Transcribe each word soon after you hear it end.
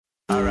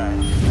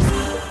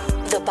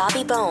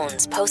Bobby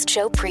Bones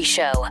post-show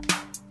pre-show.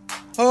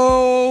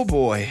 Oh,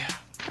 boy.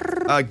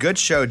 Good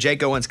show.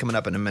 Jake Owen's coming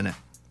up in a minute.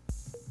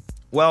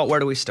 Well, where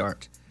do we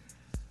start?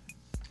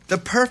 The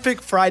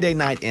perfect Friday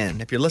night in.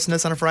 If you're listening to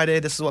this on a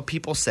Friday, this is what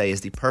people say is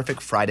the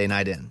perfect Friday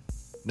night in.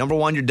 Number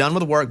one, you're done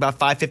with work about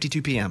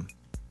 5:52 p.m.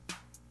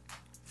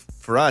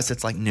 For us,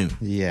 it's like noon.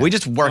 Yeah. We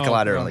just work a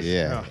lot early.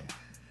 Yeah.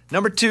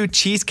 Number two,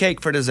 cheesecake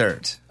for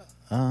dessert.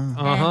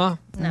 No.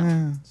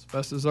 It's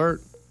best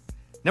dessert.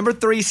 Number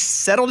three,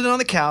 settled in on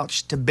the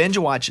couch to binge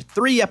watch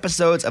 3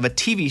 episodes of a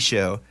TV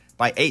show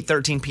by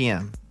 8:13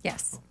 p.m.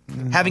 Yes.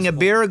 Having a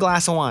beer or a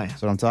glass of wine.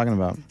 That's what I'm talking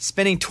about.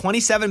 Spending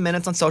 27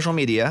 minutes on social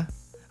media.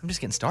 I'm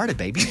just getting started,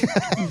 baby.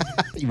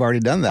 You've already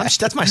done that.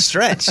 That's my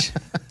stretch.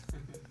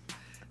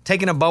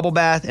 Taking a bubble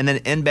bath and then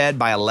in bed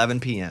by 11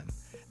 p.m.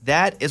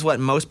 That is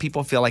what most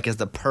people feel like is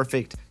the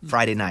perfect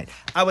Friday night.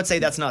 I would say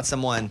that's not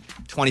someone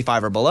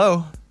 25 or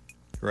below.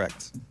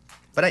 Correct.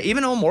 But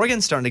even old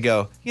Morgan's starting to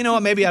go, you know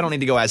what, maybe I don't need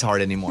to go as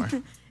hard anymore.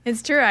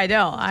 It's true. I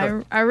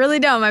don't. I really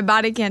don't. My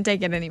body can't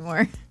take it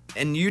anymore.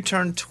 And you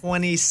turn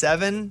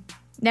 27?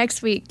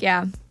 Next week,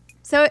 yeah.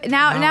 So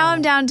now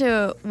I'm down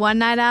to one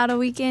night out a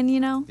weekend,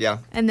 Yeah.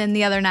 And then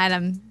the other night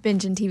I'm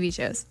binging TV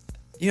shows.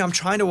 I'm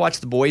trying to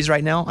watch The Boys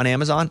right now on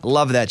Amazon.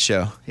 Love that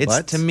show.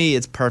 To me,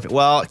 it's perfect.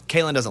 Well,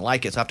 Caitlin doesn't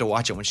like it, so I have to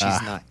watch it when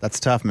she's not.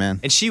 That's tough, man.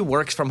 And she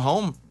works from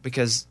home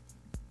because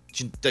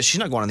she's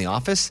not going in the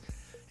office.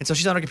 And so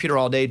she's on her computer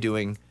all day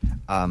doing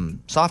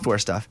software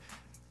stuff.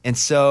 And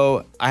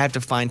so I have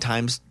to find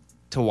times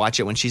to watch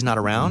it when she's not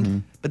around. Mm-hmm.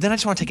 But then I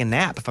just want to take a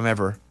nap if I'm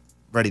ever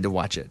ready to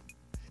watch it.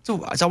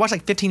 So I watch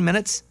like 15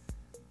 minutes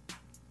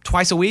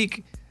twice a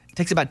week. It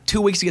takes about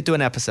 2 weeks to get through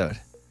an episode.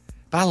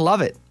 But I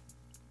love it.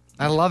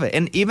 I love it.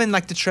 And even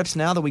like the trips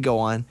now that we go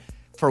on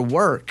for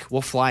work,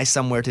 we'll fly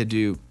somewhere to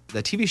do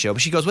the TV show,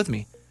 but she goes with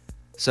me.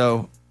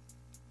 So,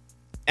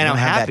 and I'm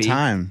happy. That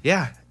time.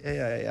 Yeah.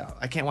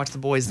 I can't watch The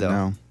Boys though.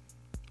 No.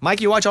 Mike,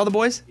 you watch all The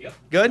Boys? Yep.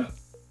 Good?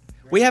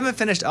 We haven't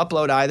finished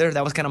Upload either.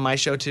 That was kind of my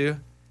show too.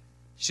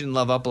 She didn't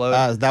love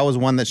Upload. That was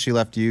one that she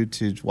left you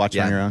to watch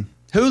on your own.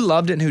 Who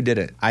loved it and who did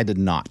it? I did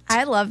not.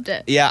 I loved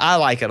it. Yeah, I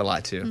like it a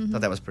lot too.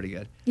 Thought that was pretty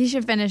good. You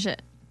should finish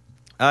it.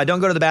 Don't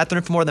go to the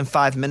bathroom for more than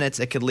 5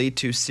 minutes. It could lead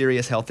to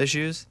serious health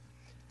issues.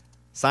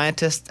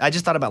 Scientists, I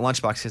just thought about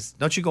Lunchbox because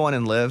don't you go in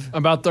and live?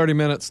 About 30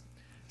 minutes.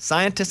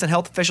 Scientists and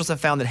health officials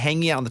have found that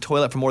hanging out on the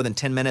toilet for more than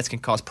 10 minutes can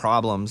cause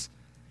problems.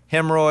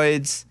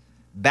 Hemorrhoids,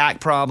 back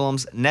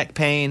problems, neck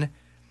pain.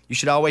 You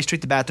should always treat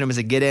the bathroom as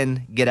a get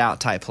in, get out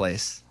type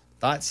place.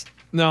 Thoughts?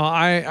 No,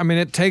 I mean,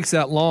 it takes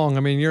that long.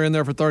 I mean, you're in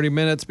there for 30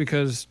 minutes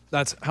because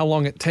that's how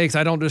long it takes.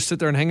 I don't just sit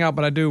there and hang out,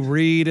 but I do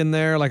read in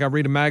there. Like I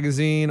read a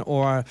magazine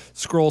or I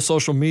scroll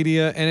social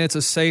media, and it's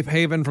a safe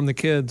haven from the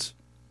kids.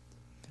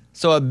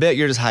 So a bit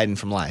you're just hiding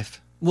from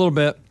life. A little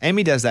bit.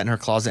 Amy does that in her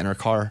closet in her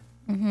car.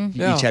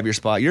 You each have your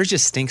spot. Yours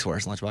just stinks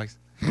worse, Lunchbox.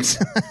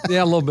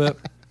 Yeah, a little bit.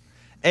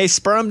 A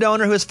sperm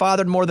donor who has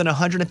fathered more than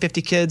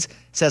 150 kids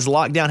says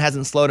lockdown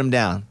hasn't slowed him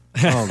down.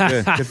 Oh,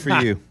 good. Good for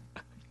you.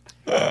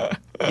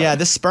 Yeah,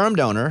 this sperm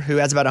donor, who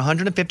has about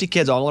 150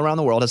 kids all around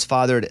the world, has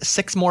fathered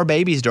 6 more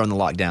babies during the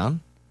lockdown.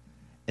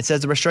 It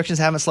says the restrictions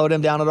haven't slowed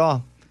him down at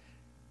all.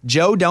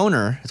 Joe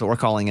Donor is what we're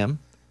calling him.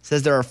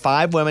 Says there are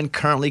 5 women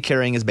currently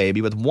carrying his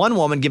baby, with 1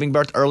 woman giving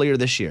birth earlier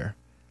this year.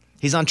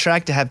 He's on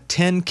track to have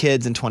 10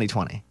 kids in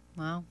 2020.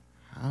 Wow.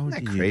 How Isn't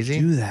that do crazy?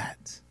 you do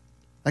that?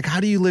 Like, how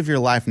do you live your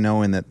life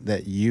knowing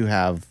that you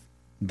have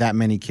that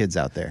many kids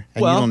out there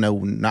and Well, you don't know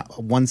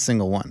not one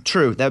single one?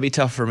 True, that would be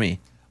tough for me.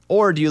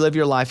 Or do you live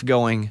your life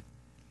going,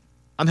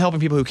 I'm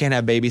helping people who can't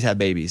have babies,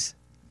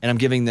 and I'm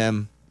giving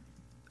them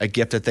a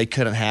gift that they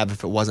couldn't have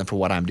if it wasn't for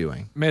what I'm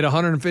doing. Made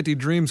 150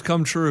 dreams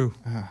come true.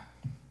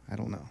 I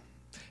don't know.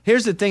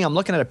 Here's the thing. I'm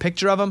looking at a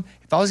picture of him.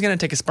 If I was going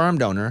to take a sperm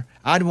donor,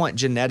 I'd want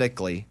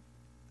genetically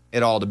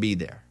it all to be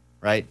there,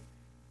 right?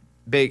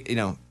 Big,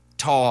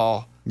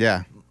 tall,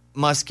 Yeah.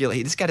 muscular.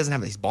 This guy doesn't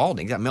have, he's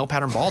balding. He's got male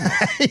pattern balding.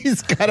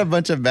 He's got a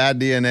bunch of bad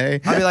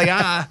DNA. I'd be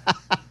like,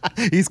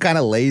 He's kind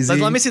of lazy.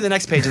 Let me see the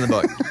next page in the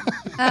book.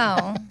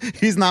 Oh.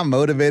 He's not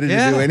motivated to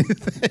do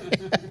anything.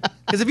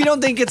 Because if you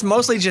don't think it's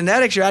mostly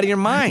genetics, you're out of your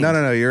mind.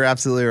 No. You're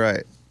absolutely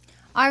right.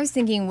 I was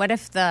thinking, what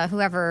if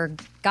whoever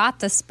got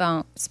the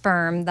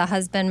sperm, the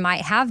husband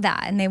might have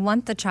that, and they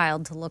want the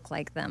child to look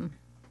like them.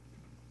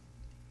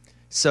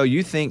 So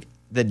you think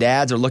the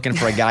dads are looking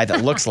for a guy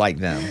that looks like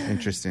them?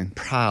 Interesting.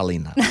 Probably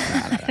not.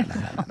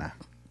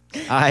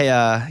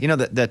 No.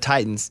 The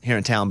Titans here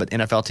in town, but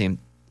NFL team,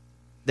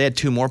 they had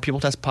 2 more people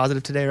test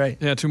positive today, right?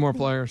 Yeah, 2 more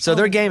players. So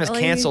their game is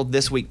really? canceled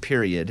this week,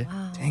 period.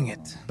 Wow. Dang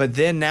it. But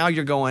then now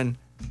you're going,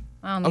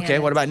 okay,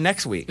 what about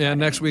next week? Yeah,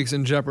 next week's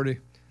in jeopardy.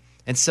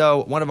 And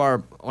so one of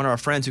our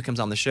friends who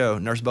comes on the show,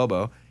 Nurse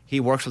Bobo, he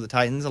works with the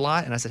Titans a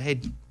lot. And I said, hey,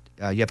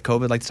 you have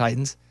COVID like the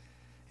Titans?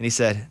 And he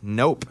said,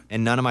 nope.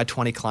 And none of my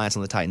 20 clients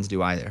on the Titans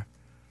do either.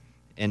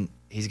 And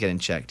he's getting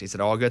checked. He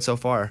said, all good so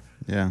far.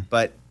 Yeah.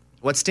 But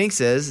what stinks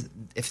is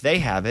if they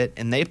have it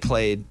and they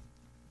played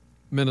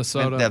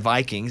Minnesota. the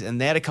Vikings and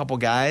they had a couple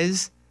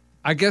guys.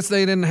 I guess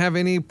they didn't have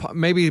any,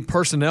 maybe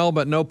personnel,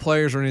 but no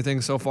players or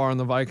anything so far, and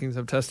the Vikings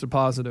have tested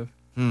positive.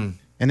 And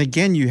And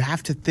again, you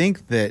have to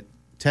think that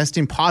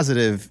testing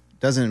positive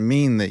doesn't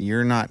mean that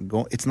you're not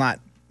going. It's not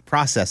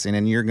processing,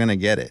 and you're going to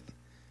get it.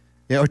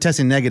 Yeah, or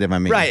testing negative. I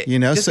mean, Right. You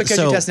know, just because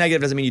you test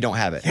negative doesn't mean you don't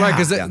have it. Right,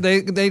 because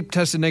they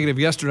tested negative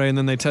yesterday, and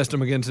then they test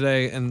them again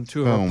today, and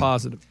 2 are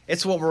positive.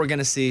 It's what we're going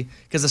to see,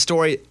 because the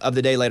story of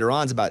the day later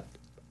on is about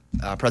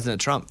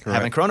President Trump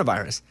having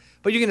coronavirus.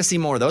 But you're going to see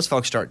more of those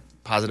folks start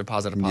positive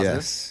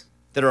Yes.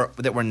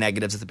 that were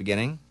negatives at the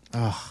beginning.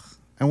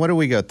 And what do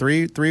we go?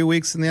 Three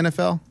weeks in the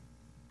NFL?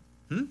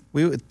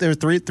 There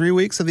were three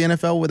weeks of the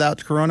NFL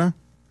without corona.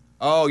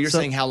 Oh, you're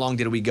saying how long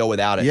did we go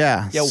without it?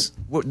 Yeah. Yeah.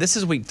 This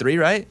is week 3,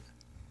 right?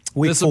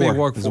 Week This will be 4.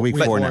 work It's week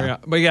 4 now. Yeah.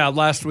 But yeah,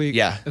 last week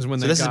is when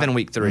so they this got has been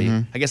week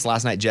 3. I guess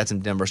last night Jets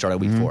and Denver started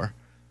week 4.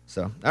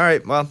 So, all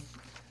right. Well,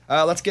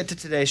 let's get to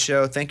today's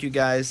show. Thank you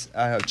guys.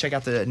 Check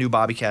out the new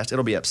Bobbycast.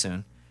 It'll be up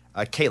soon.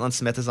 Caitlin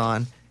Smith is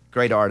on.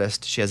 Great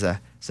artist. She has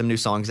some new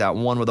songs out.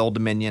 One with Old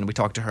Dominion. We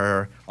talked to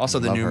her. Also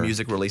the new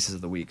music releases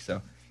of the week.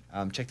 So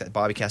check that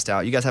Bobbycast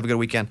out. You guys have a good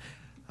weekend.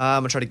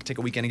 I'm going to try to take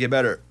a weekend and get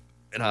better.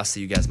 And I'll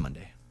see you guys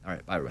Monday. All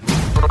right. Bye, everybody.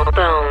 Here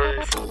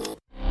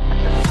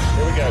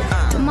we go.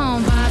 Come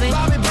on, Bobby.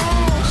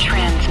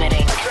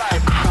 Transmitting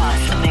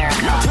across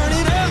America. Turn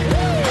it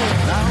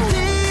up.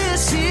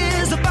 This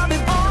is the Bobby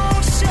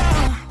Bones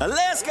Show.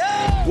 Let's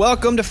go.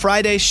 Welcome to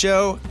Friday's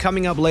show.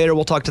 Coming up later,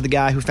 we'll talk to the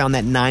guy who found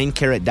that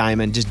 9-carat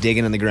diamond just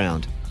digging in the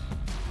ground.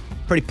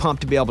 Pretty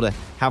pumped to be able to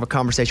have a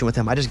conversation with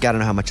him. I just got to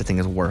know how much the thing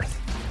is worth.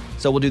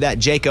 So we'll do that.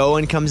 Jake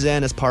Owen comes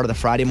in as part of the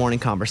Friday morning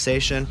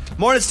conversation.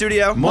 Morning,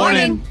 studio.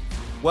 Morning.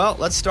 Well,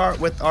 let's start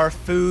with our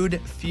food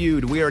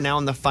feud. We are now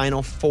in the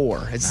final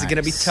 4. This is going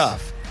to be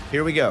tough.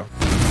 Here we go.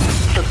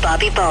 The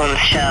Bobby Bones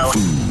Show.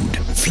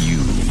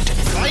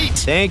 Fight!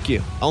 Thank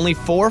you. Only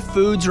 4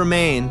 foods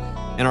remain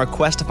in our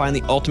quest to find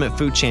the ultimate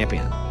food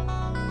champion.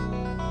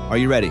 Are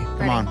you ready?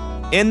 Come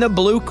on. In the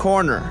blue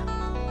corner,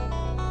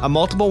 a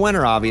multiple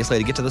winner, obviously,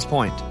 to get to this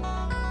point.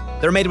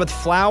 They're made with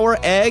flour,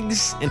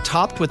 eggs, and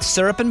topped with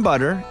syrup and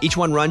butter. Each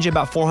one runs you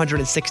about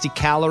 460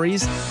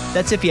 calories.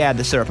 That's if you add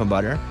the syrup and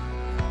butter.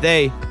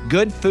 They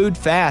good food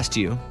fast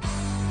you.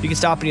 You can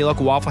stop in your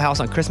local Waffle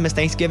House on Christmas,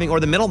 Thanksgiving, or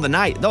the middle of the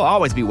night. They'll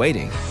always be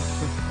waiting.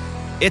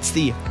 It's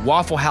the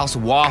Waffle House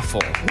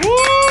Waffle. Woo!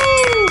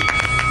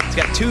 It's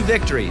got 2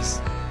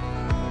 victories.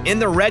 In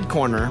the red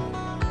corner,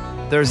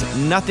 there's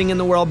nothing in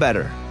the world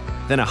better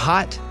than a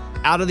hot,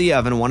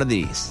 out-of-the-oven one of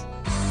these.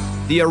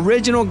 The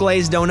original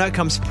glazed donut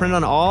comes printed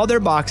on all their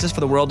boxes for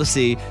the world to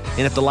see,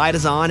 and if the light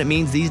is on, it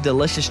means these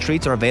delicious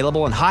treats are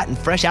available and hot and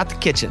fresh out the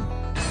kitchen.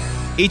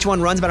 Each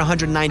one runs about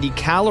 190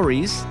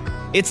 calories.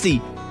 It's the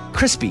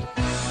Krispy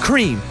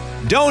Kreme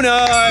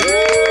Donut.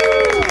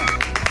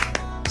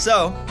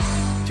 So,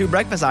 2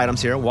 breakfast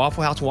items here.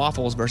 Waffle House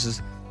Waffles versus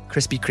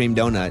Krispy Kreme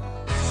Donut.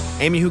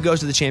 Amy, who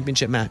goes to the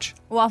championship match?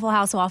 Waffle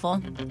House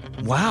waffle.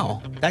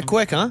 Wow. That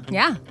quick, huh?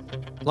 Yeah.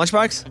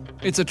 Lunchbox?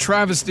 It's a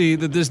travesty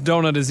that this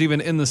donut is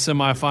even in the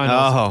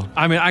semifinals. Oh.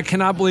 I mean, I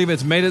cannot believe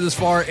it's made it this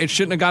far. It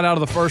shouldn't have got out of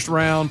the first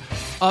round.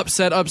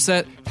 Upset.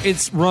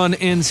 Its run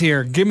ends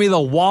here. Give me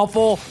the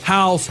Waffle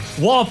House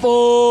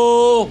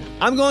Waffle.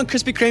 I'm going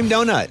Krispy Kreme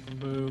Donut.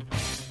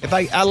 If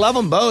I love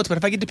them both, but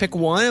if I get to pick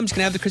one, I'm just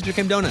going to have the Krispy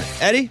Kreme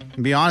Donut. Eddie?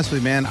 To be honest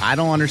with you, man, I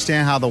don't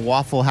understand how the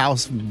Waffle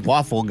House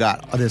waffle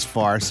got this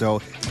far. So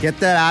get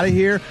that out of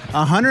here.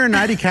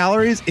 190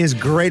 calories is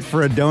great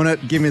for a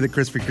donut. Give me the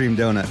Krispy Kreme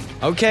donut.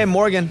 Okay,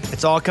 Morgan,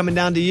 it's all coming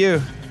down to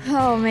you.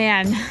 Oh,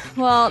 man.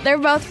 Well, they're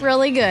both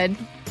really good,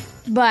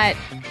 but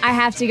I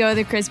have to go with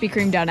the Krispy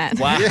Kreme donut.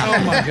 Wow.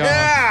 Oh, my God.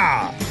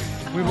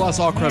 Yeah. We've lost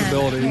all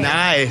credibility.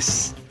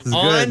 Nice. is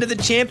On good. to the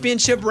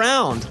championship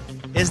round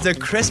is the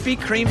Krispy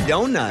Kreme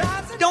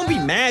Donut. Don't be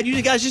mad.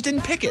 You guys just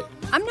didn't pick it.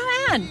 I'm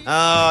not mad.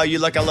 Oh, you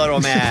look a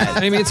little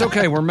mad. Amy, it's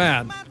okay. We're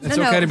mad. It's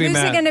okay to be Who's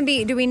mad. it going to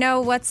be? Do we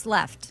know what's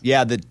left?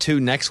 Yeah, the 2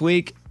 next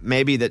week,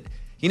 maybe that.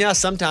 You know,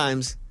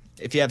 sometimes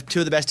if you have 2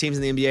 of the best teams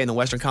in the NBA in the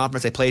Western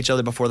Conference, they play each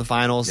other before the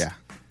finals. Yeah.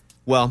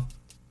 Well,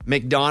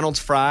 McDonald's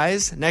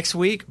fries next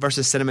week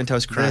versus Cinnamon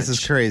Toast Crunch. This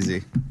is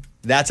crazy.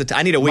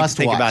 I need a week Must to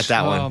think watch. about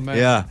that Oh, one. man.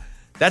 Yeah.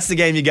 That's the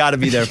game you got to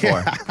be there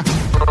for.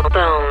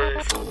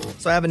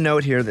 So I have a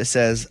note here that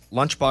says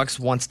Lunchbox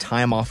wants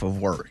time off of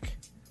work.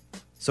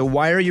 So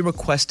why are you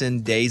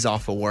requesting days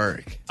off of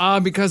work?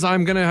 Because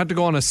I'm going to have to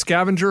go on a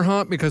scavenger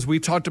hunt because we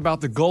talked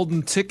about the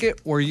golden ticket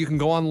where you can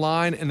go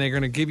online and they're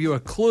going to give you a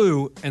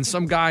clue and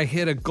some guy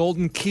hit a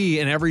golden key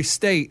in every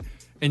state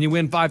and you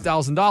win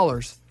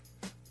 $5,000.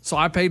 So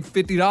I paid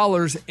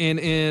 $50 and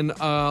in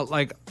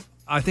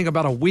I think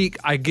about a week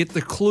I get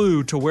the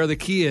clue to where the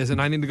key is and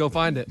I need to go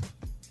find it.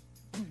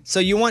 So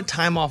you want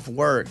time off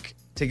work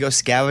to go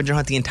scavenger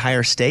hunt the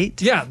entire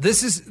state? Yeah,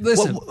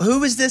 listen.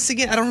 Who is this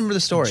again? I don't remember the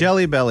story.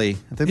 Jelly Belly.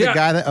 I think Yeah. the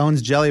guy that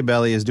owns Jelly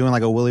Belly is doing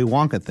like a Willy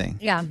Wonka thing.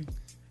 Yeah.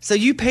 So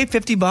you paid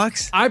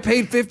 $50? I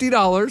paid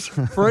 $50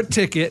 for a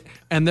ticket,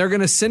 and they're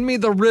going to send me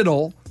the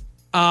riddle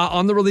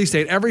on the release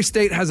date. Every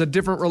state has a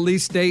different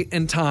release date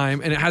and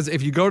time, and it has.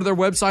 If you go to their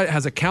website, it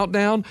has a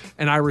countdown.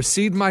 And I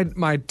received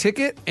my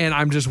ticket, and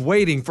I'm just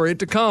waiting for it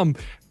to come,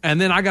 and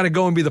then I got to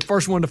go and be the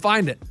first one to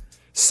find it.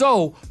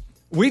 So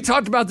we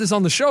talked about this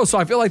on the show, so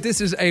I feel like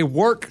this is a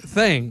work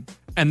thing.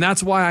 And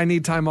that's why I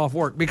need time off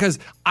work, because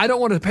I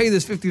don't want to pay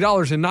this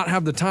 $50 and not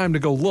have the time to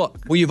go look.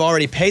 Well, you've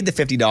already paid the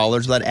 $50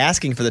 without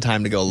asking for the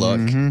time to go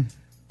look.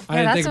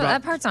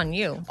 That part's on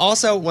you.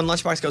 Also, when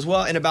Lunchbox goes,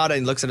 well, in about,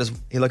 he looks at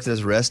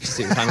his wrist to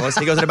see what time it was.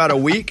 He goes, in about a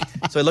week.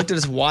 So he looked at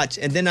his watch,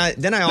 and then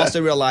I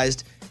also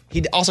realized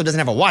he also doesn't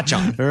have a watch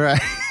on. Right.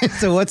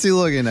 So what's he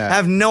looking at? I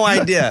have no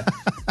idea.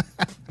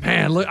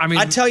 Man, look,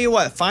 I tell you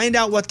what, find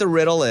out what the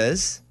riddle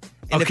is,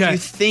 and if you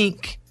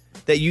think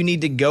that you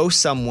need to go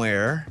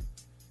somewhere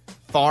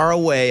far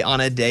away on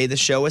a day the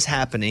show is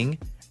happening,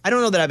 I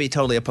don't know that I'd be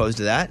totally opposed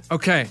to that.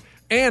 Okay.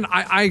 And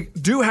I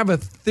do have a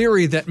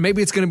theory that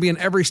maybe it's going to be in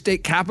every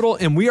state capital,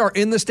 and we are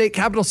in the state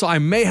capital, so I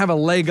may have a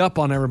leg up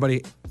on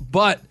everybody.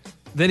 But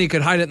then he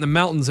could hide it in the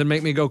mountains and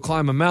make me go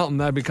climb a mountain.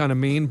 That'd be kind of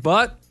mean.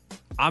 But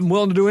I'm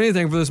willing to do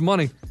anything for this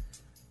money.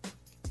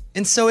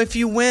 And so if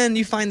you win,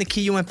 you find the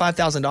key, you win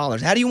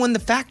 $5,000. How do you win the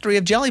factory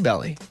of Jelly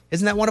Belly?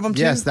 Isn't that one of them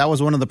too? Yes, that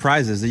was one of the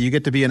prizes, that you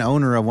get to be an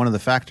owner of one of the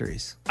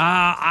factories.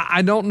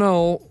 I don't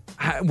know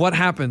what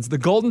happens. The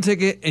golden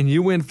ticket and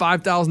you win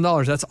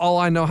 $5,000. That's all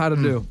I know how to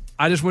do.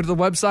 I just went to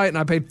the website and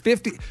I paid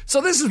 $50.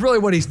 So this is really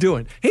what he's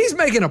doing. He's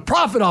making a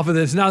profit off of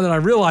this now that I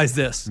realize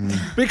this.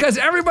 Because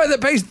everybody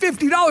that pays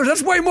 $50,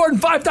 that's way more than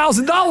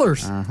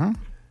 $5,000.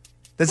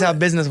 That's how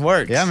business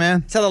works. Yeah, man.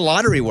 That's how the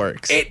lottery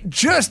works. It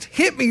just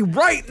hit me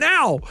right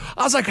now.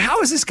 I was like, how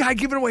is this guy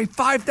giving away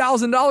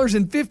 $5,000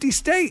 in 50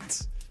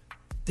 states?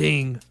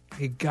 Ding.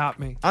 He got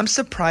me. I'm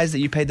surprised that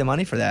you paid the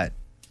money for that.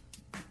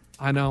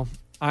 I know.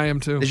 I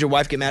am too. Did your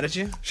wife get mad at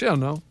you? She don't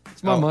know.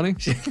 It's my money.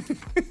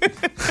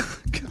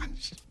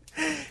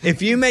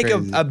 If you make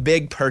a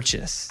big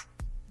purchase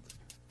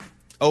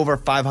over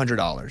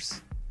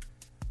 $500,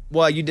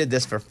 well, you did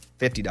this for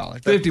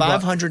 $50, but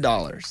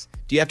 $500,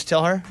 do you have to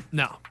tell her?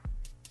 No.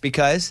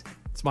 Because?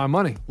 It's my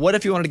money. What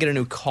if you wanted to get a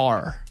new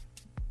car?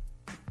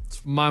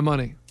 It's my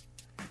money.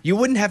 You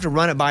wouldn't have to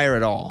run it by her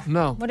at all.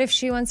 No. What if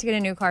she wants to get a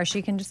new car?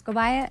 She can just go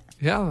buy it?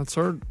 Yeah, that's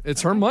her.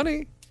 It's her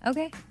money.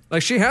 Okay.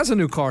 Like, she has a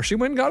new car. She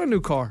went and got a new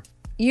car.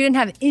 You didn't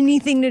have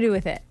anything to do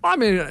with it. I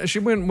mean,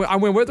 I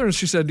went with her and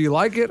she said, do you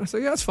like it? I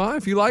said, yeah, it's fine.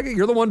 If you like it,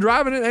 you're the one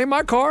driving it. It ain't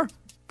my car.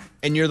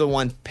 And you're the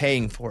one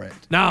paying for it.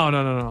 No.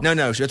 No,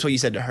 that's what you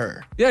said to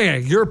her. Yeah,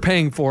 you're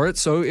paying for it.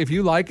 So if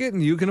you like it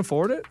and you can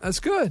afford it,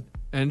 that's good.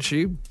 And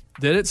she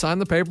did it, signed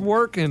the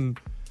paperwork, and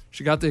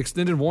she got the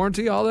extended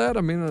warranty, all that.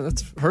 I mean,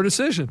 that's her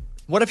decision.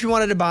 What if you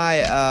wanted to buy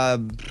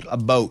a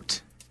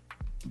boat?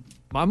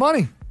 My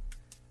money.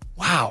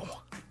 Wow.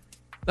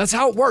 That's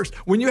how it works.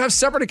 When you have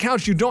separate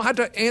accounts, you don't have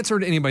to answer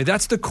to anybody.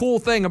 That's the cool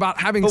thing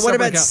about having separate accounts.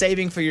 But what about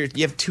saving for you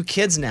have 2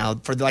 kids now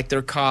for like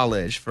their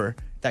college, for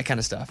that kind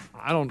of stuff?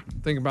 I don't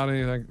think about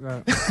anything like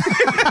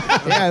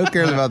that. Yeah, who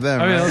cares about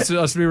them? I mean, right?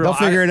 let's be real. They'll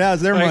figure it out.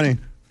 It's their money.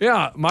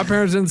 Yeah, my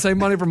parents didn't save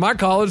money for my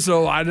college,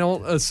 so I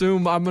don't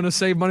assume I'm going to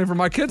save money for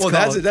my kids'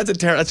 college. That's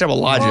terrible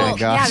logic. Well,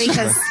 yeah,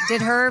 because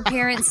did her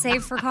parents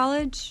save for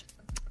college?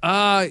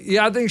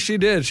 Yeah, I think she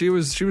did. She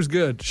was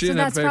good. She So didn't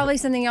that's have probably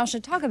something y'all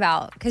should talk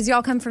about, because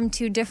y'all come from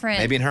 2 different.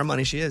 Maybe in her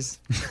money she is.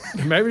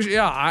 Maybe,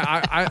 yeah.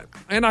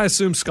 I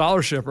assume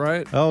scholarship,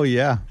 right? Oh,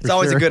 yeah. It's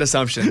always a good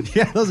assumption.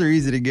 Yeah, those are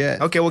easy to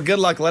get. Okay, well, good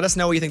luck. Let us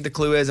know what you think the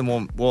clue is, and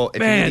we'll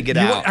if you need to get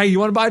out. Hey, you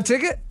want to buy a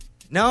ticket?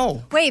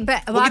 No. Wait,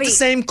 but We'll get Bobby, the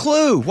same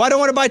clue. Why don't I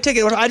want to buy a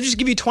ticket? I just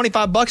give you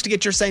 $25 to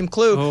get your same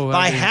clue.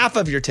 Buy half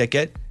of your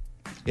ticket.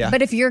 Yeah.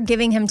 but if you're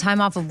giving him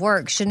time off of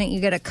work, shouldn't you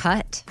get a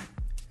cut?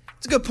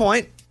 It's a good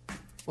point.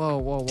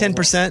 Whoa.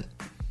 10%.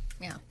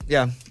 Yeah.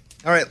 Yeah.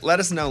 All right. Let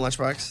us know,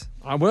 Lunchbox.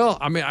 I will.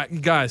 I mean,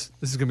 guys,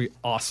 this is going to be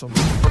awesome.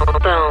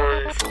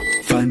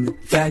 Fun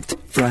Fact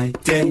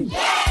Friday.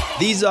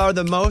 These are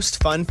the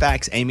most fun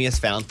facts Amy has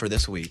found for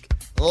this week.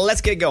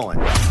 Let's get going.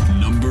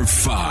 Number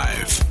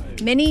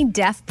 5. Many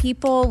deaf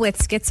people with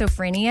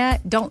schizophrenia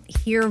don't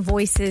hear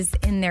voices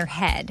in their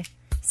head.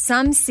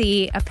 Some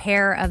see a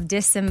pair of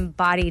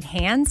disembodied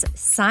hands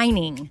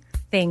signing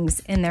things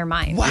in their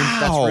mind. Wow.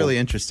 That's really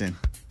interesting,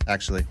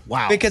 actually.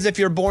 Wow. Because if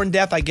you're born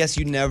deaf, I guess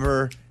you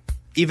never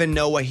even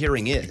know what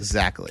hearing is.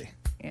 Exactly.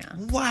 Yeah.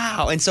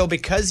 Wow. And so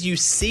because you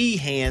see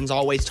hands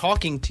always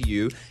talking to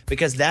you,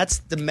 because that's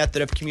the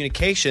method of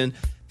communication,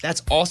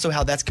 that's also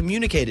how that's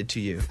communicated to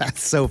you.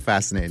 That's so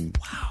fascinating.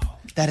 Wow.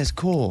 That is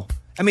cool.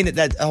 I mean,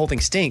 that whole thing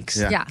stinks.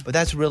 Yeah. But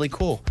that's really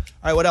cool.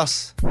 All right, what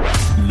else?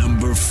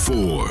 Number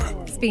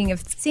 4. Speaking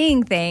of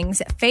seeing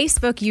things,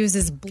 Facebook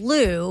uses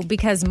blue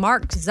because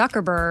Mark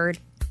Zuckerberg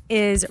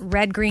is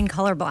red-green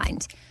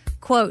colorblind.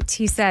 Quote,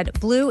 he said,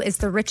 "Blue is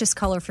the richest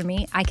color for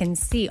me. I can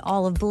see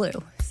all of blue."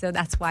 So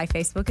that's why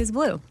Facebook is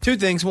blue. 2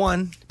 things.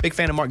 1, big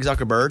fan of Mark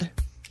Zuckerberg,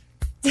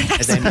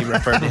 as Amy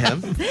referred to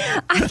him.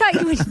 I thought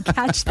you would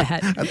catch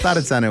that. I thought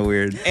it sounded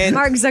weird. And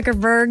Mark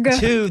Zuckerberg.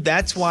 2,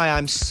 that's why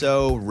I'm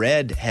so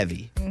red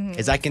heavy,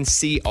 is I can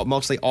see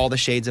mostly all the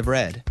shades of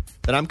red.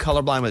 That I'm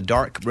colorblind with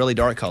really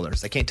dark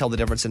colors. I can't tell the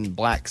difference in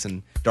blacks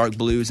and dark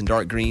blues and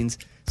dark greens.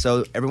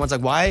 So everyone's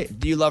like, why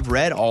do you love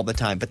red all the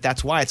time? But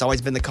that's why. It's always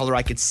been the color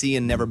I could see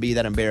and never be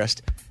that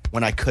embarrassed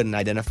when I couldn't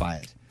identify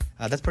it.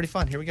 That's pretty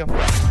fun. Here we go.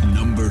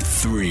 Number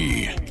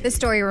 3. This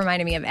story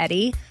reminded me of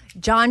Eddie.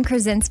 John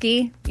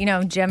Krasinski,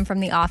 Jim from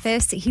The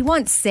Office, he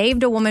once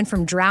saved a woman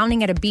from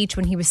drowning at a beach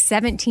when he was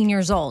 17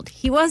 years old.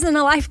 He wasn't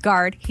a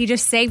lifeguard. He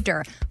just saved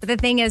her. But the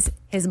thing is,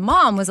 his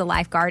mom was a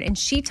lifeguard, and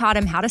she taught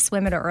him how to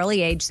swim at an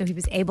early age, so he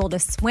was able to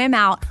swim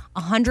out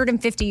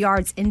 150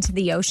 yards into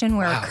the ocean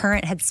where a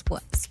current had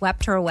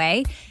swept her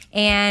away.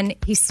 And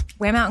he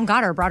swam out and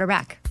got her, brought her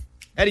back.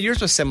 Eddie,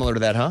 yours was similar to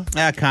that, huh?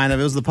 Yeah, kind of.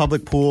 It was the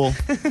public pool,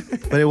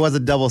 but it was a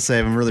double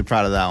save. I'm really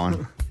proud of that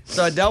one.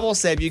 So a double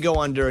save, you go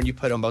under and you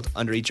put them both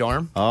under each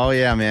arm? Oh,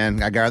 yeah,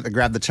 man. I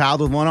grabbed the child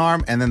with one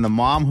arm, and then the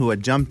mom who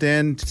had jumped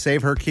in to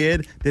save her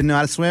kid, didn't know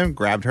how to swim,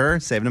 grabbed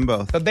her, saved them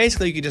both. But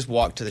basically, you could just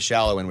walk to the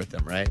shallow end with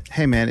them, right?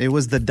 Hey, man, it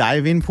was the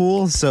diving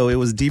pool, so it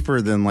was deeper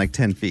than like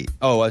 10 feet.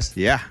 Oh, it was?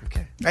 Yeah.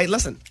 Okay. Hey,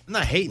 listen, I'm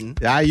not hating.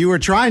 Yeah, you were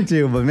trying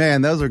to, but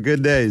man, those were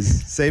good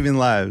days. Saving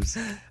lives.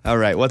 All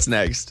right, what's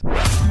next?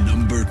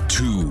 Number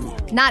 2.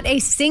 Not a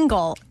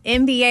single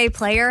NBA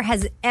player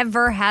has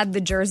ever had the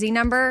jersey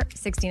number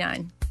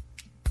 69.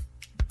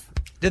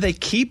 Did they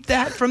keep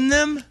that from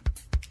them?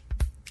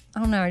 I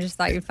don't know. I just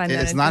thought you'd find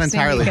that It's not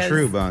interesting entirely because-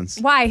 true, Bones.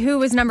 Why? Who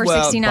was number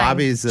 69?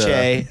 Bobby's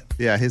Che.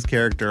 Yeah, his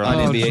character On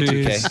on NBA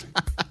geez.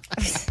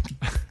 2K.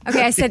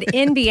 Okay, I said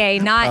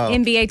NBA, not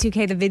NBA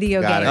 2K, the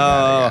video Got game.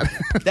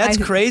 it. Oh, that's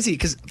crazy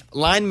because a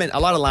lot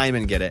of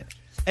linemen get it.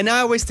 And I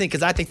always think,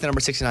 because I think the number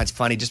 69 is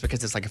funny just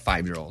because it's like a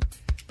 5-year-old.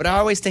 But I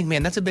always think,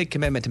 man, that's a big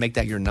commitment to make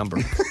that your number.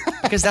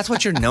 Because that's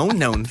what you're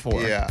known for.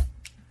 Yeah.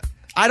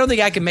 I don't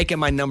think I can make it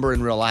my number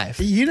in real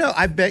life.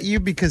 I bet you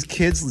because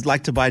kids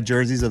like to buy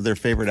jerseys of their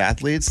favorite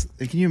athletes.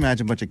 Can you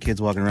imagine a bunch of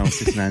kids walking around with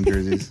 69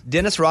 jerseys?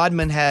 Dennis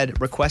Rodman had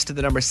requested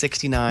the number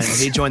 69 when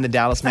he joined the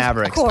Dallas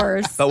Mavericks. Of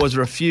course. But was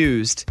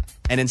refused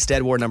and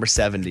instead wore number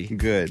 70.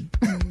 Good.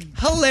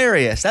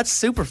 Hilarious. That's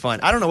super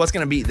fun. I don't know what's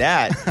going to beat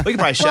that. We could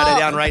probably shut it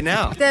down right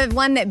now. The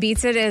one that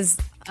beats it is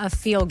a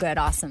feel-good,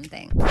 awesome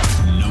thing.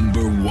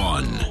 Number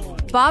 1.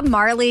 Bob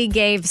Marley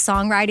gave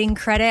songwriting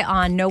credit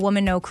on No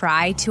Woman, No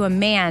Cry to a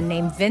man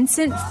named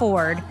Vincent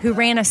Ford who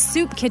ran a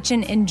soup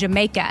kitchen in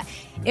Jamaica.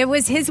 It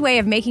was his way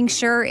of making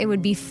sure it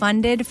would be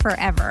funded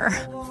forever.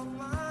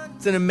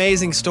 It's an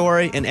amazing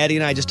story, and Eddie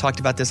and I just talked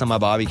about this on my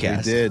Bobbycast.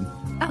 We did.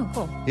 Oh,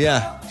 cool.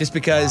 Yeah, just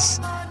because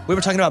we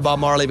were talking about Bob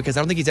Marley because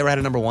I don't think he's ever had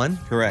a number 1.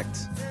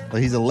 Correct.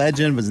 Well, he's a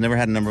legend, but he's never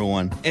had a number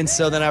 1. And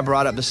so then I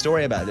brought up the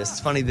story about this. It's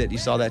funny that you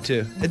saw that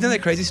too. Isn't that a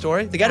crazy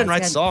story? The guy didn't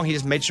write the song. He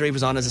just made sure he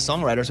was on as a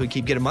songwriter so he'd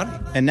keep getting money.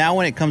 And now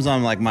when it comes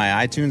on like my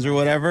iTunes or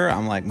whatever,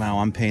 I'm like, wow,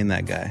 I'm paying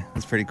that guy.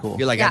 That's pretty cool.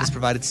 You're like, I Yeah. just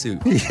provided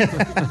soup.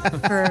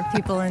 For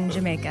people in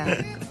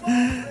Jamaica.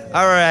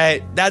 All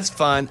right, that's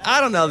fun.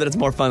 I don't know that it's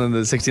more fun than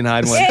the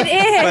 69 one. It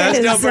is. But it's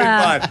still pretty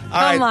fun.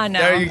 All right, Come on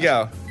now. there you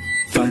go.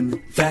 Fun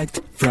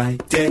Fact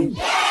Friday.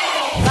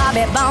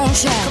 Bobby Bone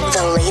Show.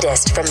 The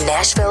latest from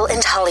Nashville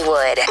and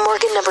Hollywood.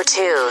 Morgan number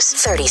 2's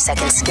 30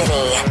 Second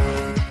Skinny.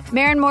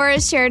 Maren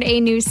Morris shared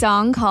a new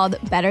song called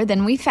Better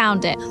Than We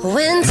Found It.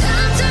 When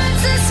time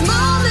turns this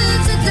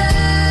moment to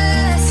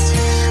dust,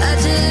 I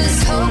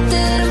just hope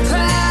that I'm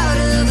proud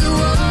of the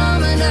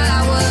woman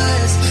I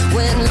was.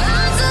 When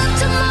lines of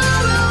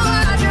tomorrow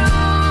are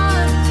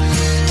drawn,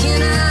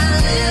 can I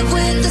live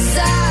with the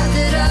side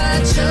that I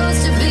chose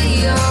to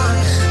be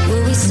on?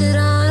 Will we sit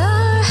on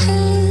our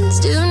hands,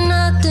 do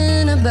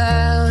nothing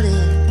about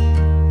it?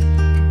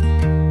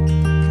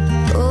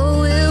 Or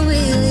will we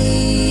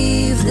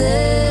leave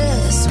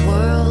this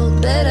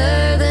world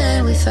better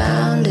than we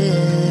found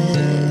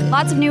it?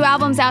 Lots of new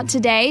albums out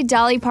today.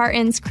 Dolly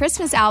Parton's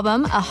Christmas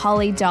album, A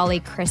Holly Dolly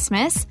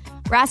Christmas.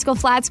 Rascal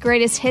Flatts'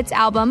 greatest hits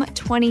album,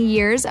 20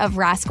 Years of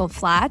Rascal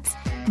Flatts.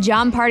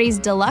 John Party's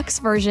deluxe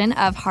version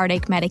of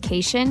Heartache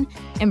Medication.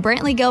 And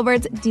Brantley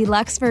Gilbert's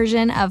deluxe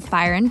version of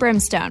Fire and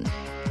Brimstone.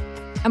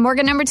 I'm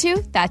Morgan number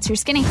 2. That's your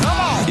skinny.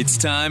 It's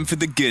time for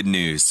the good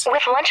news.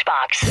 With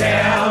Lunchbox.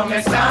 Tell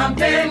me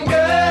something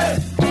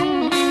good.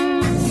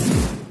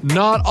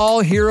 Not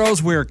all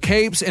heroes wear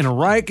capes, and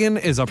Riken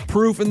is a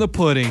proof in the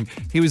pudding.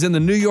 He was in the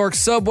New York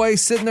subway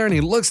sitting there, and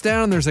he looks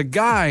down, and there's a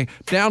guy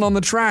down on the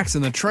tracks,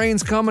 and the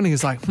train's coming.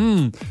 He's like,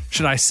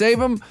 should I save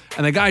him?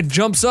 And the guy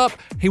jumps up.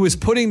 He was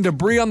putting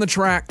debris on the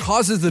track,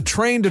 causes the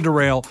train to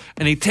derail,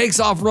 and he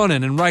takes off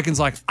running. And Riken's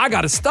like, I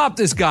got to stop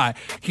this guy.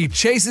 He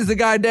chases the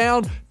guy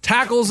down,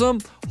 tackles him,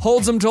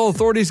 holds him till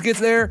authorities get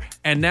there,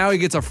 and now he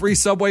gets a free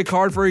subway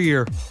card for a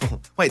year.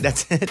 Wait,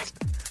 that's it?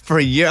 For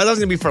a year? I thought it was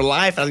going to be for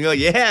life. I was going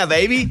to go, yeah,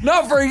 baby.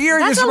 Not for a year.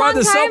 That's You a ride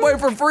the long time. subway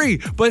for free.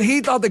 But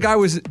he thought the guy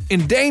was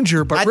in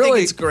danger, but I really,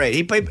 think it's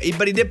great. But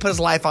he did put his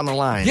life on the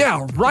line. yeah,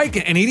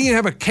 Riken, and he didn't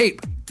have a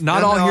cape.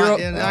 Not all heroes.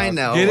 I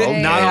know. Get it?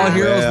 Okay. Not all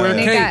heroes wear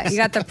You capes.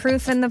 got the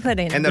proof in the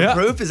pudding. And the Yeah.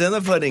 proof is in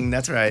the pudding.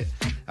 That's right.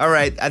 All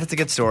right, that's a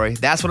good story.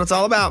 That's what it's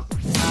all about.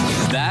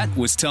 That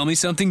was Tell Me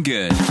Something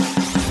Good.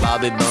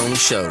 Bobby Bone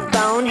Show.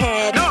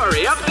 Bonehead.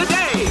 Story of the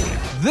day.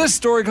 This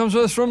story comes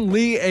to us from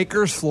Lee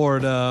Acres,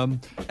 Florida.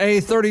 A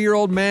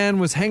 30-year-old man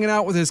was hanging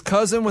out with his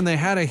cousin when they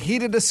had a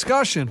heated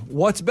discussion.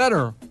 What's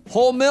better,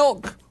 whole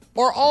milk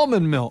or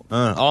almond milk?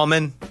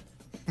 Almond.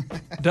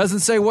 Doesn't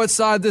say what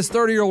side this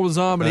 30-year-old was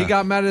on, but he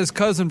got mad at his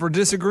cousin for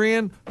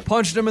disagreeing,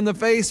 punched him in the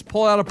face,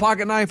 pulled out a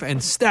pocket knife,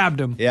 and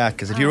stabbed him. Yeah,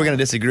 because if you were going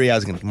to disagree, I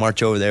was going to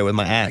march over there with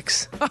my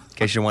axe, in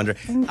case you're wondering.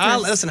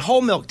 Listen,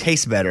 whole milk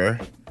tastes better,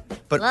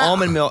 but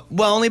almond milk,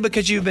 well, only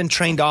because you've been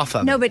trained off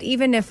of it. No, but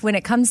even if when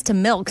it comes to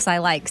milks, I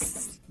like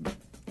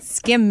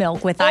skim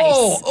milk with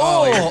ice.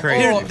 you're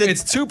crazy.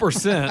 It's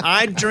 2%.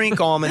 I drink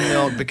almond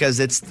milk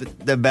because it's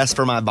the best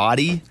for my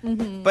body,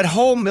 but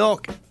whole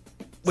milk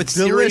with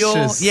cereal,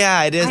 delicious.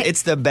 yeah, it is.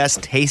 It's the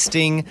best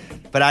tasting,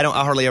 but I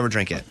hardly ever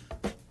drink it.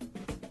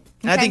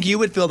 And I think you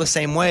would feel the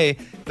same way,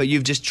 but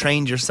you've just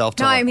trained yourself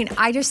to. No, I mean,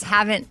 I just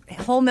haven't.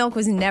 Whole milk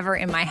was never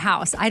in my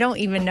house. I don't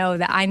even know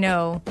that I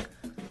know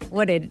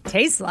what it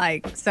tastes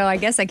like. So I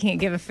guess I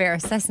can't give a fair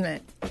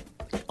assessment.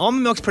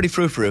 Almond milk's pretty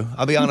frou-frou,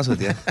 I'll be honest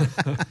with you.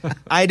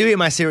 I do eat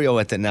my cereal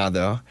with it now,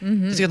 though.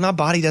 Just because my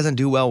body doesn't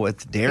do well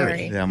with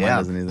dairy. Yeah, mine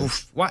doesn't either.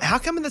 Why, how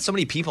come there's so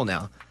many people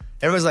now?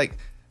 Everyone's like,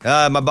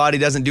 my body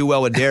doesn't do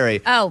well with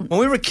dairy. Oh. When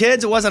we were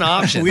kids, it wasn't an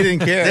option. We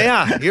didn't care.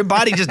 Yeah, your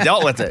body just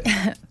dealt with it.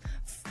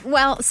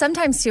 Well,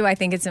 sometimes too, I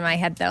think it's in my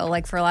head though.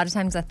 Like for a lot of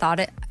times I thought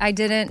I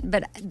didn't,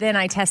 but then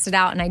I test it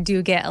out and I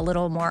do get a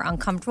little more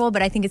uncomfortable.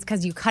 But I think it's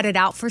because you cut it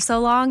out for so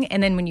long.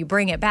 And then when you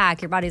bring it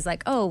back, your body's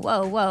like, oh,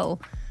 whoa, whoa.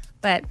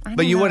 But I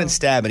don't You know. wouldn't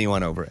stab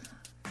anyone over it.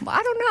 Well,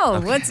 I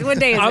don't know. What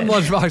day is I'm it?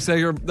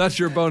 Lunchbox. That's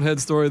your bonehead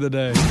story of the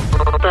day.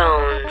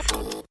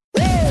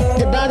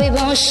 The Bobby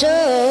Bones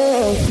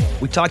Show.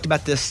 We talked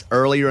about this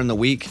earlier in the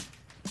week,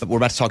 but we're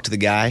about to talk to the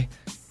guy.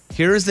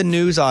 Here is the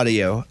news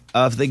audio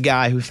of the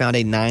guy who found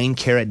a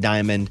 9-carat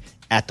diamond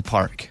at the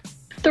park.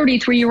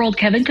 33-year-old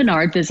Kevin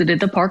Kennard visited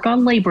the park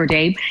on Labor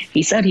Day.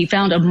 He said he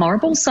found a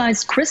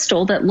marble-sized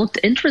crystal that looked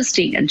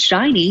interesting and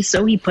shiny,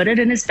 so he put it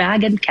in his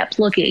bag and kept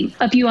looking.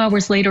 A few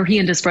hours later, he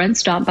and his friend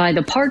stopped by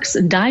the park's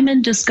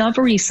Diamond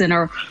Discovery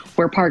Center,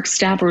 where park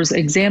staffers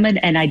examine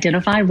and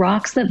identify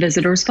rocks that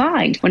visitors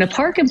find. When a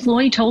park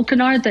employee told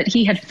Kennard that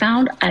he had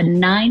found a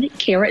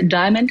 9-carat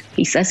diamond,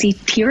 he says he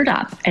teared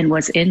up and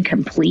was in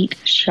complete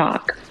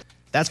shock.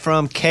 That's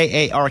from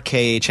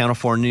KARK, Channel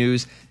 4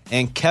 News.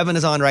 And Kevin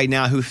is on right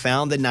now, who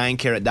found the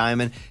 9-carat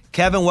diamond.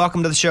 Kevin,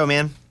 welcome to the show,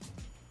 man.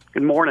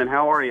 Good morning.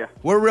 How are you?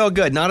 We're real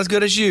good. Not as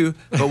good as you,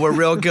 but we're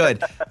real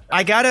good.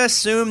 I got to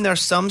assume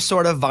there's some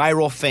sort of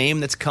viral fame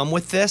that's come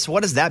with this.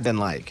 What has that been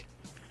like?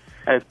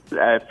 It's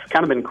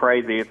kind of been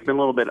crazy. It's been a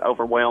little bit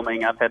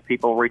overwhelming. I've had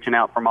people reaching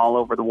out from all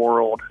over the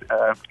world.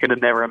 Could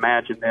have never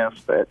imagined this,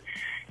 but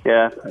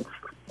yeah, it's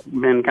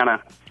been kind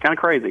of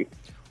crazy.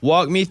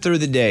 Walk me through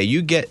the day.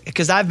 You get,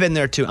 because I've been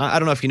there too. I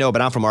don't know if you know,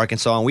 but I'm from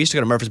Arkansas, and we used to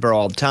go to Murfreesboro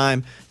all the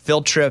time.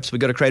 Field trips. We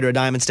go to Crater of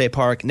Diamond State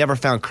Park. Never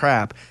found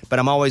crap, but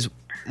I'm always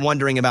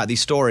wondering about these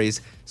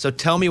stories. So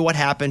tell me what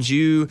happens.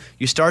 You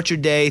start your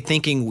day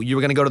thinking you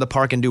were going to go to the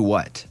park and do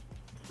what?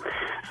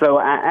 So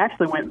I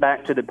actually went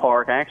back to the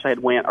park. I actually had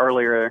went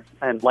earlier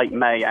in late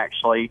May,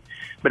 actually.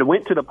 But I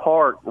went to the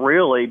park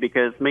really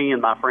because me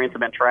and my friends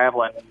have been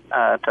traveling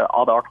to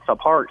all the Arkansas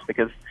parks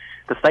because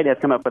the state has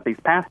come up with these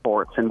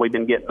passports, and we've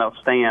been getting those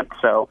stamped.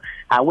 So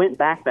I went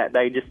back that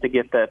day just to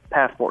get the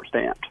passport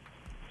stamped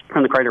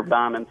from the Crater of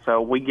Diamonds.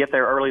 So we get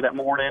there early that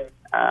morning,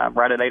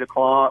 right at 8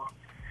 o'clock,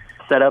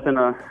 set up in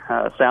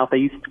the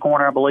southeast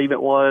corner, I believe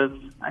it was,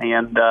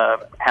 and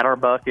had our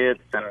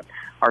buckets and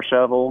our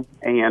shovel.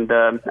 And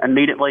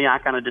immediately I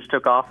kind of just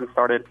took off and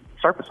started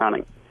surface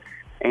hunting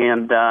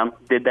and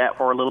did that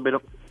for a little bit.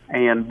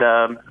 And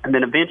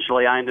then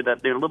eventually I ended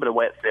up doing a little bit of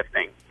wet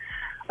sifting.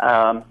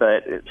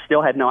 But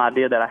still had no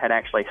idea that I had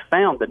actually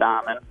found the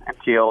diamond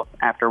until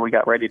after we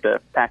got ready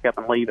to pack up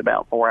and leave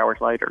about 4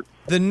 hours later.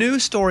 The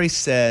news story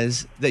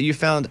says that you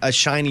found a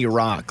shiny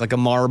rock, like a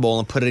marble,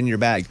 and put it in your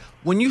bag.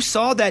 When you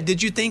saw that,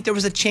 did you think there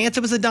was a chance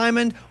it was a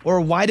diamond,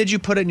 or why did you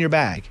put it in your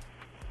bag?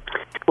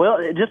 Well,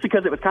 just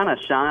because it was kind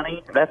of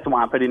shiny, that's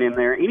why I put it in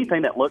there.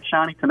 Anything that looked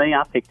shiny to me,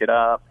 I picked it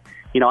up.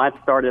 You know, I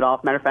started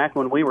off, matter of fact,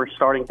 when we were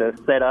starting to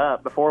set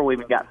up, before we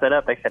even got set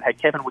up, they said, hey,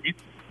 Kevin, would you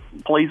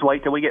please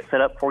wait till we get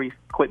set up before you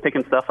quit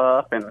picking stuff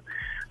up? And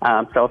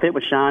so if it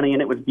was shiny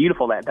and it was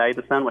beautiful that day,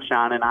 the sun was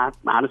shining, I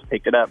just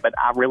picked it up. But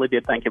I really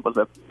did think it was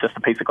just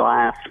a piece of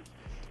glass.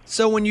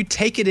 So when you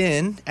take it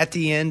in at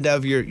the end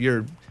of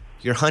your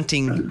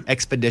hunting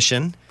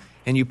expedition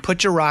and you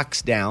put your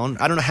rocks down,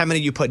 I don't know how many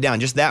you put down,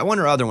 just that one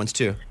or other ones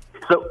too?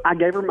 So I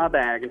gave her my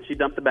bag, and she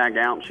dumped the bag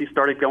out, and she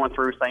started going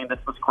through saying this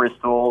was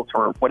crystals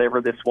or whatever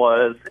this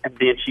was. And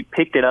then she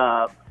picked it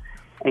up,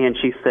 and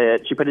she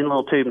said, she put it in a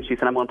little tube, and she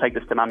said, I'm going to take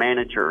this to my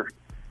manager.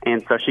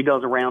 And so she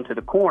goes around to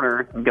the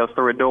corner and goes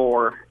through a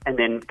door and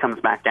then comes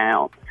back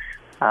out.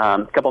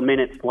 A couple of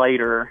minutes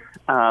later,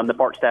 the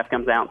park staff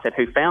comes out and said,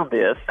 who found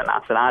this? And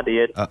I said, I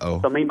did.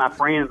 Uh-oh. So me and my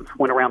friends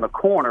went around the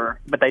corner,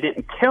 but they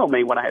didn't tell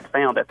me what I had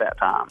found at that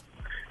time.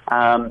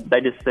 They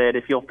just said,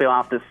 if you'll fill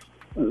out this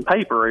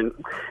paper. And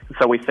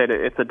so we said,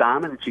 it's a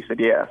diamond? And she said,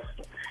 yes.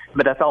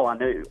 But that's all I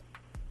knew.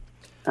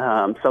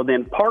 So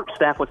then park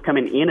staff was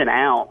coming in and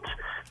out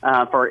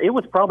It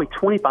was probably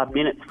 25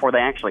 minutes before they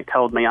actually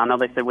told me. I know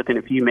they said within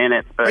a few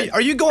minutes. But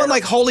Are you going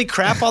like, holy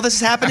crap, all this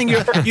is happening?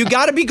 You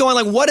got to be going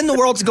like, what in the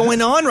world's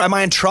going on? Am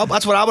I in trouble?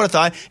 That's what I would have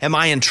thought. Am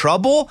I in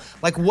trouble?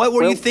 Like, what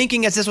were you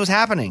thinking as this was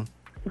happening?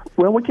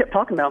 Well, we kept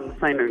talking about it and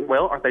saying,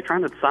 well, are they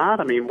trying to decide?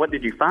 I mean, what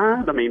did you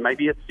find? I mean,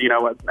 maybe it's,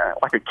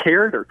 like a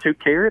carrot or 2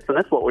 carrots, and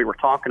that's what we were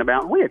talking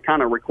about. And we had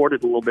kind of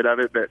recorded a little bit of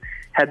it, but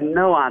had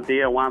no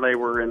idea why they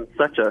were in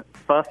such a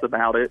fuss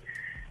about it.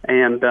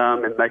 And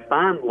they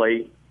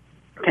finally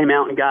came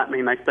out and got me,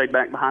 and they stayed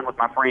back behind with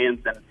my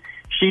friends, and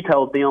she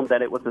told them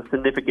that it was a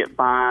significant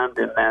find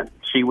and that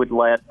she would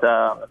let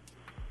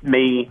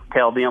me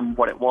tell them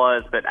what it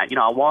was. But, I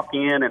walk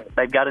in, and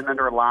they've got it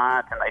under a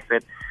light, and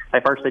they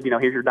first said,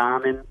 here's your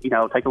diamond,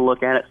 take a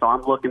look at it. So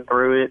I'm looking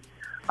through it.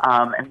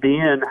 And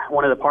then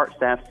one of the park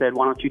staff said,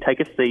 why don't you take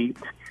a seat?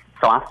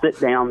 So I sit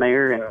down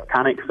there and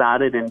kind of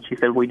excited, and she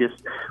said, we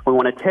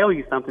want to tell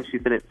you something. She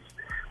said, it's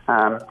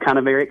kind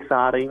of very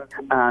exciting.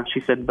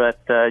 She said, but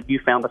you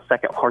found the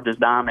second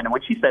largest diamond. And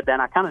when she said that,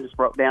 I kind of just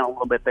broke down a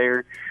little bit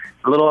there.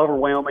 A little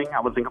overwhelming.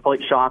 I was in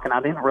complete shock, and I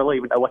didn't really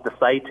even know what to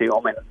say to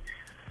them. And,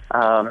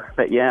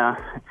 but yeah,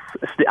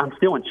 I'm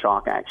still in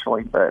shock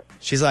actually. But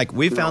she's like,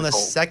 you found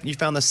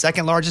the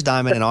second largest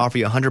diamond, and I'll offer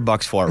you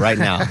 $100 for it right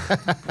now.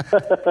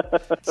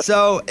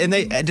 So, and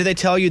do they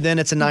tell you then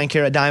it's a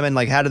 9-carat diamond?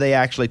 Like, how do they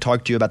actually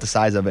talk to you about the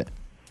size of it?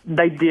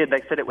 They did.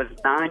 They said it was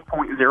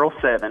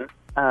 9.07.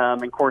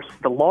 And of course,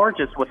 the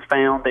largest was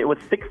found. It was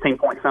 16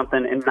 point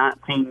something in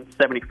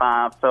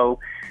 1975. So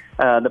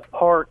the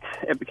park,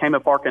 it became a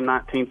park in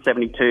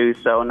 1972.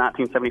 So in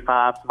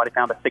 1975, somebody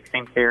found a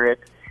 16 carat.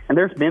 And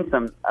there's been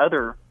some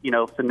other,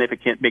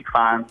 significant big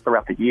finds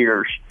throughout the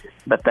years,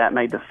 but that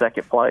made the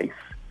second place.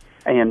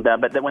 And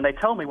but then when they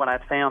told me what I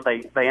found,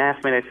 they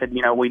asked me. They said,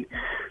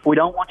 we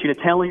don't want you to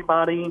tell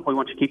anybody. We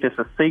want you to keep this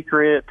a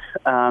secret.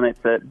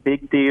 It's a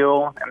big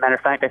deal. As a matter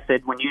of fact, they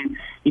said when you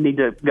need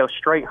to go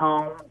straight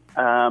home.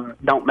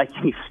 Don't make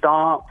any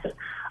stops.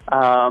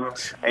 And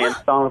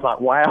so I was like,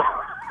 wow.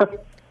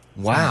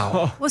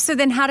 Wow. Well, so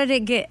then how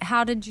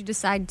did you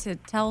decide to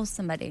tell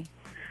somebody?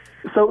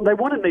 So they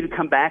wanted me to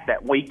come back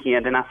that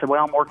weekend, and I said,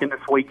 well, I'm working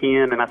this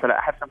weekend, and I said,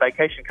 I have some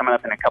vacation coming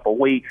up in a couple of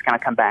weeks. Can I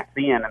come back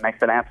then? And they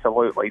said,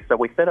 absolutely. So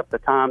we set up the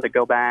time to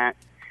go back.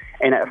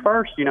 And at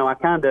first, I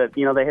kind of,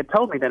 they had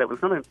told me that it was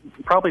going to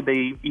probably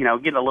be, getting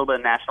a little bit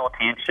of national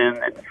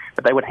attention,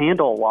 but they would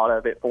handle a lot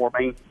of it for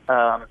me.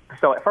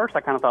 So at first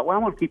I kind of thought, well,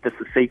 I'm going to keep this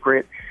a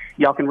secret.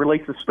 Y'all can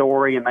release the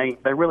story. And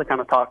they really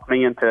kind of talked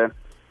me into,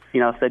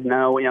 said,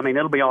 no,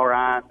 it'll be all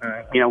right.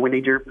 We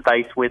need your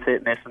face with it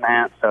and this and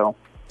that. So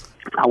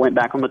I went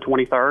back on the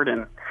 23rd,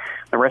 and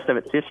the rest of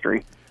it's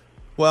history.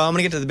 Well, I'm going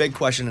to get to the big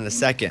question in a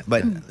second,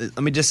 but let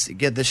me just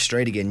get this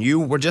straight again.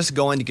 You were just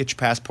going to get your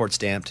passport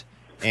stamped.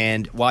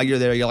 And while you're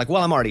there, you're like,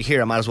 well, I'm already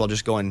here. I might as well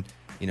just go and,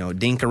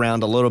 dink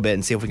around a little bit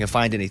and see if we can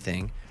find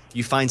anything.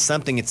 You find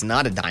something, it's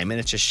not a diamond,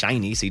 it's just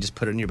shiny, so you just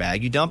put it in your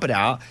bag. You dump it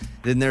out.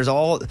 Then there's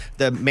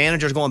the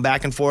manager's going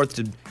back and forth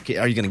to,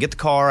 are you going to get the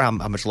car? How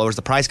much lower is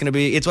the price going to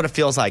be? It's what it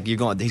feels like. He's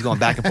going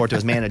back and forth to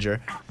his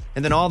manager.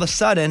 And then all of a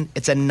sudden,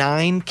 it's a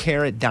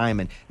 9-carat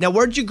diamond. Now,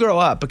 where'd you grow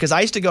up? Because I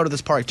used to go to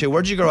this park, too.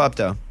 Where'd you grow up,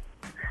 though?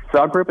 So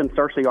I grew up in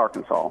Searcy,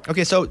 Arkansas.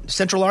 Okay, so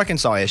Central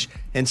Arkansas-ish.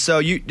 And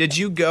so did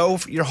you go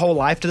your whole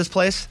life to this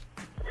place?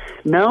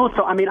 No,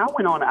 so I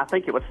went on, I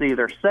think it was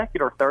either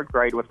second or third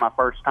grade was my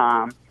first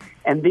time.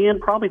 And then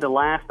probably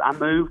I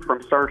moved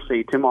from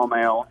Searcy to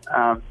Maumelle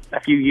a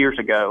few years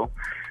ago.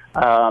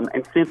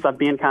 And since I've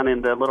been kind of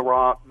in the Little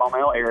Rock,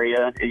 Maumelle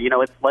area,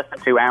 it's less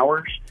than 2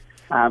 hours.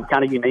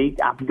 Kind of unique.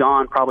 I've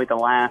gone probably the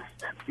last,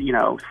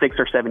 6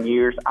 or 7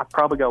 years. I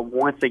probably go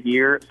once a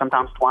year,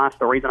 sometimes twice.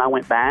 The reason I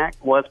went back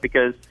was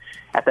because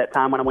at that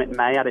time when I went in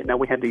May, I didn't know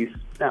we had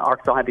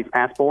Arkansas had these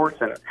passports,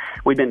 and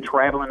we've been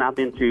traveling. I've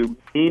been to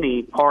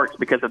many parks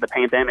because of the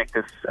pandemic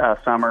this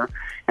summer,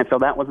 and so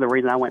that was the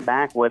reason I went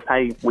back was,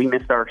 hey, we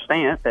missed our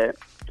stamp at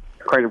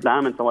Creative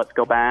Diamond, so let's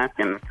go back,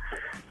 and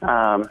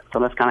so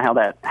that's kind of how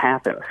that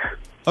happened.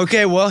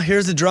 Okay, well,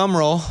 here's the drum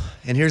roll,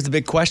 and here's the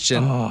big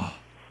question. Oh.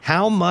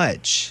 How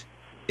much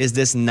is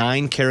this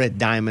 9-carat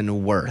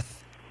diamond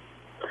worth?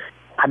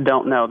 I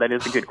don't know. That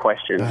is a good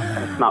question.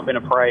 It's not been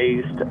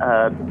appraised.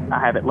 I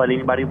haven't let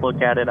anybody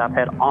look at it. I've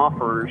had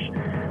offers.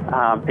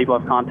 People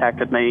have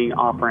contacted me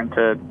offering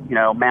to,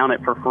 mount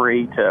it for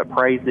free, to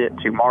appraise it,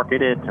 to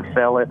market it, to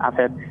sell it. I've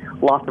had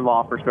lots of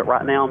offers, but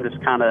right now I'm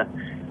just kind of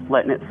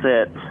letting it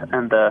sit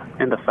in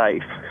the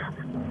safe.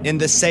 In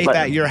the safe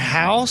at your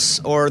house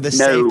or the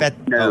safe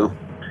at... No,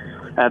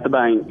 at the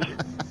bank.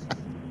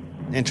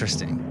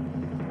 Interesting.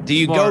 Do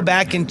you go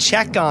back and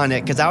check on it?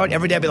 Because I would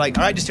every day be like,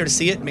 all right, just here to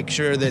see it, make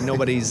sure that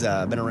nobody's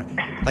been around.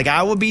 Like,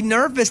 I would be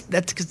nervous.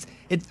 That's because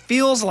it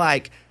feels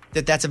like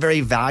that's a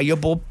very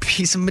valuable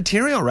piece of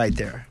material right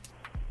there.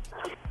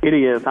 It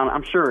is.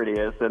 I'm sure it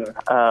is. And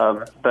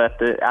but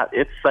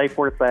it's safe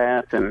where it's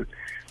at, and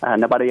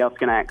nobody else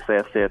can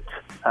access it.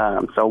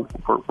 So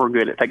we're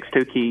good. It takes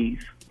 2 keys,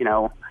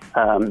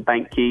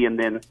 bank key and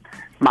then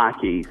my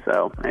key.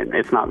 So and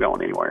it's not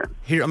going anywhere.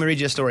 Here, I'm going to read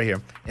you a story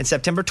here. In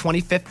September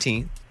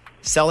 2015,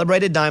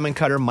 Celebrated diamond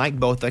cutter Mike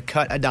Botha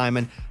cut a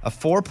diamond, a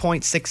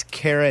 4.6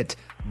 carat,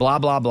 blah,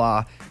 blah,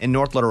 blah, in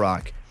North Little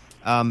Rock.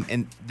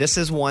 And this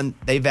is one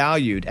they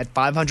valued at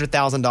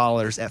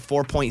 $500,000 at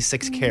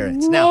 4.6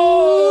 carats.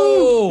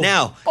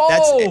 Now,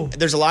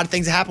 there's a lot of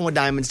things that happen with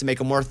diamonds to make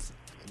them worth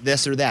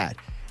this or that.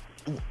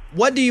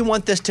 What do you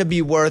want this to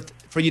be worth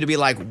for you to be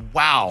like,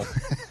 wow?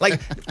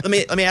 Like,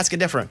 let me ask it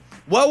different.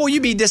 What will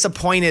you be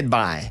disappointed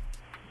by?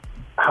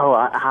 Oh,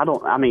 I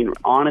don't. I mean,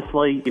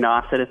 honestly,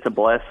 I said it's a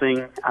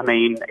blessing. I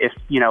mean, if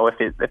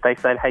they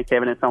said, "Hey,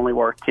 Kevin, it's only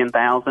worth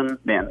 $10,000,"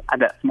 then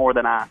that's more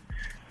than I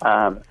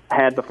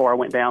had before I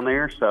went down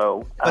there.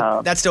 So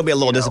that'd still be a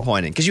little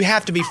disappointing because you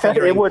have to be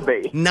figuring. It would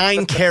be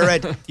 9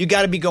 carat. You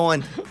got to be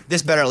going.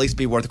 This better at least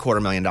be worth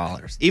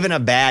 $250,000. Even a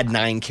bad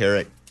 9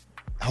 carat,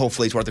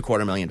 hopefully, it's worth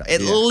 $250,000.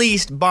 At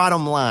least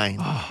bottom line.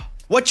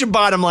 What's your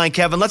bottom line,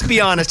 Kevin? Let's be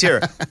honest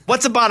here.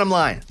 What's the bottom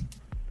line?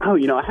 Oh,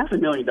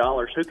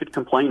 $500,000. Who could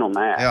complain on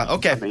that? Yeah,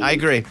 okay, I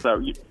agree.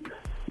 So,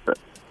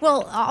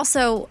 Well,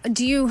 also,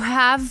 do you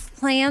have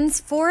plans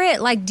for it?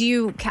 Like,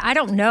 I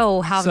don't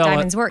know how Sell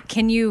diamonds it. work.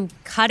 Can you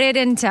cut it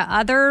into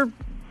other?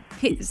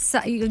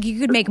 You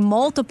could make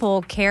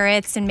multiple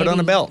carats and Put maybe on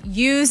a belt.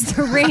 use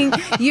the ring,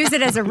 use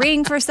it as a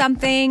ring for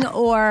something,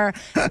 or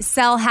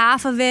sell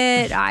half of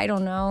it. I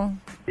don't know.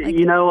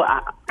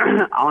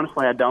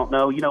 Honestly, I don't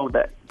know.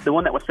 That the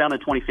one that was found in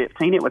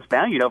 2015, it was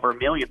valued over $1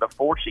 million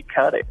before she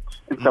cut it,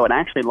 and so it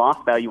actually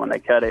lost value when they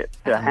cut it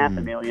to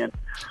 $500,000.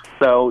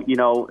 So,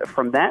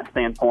 from that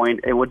standpoint,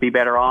 it would be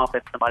better off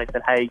if somebody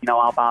said, "Hey,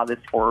 I'll buy this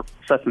for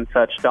such and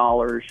such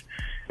dollars,"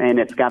 and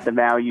it's got the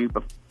value.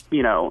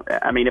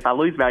 I mean, if I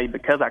lose value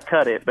because I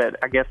cut it, but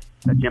I guess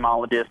the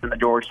gemologist and the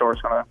jewelry store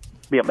is going to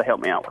be able to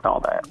help me out with all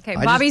that. Okay,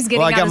 Bobby's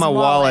getting out I got his my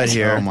wallet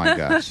here. Oh my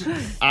gosh.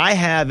 I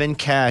have in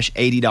cash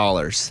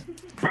 $80.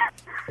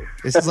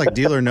 This is like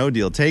deal or no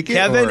deal. Take it,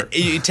 Kevin, or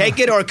you take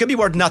it, or it could be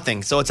worth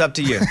nothing. So it's up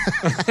to you.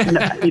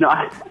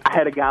 I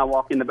had a guy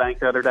walk in the bank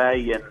the other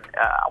day, and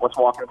I was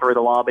walking through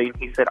the lobby, and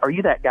he said, "Are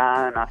you that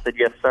guy?" And I said,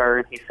 "Yes, sir."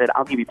 And he said,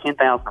 "I'll give you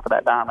 $10,000 for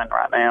that diamond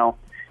right now."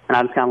 And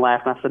I just kind of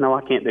laughed, and I said, "No,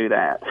 I can't do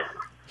that."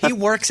 He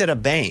works at a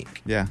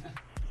bank. yeah.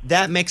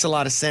 That makes a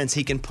lot of sense.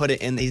 He can put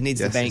it in. He needs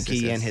the bank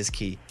key and his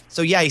key.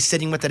 So yeah, he's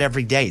sitting with it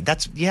every day.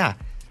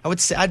 I would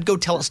say I'd go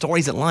tell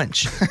stories at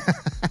lunch.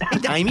 Hey,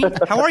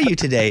 Dimey, how are you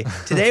today?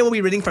 Today we'll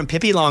be reading from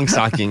Pippi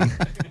Longstocking.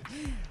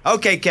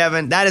 Okay,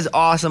 Kevin, that is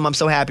awesome. I'm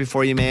so happy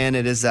for you, man.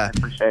 It is. I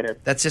appreciate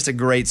it. That's just a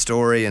great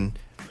story, and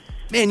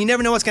man, you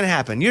never know what's going to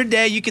happen. Your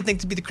day, you could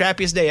think to be the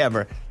crappiest day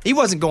ever. He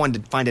wasn't going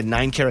to find a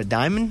 9-carat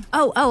diamond.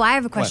 Oh, I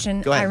have a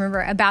question. Go ahead. I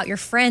remember about your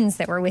friends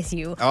that were with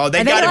you. Oh,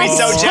 they got to be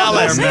so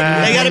jealous. They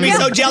got to be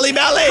so jelly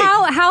belly.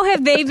 How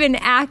have they been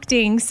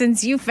acting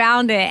since you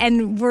found it?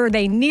 And were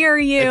they near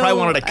you? They probably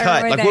wanted a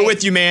cut. Like, we're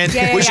with you, man.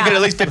 We should get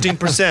at least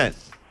 15%.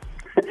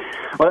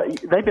 Well,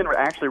 they've been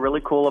actually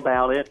really cool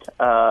about it.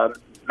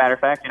 Matter of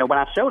fact, when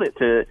I showed it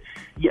to,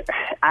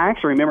 I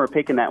actually remember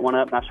picking that one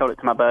up, and I showed it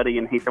to my buddy,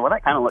 and he said, "Well,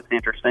 that kind of looks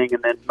interesting."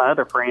 And then my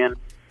other friend,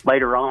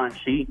 later on,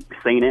 she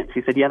seen it.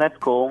 She said, "Yeah, that's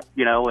cool,"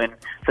 and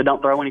so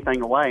don't throw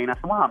anything away. And I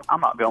said, "Well,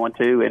 I'm not going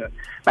to." And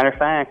matter of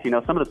fact,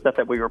 some of the stuff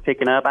that we were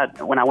picking up,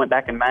 when I went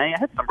back in May, I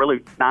had some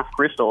really nice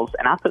crystals,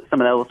 and I put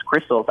some of those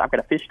crystals. I've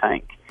got a fish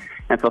tank.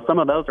 And so some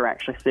of those are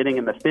actually sitting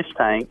in the fish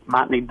tank.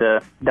 Might need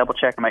to double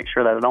check and make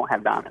sure that I don't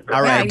have diamonds.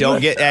 All right,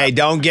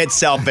 don't get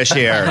selfish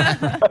here.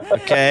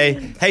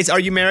 Okay. Hey, so are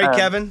you married,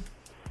 Kevin?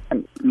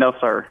 No,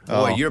 sir.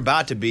 Boy, you're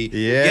about to be.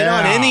 Yeah. Get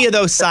on any of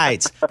those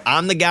sites.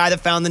 I'm the guy that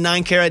found the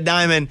 9-carat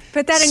diamond.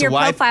 Put that in your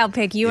Swipe. profile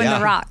pic, you and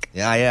The Rock.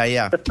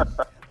 Yeah.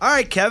 All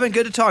right, Kevin,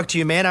 good to talk to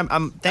you, man.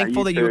 I'm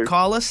thankful that you would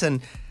call us, and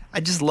I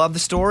just love the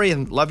story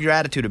and love your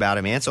attitude about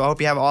it, man. So I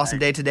hope you have an awesome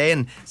day today,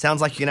 and sounds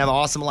like you're going to have an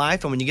awesome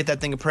life. And when you get that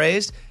thing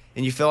appraised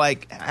and you feel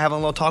like having a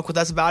little talk with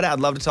us about it, I'd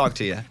love to talk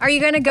to you. Are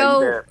you going to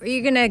go, are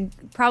you going to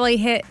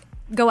probably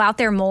go out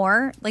there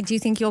more? Like, do you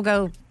think you'll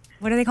go,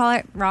 what do they call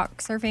it?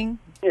 Rock surfing?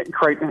 Yeah,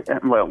 Crater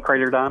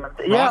Diamonds.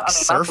 Rock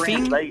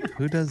surfing?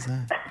 Who does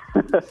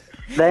that?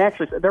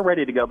 They're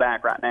ready to go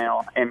back right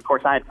now. And of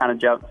course, I had kind of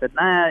joked and said,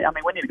 "Nah,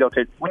 we need to go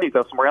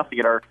somewhere else to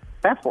get our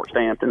passport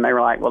stamped." And they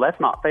were like, "Well,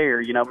 that's not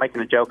fair,"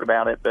 making a joke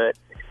about it. But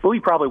we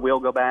probably will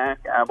go back.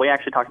 We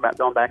actually talked about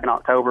going back in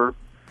October.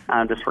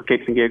 Just for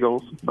kicks and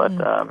giggles, but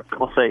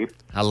we'll see.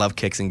 I love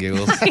kicks and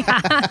giggles.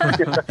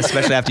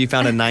 Especially after you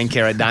found a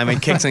 9-carat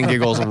diamond. Kicks and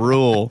giggles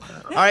rule.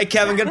 All right,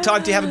 Kevin, good to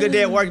talk to you. Have a good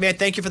day at work, man.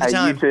 Thank you for the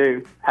time. You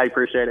too. I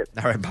appreciate it.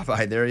 All right,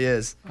 bye-bye. There he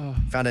is.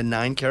 Found a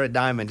 9-carat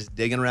diamond just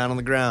digging around on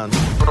the ground.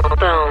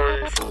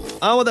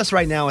 On with us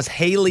right now is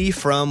Haley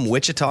from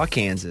Wichita,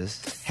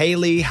 Kansas.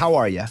 Haley, how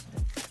are you?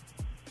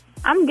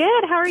 I'm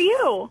good. How are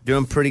you?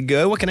 Doing pretty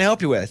good. What can I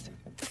help you with?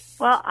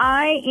 Well,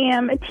 I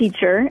am a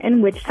teacher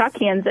in Wichita,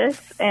 Kansas,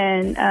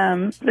 and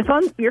your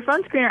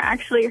phone screener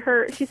actually,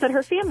 she said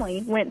her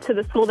family went to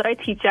the school that I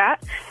teach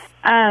at.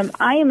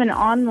 I am an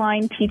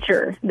online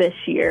teacher this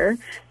year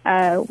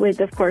with,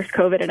 of course,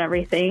 COVID and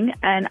everything,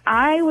 and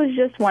I was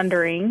just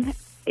wondering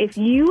if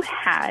you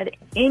had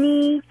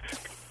any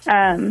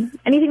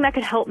anything that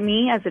could help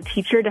me as a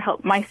teacher to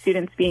help my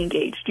students be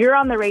engaged. You're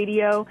on the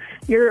radio.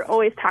 You're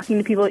always talking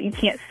to people that you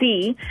can't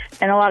see.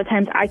 And a lot of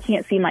times I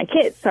can't see my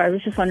kids. So I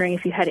was just wondering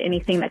if you had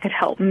anything that could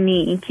help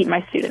me keep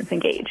my students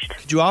engaged.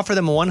 Could you offer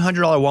them a $100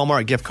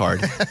 Walmart gift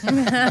card?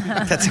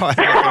 That's how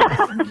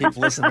I keep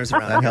listeners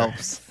around. That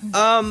helps.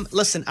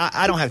 Listen,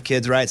 I don't have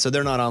kids, right? So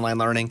they're not online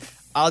learning.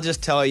 I'll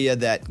just tell you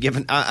that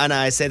and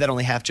I say that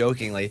only half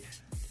jokingly,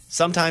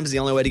 sometimes the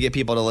only way to get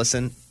people to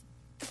listen,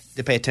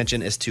 to pay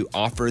attention, is to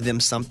offer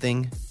them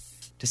something,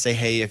 to say,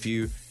 hey, if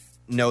you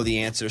know the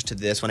answers to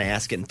this, when I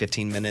ask it in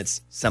 15 minutes,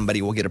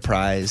 somebody will get a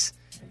prize.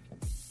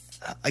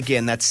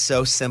 Again, that's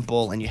so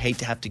simple, and you hate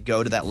to have to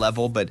go to that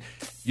level, but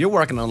you're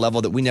working on a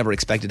level that we never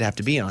expected to have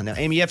to be on. Now,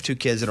 Amy, you have 2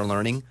 kids that are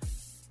learning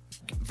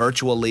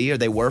virtually, or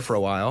they were for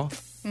a while.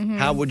 Mm-hmm.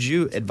 How would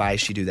you advise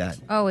she do that?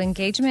 Oh,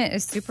 engagement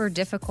is super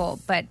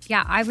difficult. But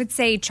yeah, I would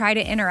say try to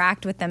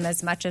interact with them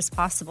as much as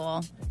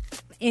possible.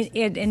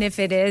 And if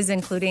it is,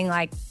 including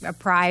like a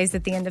prize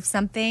at the end of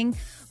something,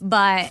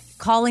 but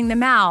calling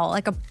them out,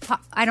 like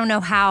I don't know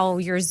how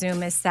your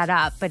Zoom is set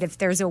up, but if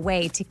there's a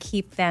way to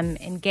keep them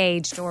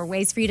engaged, or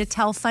ways for you to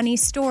tell funny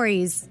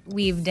stories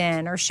weaved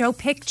in, or show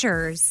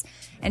pictures,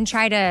 and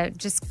try to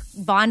just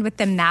bond with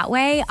them that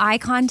way. Eye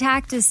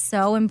contact is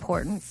so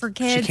important for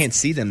kids. She can't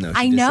see them, though.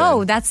 I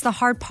know. That's the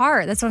hard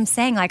part. That's what I'm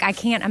saying. Like, I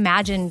can't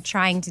imagine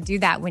trying to do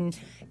that when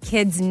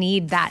kids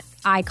need that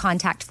eye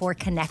contact for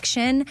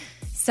connection.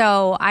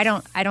 So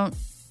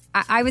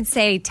I would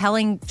say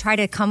try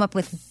to come up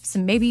with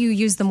some, maybe you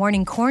use the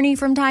morning corny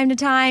from time to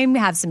time,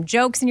 have some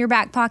jokes in your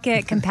back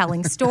pocket,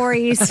 compelling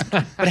stories.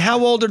 But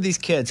how old are these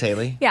kids,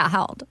 Haley? Yeah,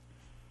 how old?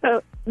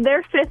 So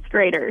they're 5th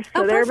graders.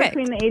 So they're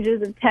between the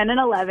ages of 10 and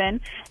 11.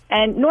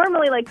 And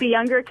normally, like the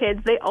younger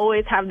kids, they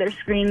always have their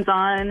screens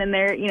on. And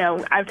they're,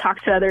 I've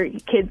talked to other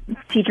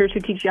teachers who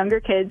teach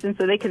younger kids, and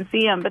so they can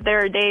see them. But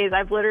there are days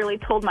I've literally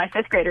told my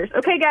 5th graders,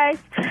 okay, guys,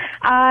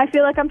 I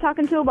feel like I'm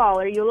talking to a ball.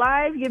 Are you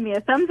live? Give me a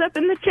thumbs up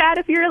in the chat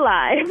if you're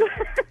live.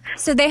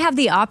 So they have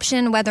the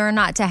option whether or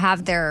not to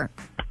have the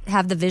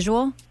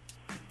visual?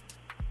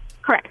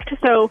 Correct.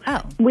 So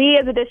we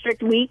as a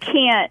district, we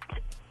can't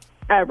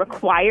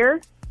require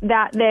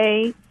that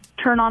they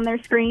turn on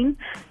their screen,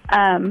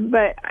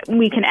 but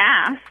we can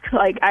ask.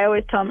 Like, I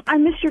always tell them, I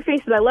miss your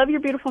faces. I love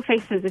your beautiful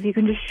faces. If you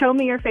can just show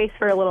me your face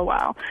for a little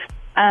while.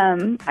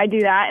 I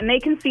do that, and they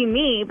can see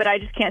me, but I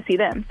just can't see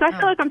them. So I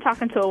feel like I'm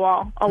talking to a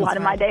wall a lot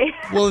of my day.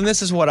 Well, and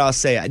this is what I'll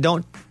say.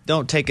 Don't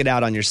take it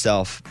out on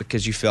yourself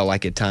because you feel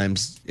like at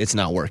times it's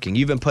not working.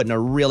 You've been put in a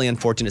really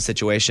unfortunate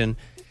situation,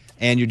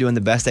 and you're doing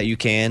the best that you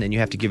can, and you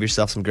have to give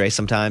yourself some grace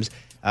sometimes.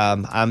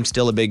 I'm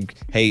still a big,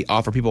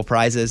 offer people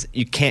prizes.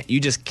 You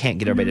just can't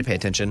get everybody to pay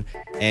attention,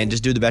 and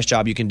just do the best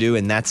job you can do,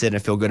 and that's it,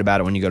 and feel good about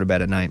it when you go to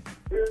bed at night.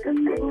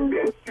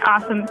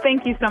 Awesome.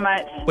 Thank you so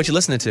much. What you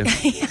listening to?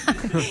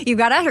 You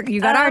got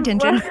our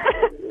attention.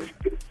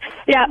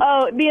 Yeah.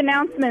 Oh, the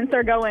announcements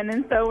are going,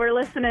 and so we're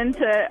listening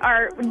to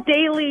our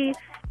daily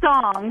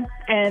song,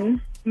 and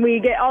we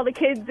get all the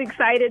kids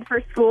excited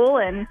for school,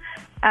 and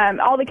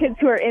all the kids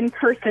who are in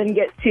person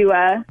get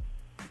to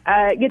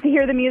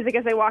hear the music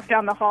as they walk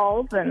down the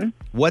halls. And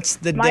what's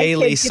the my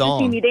daily kids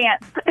song? Get to see me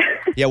dance.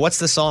 Yeah, what's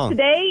the song?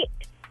 Today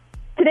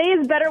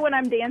is better when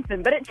I'm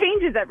dancing, but it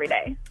changes every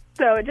day.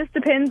 So it just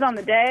depends on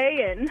the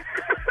day. And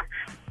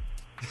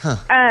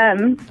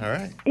all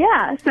right.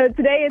 Yeah, so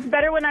today is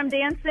Better When I'm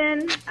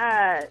Dancing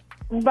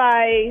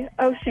by,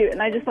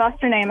 and I just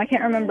lost her name. I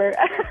can't remember.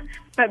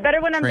 But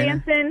Better When I'm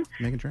Dancing.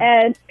 Megan Trainor?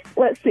 And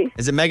let's see.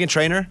 Is it Megan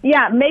Trainor?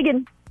 Yeah,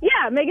 Megan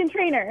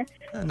Trainor.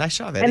 Oh, nice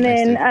job, Eddie.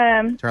 And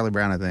then Charlie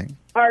Brown, I think.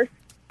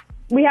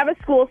 We have a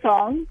school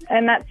song,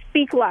 and that's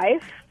Speak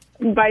Life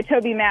by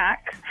Toby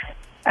Mac,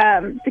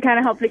 to kind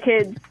of help the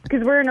kids,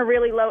 because we're in a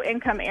really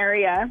low-income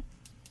area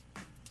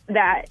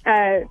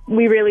that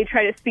we really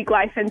try to speak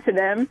life into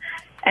them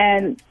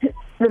and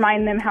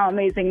remind them how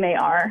amazing they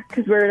are,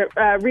 because we're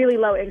a really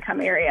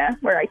low-income area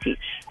where I teach.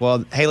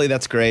 Well, Haley,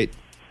 that's great.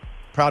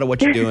 Proud of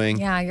what you're doing.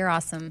 Yeah, you're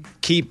awesome.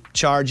 Keep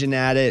charging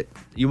at it.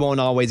 You won't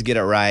always get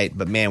it right,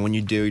 but man, when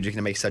you do, you're going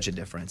to make such a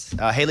difference.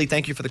 Haley,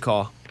 thank you for the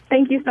call.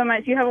 Thank you so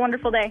much. You have a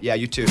wonderful day. Yeah,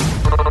 you too.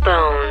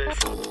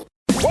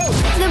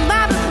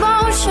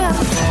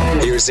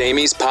 Here's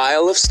Amy's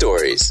pile of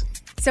stories.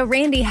 So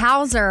Randy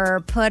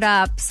Hauser put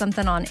up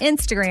something on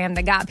Instagram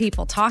that got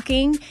people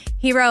talking.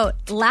 He wrote,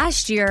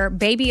 last year,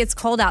 Baby It's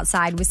Cold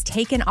Outside was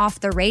taken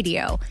off the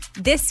radio.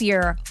 This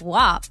year,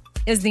 WAP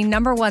is the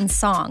 #1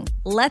 song.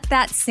 Let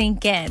that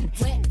sink in.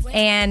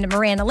 And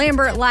Miranda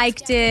Lambert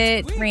liked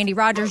it. Randy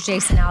Rogers,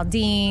 Jason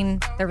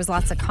Aldean. There was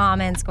lots of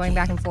comments going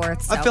back and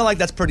forth. So. I feel like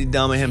that's pretty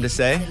dumb of him to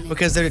say,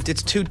 because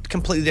it's two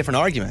completely different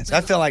arguments.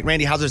 I feel like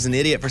Randy Hauser's an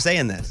idiot for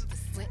saying this,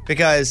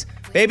 because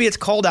Baby It's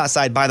Cold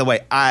Outside, by the way,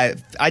 I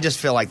just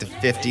feel like the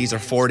 50s or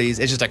 40s,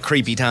 it's just a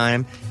creepy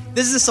time.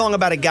 This is a song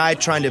about a guy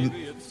trying to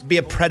be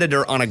a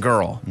predator on a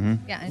girl.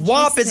 Mm-hmm. Yeah,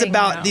 WAP is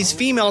about these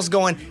females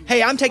going,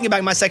 hey, I'm taking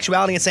back my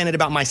sexuality and saying it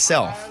about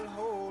myself.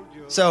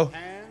 So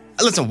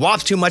Listen,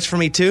 WAP's too much for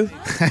me, too.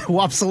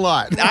 WAP's a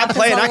lot. I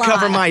play it, I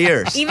cover my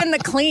ears. Even the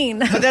clean.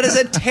 But that is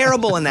a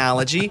terrible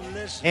analogy.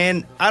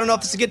 And I don't know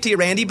if this will get to you,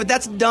 Randy, but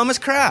that's dumb as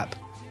crap.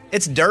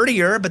 It's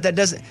dirtier, but that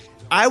doesn't...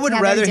 I would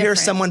rather hear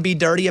someone be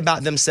dirty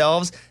about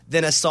themselves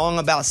than a song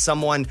about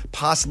someone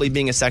possibly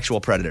being a sexual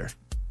predator.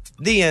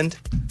 The end.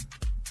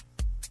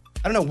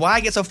 I don't know why I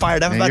get so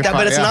fired up about that,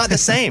 but it's not the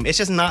same. It's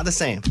just not the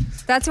same.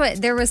 That's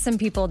what, there was some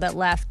people that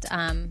left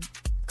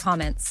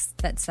comments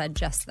that said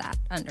just that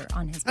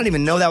on his. I didn't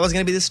even know that was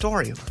going to be the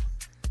story.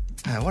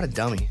 What a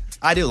dummy.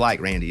 I do like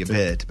Randy a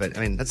bit, but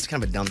I mean, that's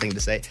kind of a dumb thing to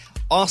say.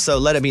 Also,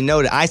 let it be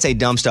noted, I say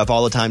dumb stuff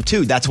all the time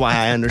too. That's why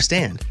I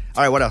understand.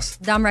 All right, what else?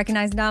 Dumb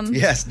recognize dumb?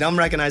 Yes, dumb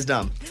recognize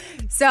dumb.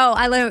 So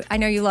I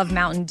know you love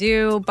Mountain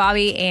Dew,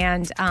 Bobby,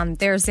 and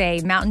there's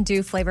a Mountain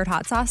Dew flavored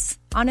hot sauce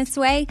on its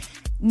way.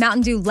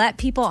 Mountain Dew let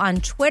people on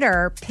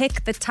Twitter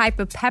pick the type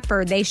of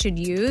pepper they should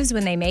use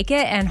when they make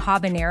it, and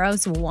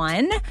habanero's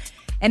won.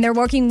 And they're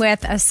working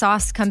with a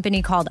sauce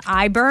company called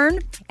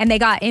iBurn, and they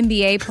got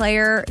NBA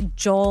player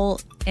Joel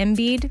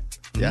Embiid.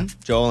 Yeah,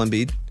 Joel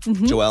Embiid.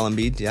 Mm-hmm. Joel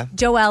Embiid, yeah.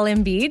 Joel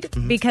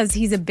Embiid, because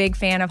he's a big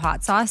fan of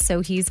hot sauce,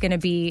 so he's going to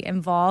be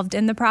involved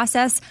in the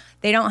process.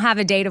 They don't have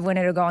a date of when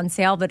it'll go on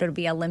sale, but it'll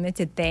be a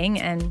limited thing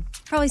and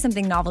probably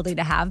something novelty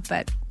to have.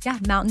 But yeah,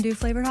 Mountain Dew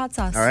flavored hot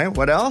sauce. All right,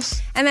 what else?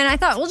 And then I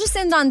thought we'll just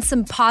end on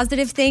some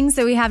positive things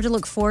that we have to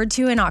look forward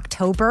to in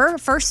October.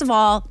 First of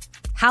all,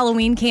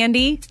 Halloween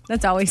candy.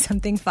 That's always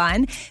something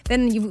fun.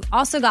 Then you've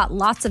also got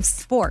lots of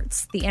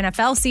sports. The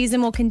NFL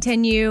season will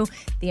continue.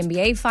 The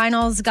NBA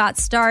finals got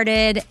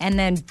started. And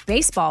then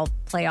baseball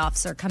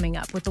playoffs are coming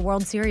up with the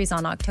World Series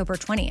on October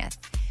 20th.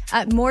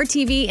 More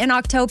TV in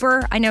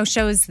October. I know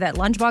shows that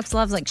Lunchbox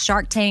loves, like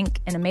Shark Tank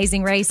and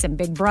Amazing Race and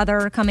Big Brother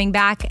are coming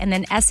back. And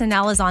then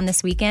SNL is on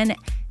this weekend.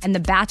 And The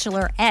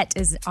Bachelorette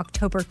is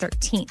October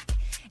 13th.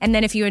 And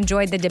then if you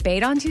enjoyed the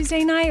debate on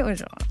Tuesday night,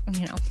 which,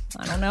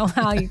 I don't know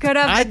how you could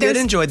have. I did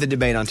enjoy the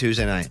debate on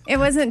Tuesday night. It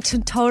wasn't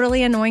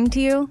totally annoying to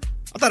you?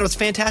 I thought it was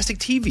fantastic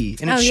TV,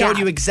 and it showed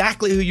you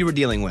exactly who you were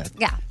dealing with.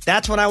 Yeah.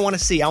 That's what I want to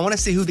see. I want to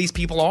see who these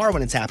people are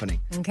when it's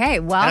happening. Okay,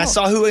 well. And I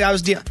saw who I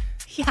was dealing.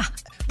 Yeah.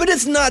 But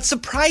it's not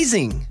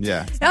surprising.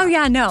 Yeah. Oh,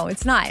 yeah, no,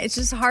 it's not. It's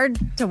just hard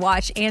to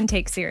watch and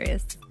take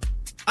serious.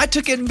 I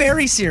took it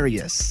very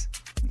serious.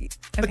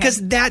 Okay.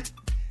 Because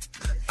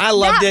I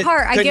loved it.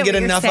 Couldn't get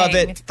enough of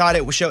it. Thought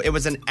it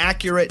was an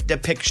accurate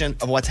depiction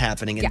of what's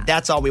happening, and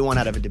that's all we want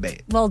out of a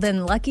debate. Well,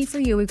 then, lucky for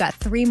you, we've got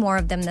 3 more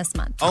of them this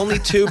month. Only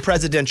 2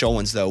 presidential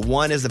ones, though.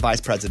 One is the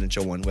vice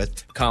presidential one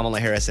with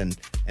Kamala Harris and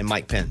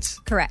Mike Pence.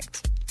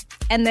 Correct.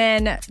 And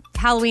then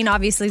Halloween,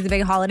 obviously, is the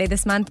big holiday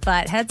this month,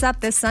 but heads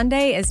up, this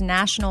Sunday is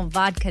National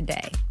Vodka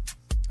Day.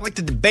 I like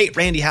to debate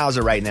Randy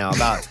Hauser right now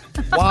about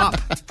WAP.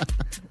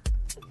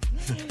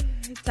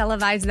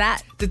 Televise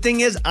that. The thing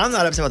is, I'm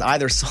not upset with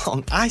either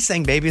song. I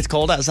sang Baby It's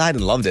Cold Outside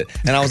and loved it.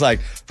 And I was like,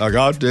 I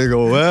got to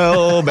go,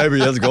 well,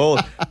 baby, it's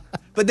cold.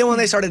 But then when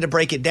they started to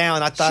break it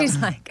down, I thought... She's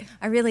like,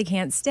 I really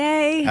can't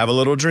stay. Have a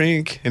little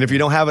drink. And if you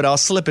don't have it, I'll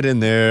slip it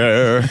in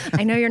there.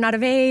 I know you're not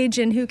of age,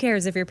 and who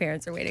cares if your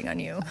parents are waiting on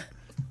you?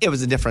 It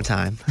was a different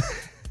time.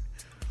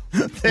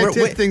 They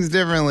did things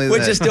differently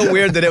Which then. is still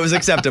weird that it was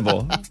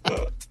acceptable.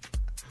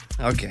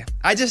 Okay.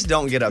 I just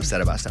don't get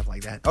upset about stuff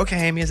like that.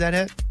 Okay, Amy, is that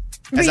it?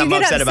 As I'm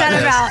upset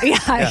about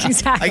this. Yeah,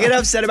 exactly. I get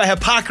upset about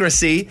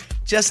hypocrisy,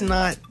 just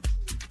not...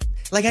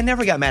 Like, I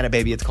never got mad at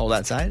Baby It's Cold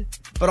Outside,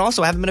 but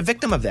also I haven't been a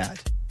victim of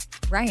that.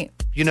 Right.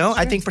 You know,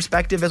 I think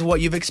perspective is what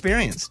you've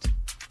experienced.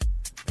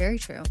 Very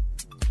true.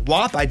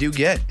 WAP, I do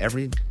get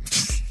every...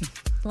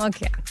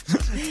 Okay.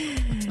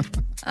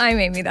 I'm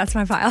Amy. That's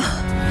my pile.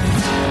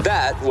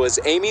 That was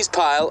Amy's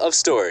pile of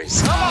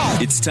stories.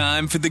 It's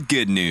time for the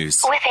good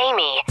news. With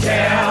Amy.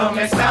 Tell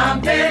me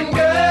something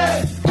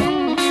good.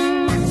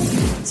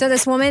 So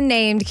this woman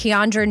named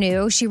Keandra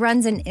New, she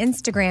runs an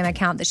Instagram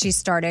account that she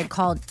started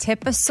called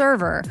Tip a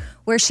Server,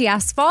 where she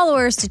asks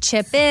followers to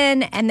chip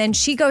in, and then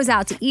she goes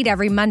out to eat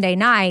every Monday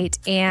night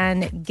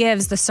and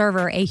gives the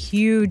server a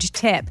huge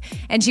tip.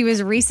 And she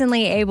was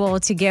recently able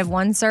to give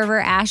one server,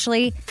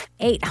 Ashley,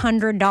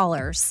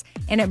 $800,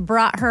 and it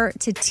brought her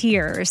to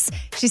tears.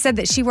 She said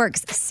that she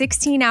works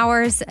 16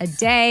 hours a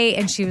day,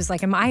 and she was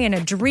like, am I in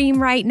a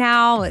dream right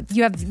now?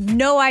 You have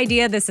no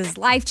idea. This is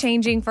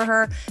life-changing for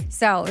her.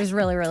 So it was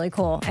really, really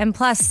cool. And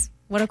plus,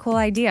 what a cool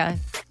idea.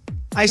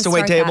 I used to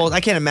wait tables. I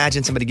can't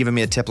imagine somebody giving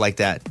me a tip like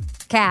that.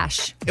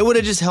 Cash. It would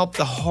have just helped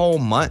the whole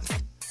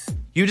month.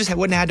 You just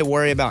wouldn't have had to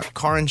worry about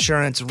car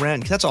insurance,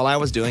 rent. 'Cause that's all I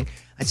was doing.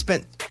 I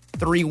spent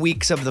 3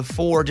 weeks of the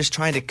 4 just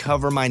trying to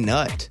cover my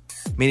nut,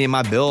 meaning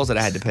my bills that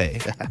I had to pay.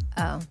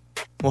 Oh.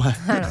 What?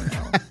 I don't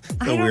know.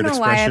 I don't know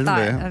why I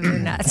thought of your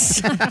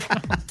nuts.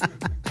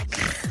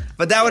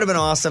 But that would have been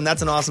awesome.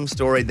 That's an awesome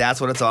story.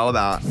 That's what it's all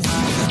about.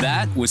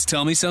 That was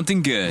Tell Me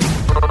Something Good.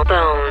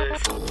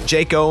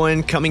 Jake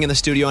Owen coming in the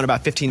studio in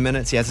about 15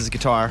 minutes. He has his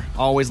guitar.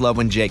 Always love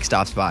when Jake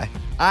stops by.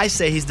 I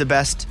say he's the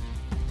best,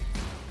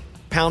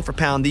 pound for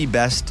pound, the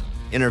best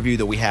interview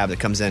that we have that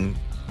comes in,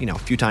 a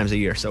few times a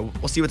year. So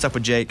we'll see what's up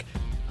with Jake.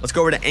 Let's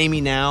go over to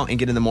Amy now and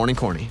get in the morning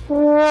corny.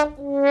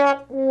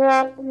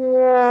 The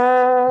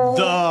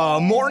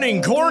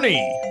Morning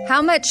Corny.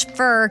 How much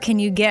fur can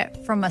you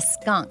get from a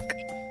skunk?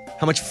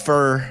 How much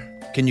fur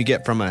can you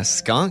get from a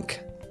skunk?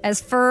 As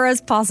fur as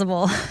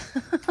possible. I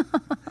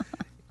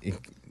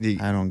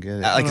don't get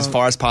it. Like as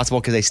far as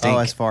possible because they stink. Oh,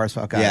 as far as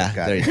possible. Yeah,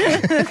 Got there it. you go.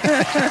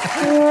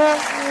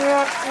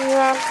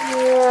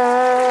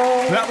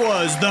 That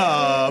was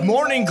the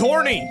Morning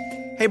Corny.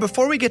 Hey,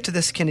 before we get to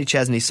this Kenny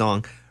Chesney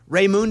song,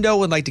 Raymundo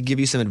would like to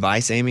give you some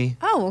advice, Amy.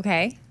 Oh,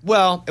 okay.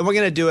 Well, and we're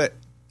going to do it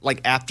like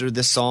after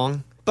this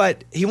song,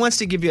 but he wants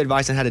to give you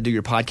advice on how to do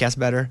your podcast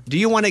better. Do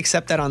you want to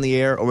accept that on the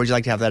air, or would you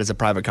like to have that as a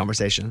private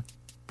conversation?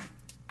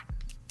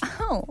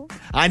 Oh.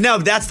 I know,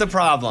 that's the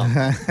problem.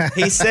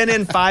 He sent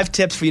in 5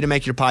 tips for you to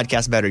make your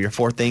podcast better, your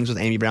 4 Things with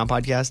Amy Brown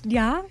podcast.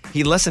 Yeah?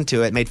 He listened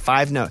to it, made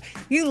 5 notes.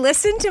 You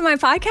listened to my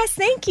podcast?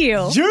 Thank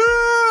you.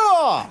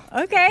 Yeah!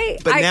 Okay.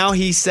 But now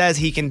he says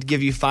he can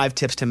give you 5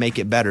 tips to make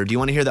it better. Do you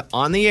want to hear that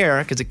on the air,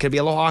 because it could be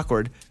a little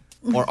awkward,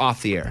 or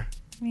off the air?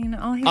 I mean,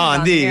 I'll hear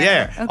On the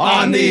air. Okay.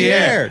 On the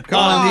air.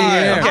 On the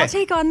air. I'll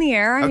take on the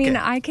air. I mean,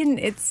 Okay. I can,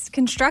 it's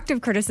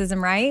constructive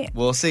criticism, right?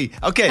 We'll see.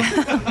 Okay.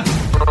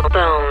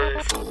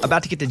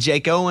 About to get to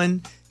Jake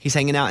Owen. He's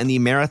hanging out in the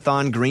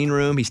Marathon green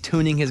room. He's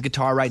tuning his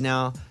guitar right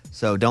now,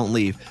 so don't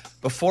leave.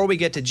 Before we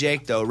get to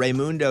Jake, though,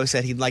 Raymundo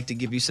said he'd like to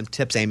give you some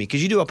tips, Amy,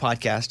 because you do a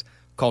podcast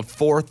called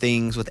 4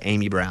 Things with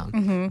Amy Brown.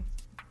 Mm-hmm.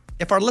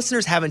 If our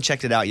listeners haven't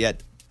checked it out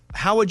yet,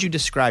 how would you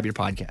describe your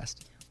podcast?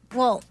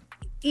 Well,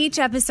 each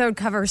episode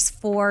covers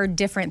 4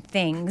 different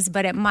things,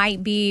 but it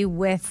might be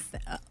with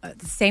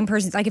the same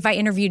person. Like if I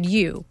interviewed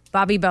you,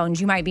 Bobby Bones,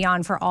 you might be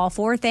on for all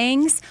 4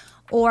 things,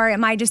 or it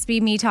might just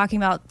be me talking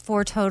about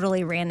 4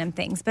 totally random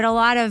things. But a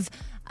lot of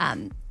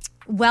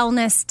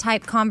wellness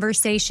type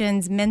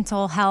conversations,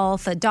 mental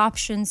health,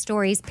 adoption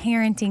stories,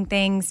 parenting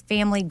things,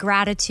 family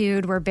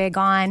gratitude we're big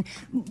on,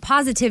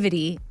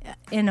 positivity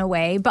in a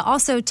way, but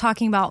also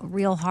talking about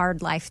real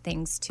hard life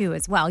things too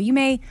as well. You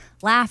may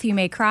laugh, you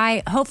may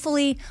cry.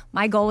 Hopefully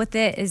my goal with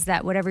it is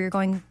that whatever you're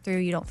going through,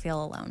 you don't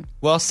feel alone.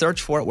 Well,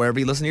 search for it wherever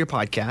you listen to your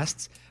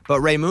podcasts. But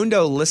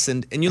Raymundo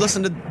listened, and you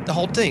listened to the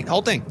whole thing.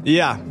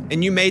 Yeah.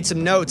 And you made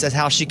some notes as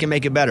how she can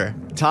make it better.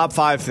 Top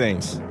 5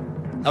 things.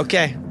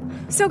 Okay.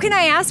 So can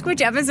I ask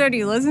which episode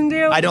you listened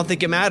to? I don't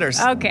think it matters.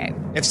 Okay.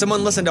 If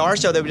someone listened to our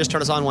show, they would just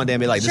turn us on one day and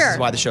be like, this is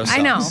why the show sucks.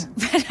 I know.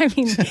 But I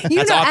mean,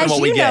 you know, often as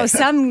what we you know, get.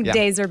 some Yeah.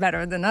 days are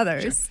better than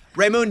others.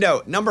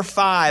 Raymundo, number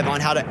 5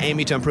 on how to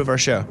Amy to improve our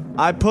show.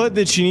 I put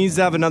that she needs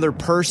to have another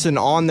person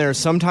on there.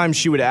 Sometimes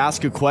she would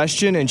ask a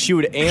question and she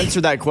would answer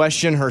that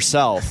question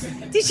herself.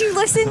 Did you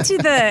listen to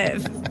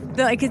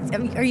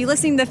are you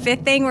listening to the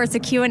 5th thing where it's a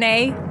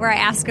Q&A where I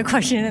ask a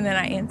question and then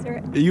I answer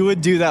it? You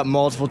would do that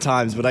multiple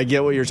times, but I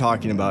get what you're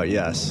talking about,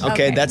 yes.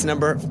 Okay, that's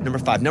number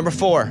 5. Number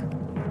 4.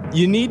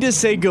 You need to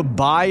say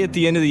goodbye at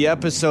the end of the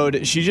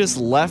episode. She just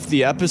left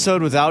the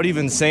episode without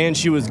even saying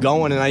she was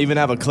going, and I even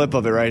have a clip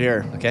of it right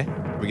here. Okay,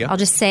 here we go. I'll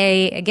just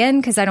say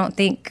again, because I don't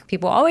think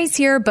people always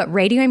hear, but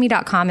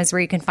radioamy.com is where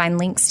you can find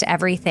links to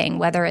everything,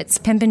 whether it's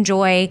Pimp and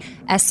Joy,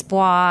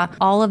 Espoir,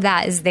 all of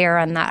that is there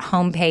on that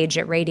homepage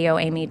at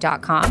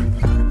radioamy.com.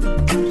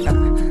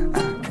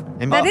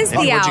 That is the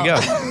Where'd out. you go?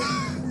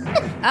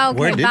 Okay,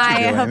 Where did you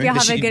bye. go, I hope Amy? y'all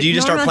have a good Do you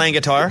just start normal- playing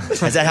guitar?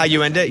 Is that how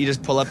you end it? You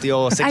just pull up the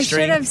old 6 I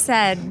string? should have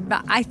said,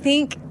 but I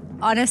think,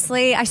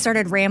 honestly, I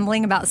started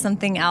rambling about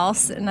something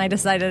else, and I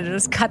decided to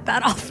just cut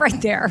that off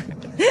right there.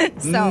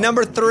 So,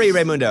 Number 3,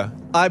 Raymundo.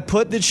 I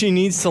put that she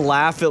needs to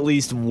laugh at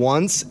least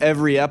once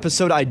every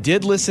episode. I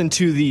did listen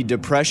to the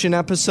depression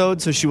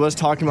episode, so she was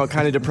talking about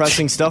kind of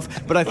depressing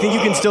stuff, but I think you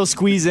can still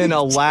squeeze in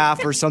a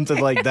laugh or something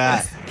like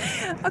that.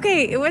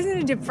 okay, it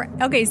wasn't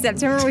a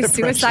September was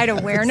Suicide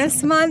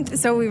Awareness Month,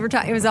 so we were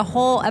talking. It was a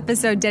whole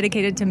episode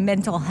dedicated to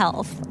mental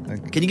health.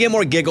 Can you get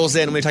more giggles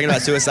in when we're talking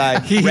about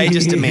suicide? Ray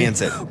just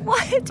demands it.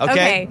 What?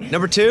 Okay.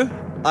 Number 2.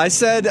 I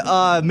said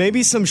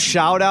maybe some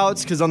shout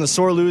outs, because on the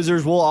Sore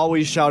Losers, we'll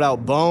always shout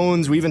out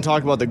Bones. We even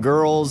talk about the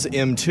girls,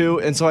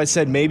 M2. And so I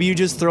said, maybe you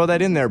just throw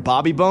that in there.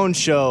 Bobby Bones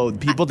Show, the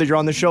people that you're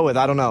on the show with.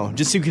 I don't know.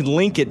 Just so you can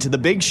link it to the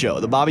big show,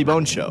 the Bobby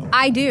Bones Show.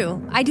 I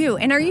do.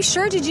 And are you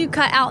sure? Did you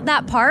cut out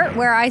that part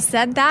where I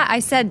said that? I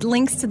said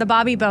links to the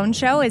Bobby Bones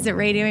Show. Is it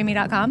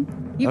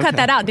radioamy.com? You cut Okay.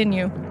 that out, didn't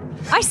you?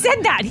 I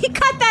said that. He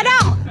cut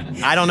that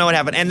out. I don't know what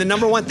happened. And the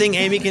number 1 thing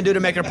Amy can do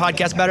to make her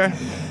podcast better?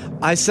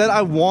 I said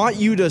I want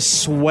you to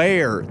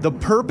swear. The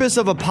purpose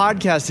of a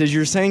podcast is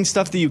you're saying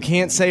stuff that you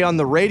can't say on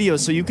the radio,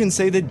 so you can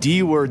say the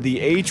D word,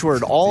 the H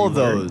word, all of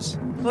those.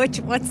 What's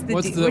the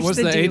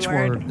the D H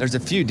word? There's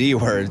a few D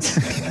words.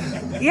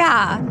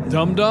 Yeah.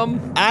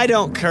 Dum-dum? I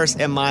don't curse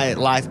in my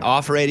life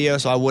off radio,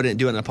 so I wouldn't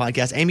do it in a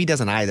podcast. Amy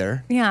doesn't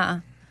either.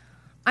 Yeah.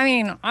 I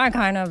mean, I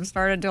kind of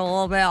started to a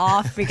little bit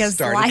off because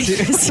Started life to.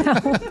 is so.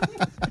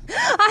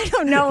 I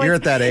don't know. You're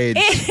at that age.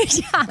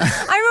 Yeah,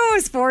 I'm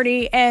almost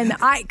 40, and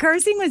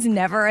cursing was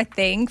never a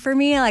thing for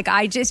me. Like,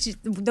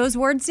 those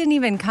words didn't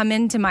even come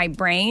into my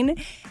brain,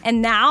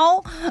 and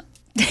now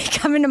they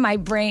come into my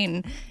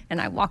brain, and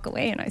I walk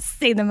away and I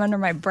say them under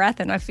my breath,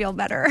 and I feel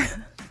better.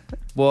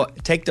 Well,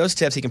 take those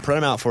tips. He can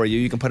print them out for you.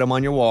 You can put them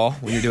on your wall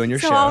when you're doing your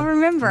So show. I'll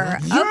remember.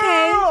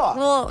 Okay.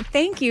 Well,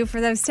 thank you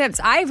for those tips.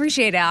 I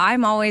appreciate it.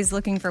 I'm always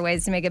looking for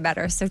ways to make it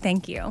better, so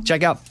thank you.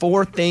 Check out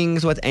 4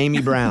 Things with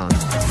Amy Brown.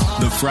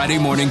 The Friday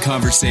Morning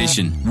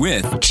Conversation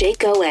with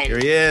Jake Owen. Here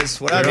he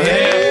is. What up,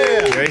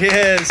 man? Here he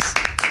is.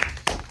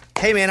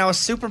 Hey, man, I was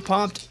super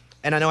pumped,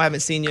 and I know I haven't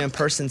seen you in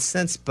person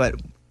since, but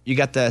you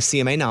got the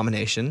CMA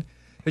nomination.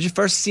 It was your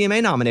first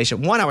CMA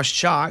nomination. 1, I was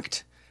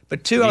shocked,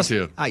 but 2, Me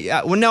too.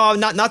 Well, no,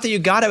 not that you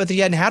got it, but that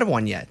you hadn't had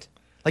one yet.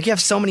 Like, you have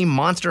so many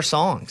monster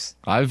songs.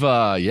 I've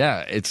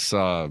it's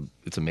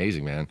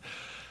amazing, man.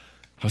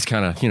 I was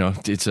kind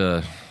of, it's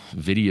a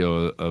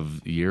Video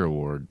of the Year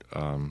award,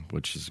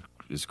 which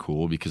is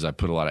cool because I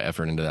put a lot of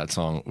effort into that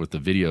song with the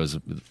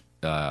videos.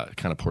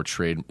 Kind of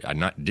portrayed.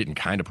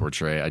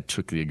 I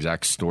took the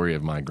exact story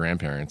of my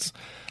grandparents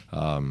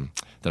that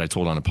I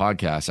told on a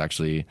podcast,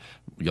 actually,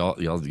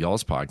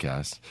 y'all's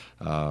podcast,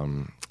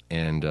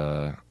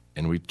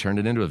 and we turned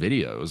it into a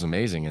video. It was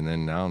amazing, and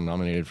then now I'm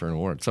nominated for an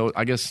award. So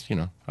I guess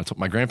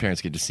my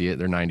grandparents get to see it.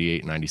 They're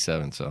 98 and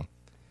 97, so.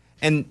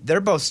 And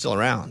they're both still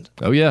around.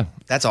 Oh yeah,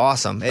 that's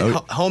awesome.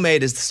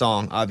 Homemade is the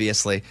song,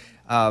 obviously.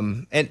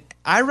 And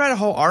I read a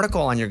whole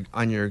article on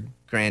your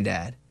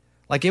granddad.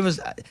 Like, it was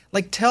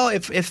like, tell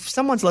if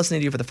someone's listening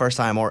to you for the first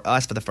time or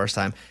us for the first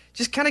time,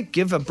 just kind of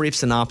give a brief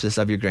synopsis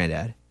of your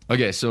granddad.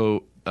 Okay,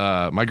 so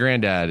my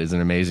granddad is an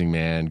amazing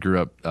man.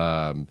 Grew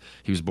up,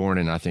 he was born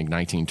in, I think,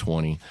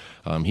 1920.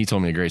 He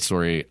told me a great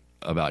story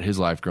about his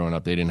life growing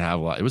up. They didn't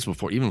have a lot. It was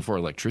even before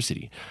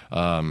electricity.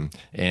 And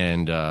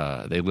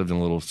they lived in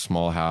a little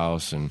small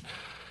house, and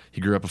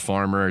he grew up a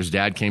farmer. His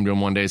dad came to him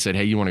one day and said,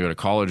 hey, you want to go to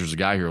college? There's a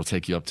guy here who'll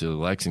take you up to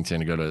Lexington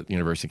to go to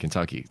University of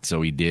Kentucky.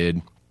 So he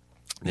did.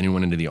 Then he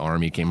went into the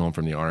Army, came home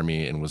from the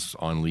Army, and was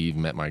on leave,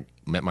 met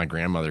my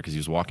grandmother because he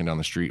was walking down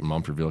the street in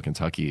Mumfordville,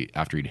 Kentucky,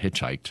 after he'd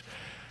hitchhiked.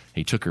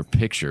 He took her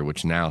picture,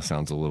 which now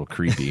sounds a little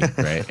creepy,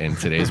 right, in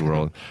today's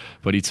world.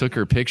 But he took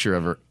her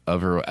picture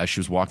of her as she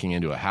was walking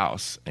into a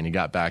house, and he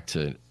got back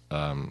to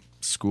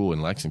school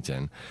in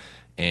Lexington,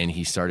 and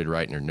he started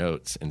writing her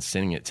notes and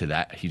sending it to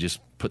that. He just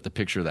put the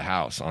picture of the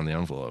house on the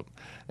envelope,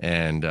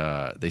 and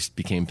they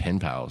became pen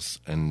pals,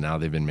 and now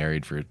they've been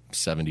married for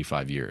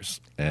 75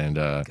 years. And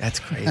that's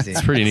crazy.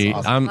 It's pretty neat.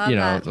 Awesome.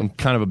 I'm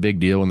kind of a big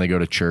deal when they go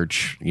to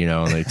church,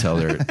 and they tell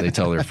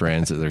their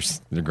friends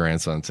that their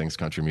grandson sings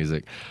country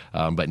music.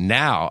 But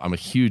now I'm a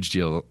huge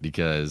deal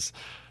because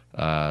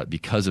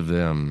of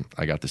them,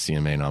 I got the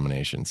CMA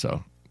nomination.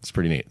 So it's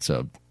pretty neat.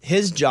 So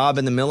his job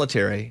in the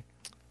military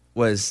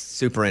was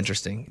super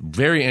interesting.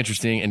 Very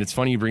interesting, and it's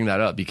funny you bring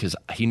that up because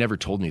he never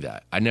told me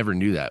that. I never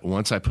knew that.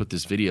 Once I put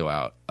this video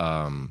out,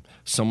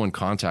 someone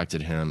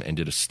contacted him and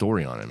did a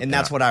story on him. And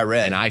that's what I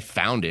read. And I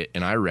found it,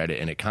 and I read it,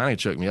 and it kind of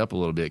shook me up a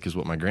little bit because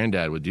what my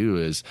granddad would do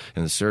is,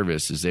 in the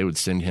service, is they would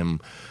send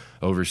him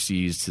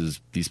overseas to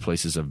these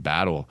places of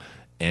battle,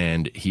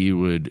 and he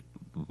would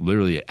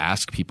literally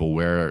ask people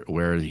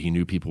where he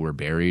knew people were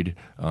buried.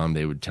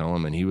 They would tell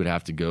him, and he would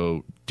have to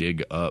go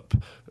dig up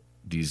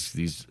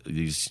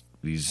these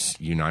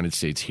United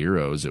States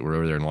heroes that were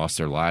over there and lost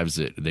their lives,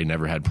 that they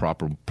never had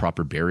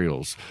proper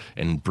burials,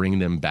 and bring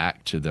them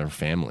back to their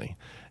family.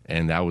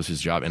 And that was his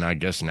job. And I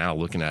guess now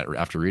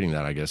after reading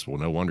that, I guess, well,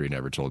 no wonder he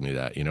never told me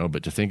that,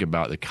 But to think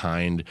about the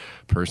kind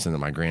person that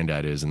my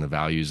granddad is and the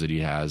values that he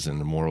has and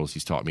the morals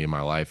he's taught me in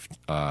my life,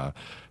 to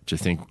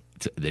think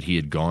that he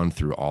had gone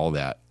through all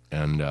that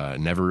and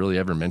never really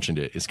ever mentioned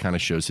it, it kind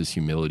of shows his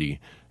humility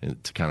and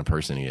the kind of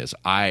person he is.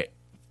 I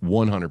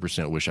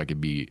 100% wish I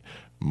could be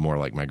more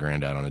like my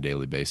granddad on a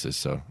daily basis.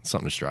 So it's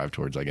something to strive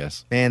towards, I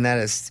guess. Man, that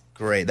is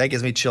great. That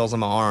gives me chills on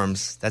my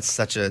arms. That's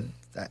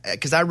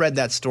because I read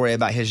that story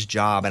about his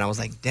job and I was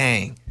like,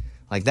 dang,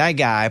 like that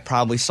guy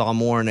probably saw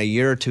more in a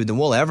year or two than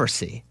we'll ever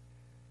see.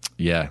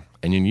 Yeah.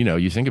 And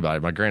you think about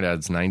it, my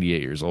granddad's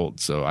 98 years old.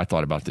 So I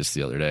thought about this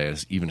the other day,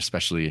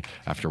 especially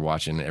after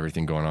watching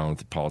everything going on with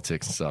the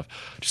politics and stuff,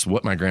 just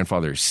what my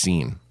grandfather has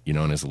seen, in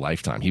his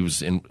lifetime. He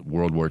was in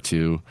World War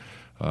II.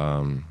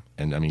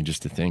 And I mean,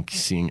 just to think,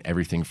 seeing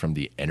everything from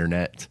the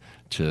internet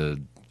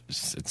to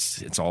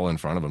it's all in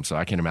front of him. So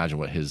I can't imagine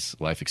what his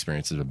life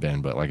experiences have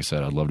been. But like I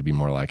said, I'd love to be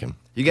more like him.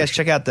 You guys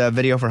check out the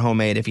video for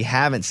Homemade. If you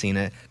haven't seen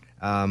it,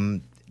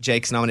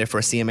 Jake's nominated for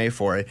a CMA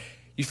for it.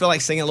 You feel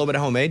like singing a little bit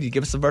of Homemade? You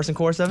give us the verse and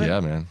chorus of it?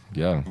 Yeah, man.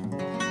 Yeah.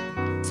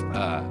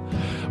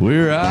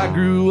 Where I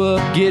grew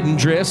up, getting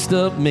dressed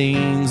up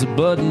means a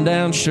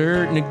button-down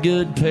shirt and a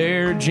good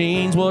pair of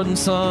jeans. Wasn't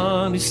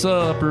Sunday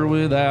supper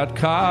without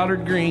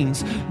collard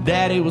greens.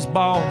 Daddy was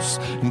boss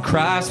and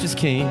Christ is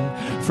king.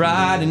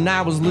 Friday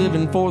night was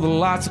living for the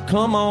lights. So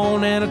come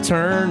on, and I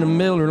turned to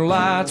Miller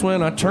Lights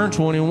when I turned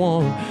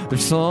 21.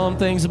 There's some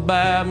things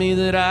about me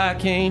that I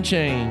can't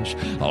change.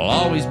 I'll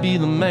always be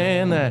the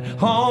man that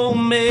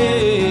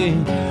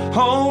homemade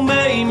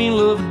me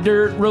love a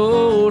dirt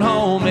road.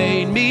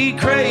 Homemade me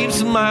crave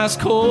some ice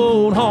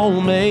cold.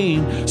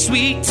 Homemade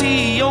sweet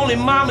tea only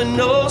mama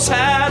knows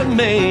how to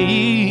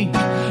make.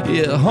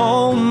 Yeah,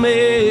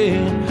 homemade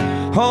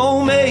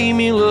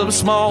me love a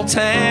small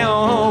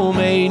town.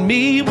 Homemade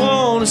me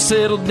wanna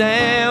settle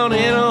down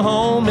in a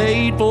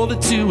homemade for the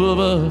two of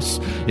us.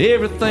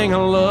 Everything I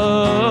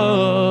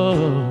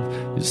love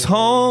is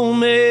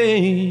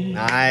homemade.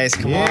 Nice,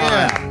 come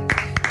on.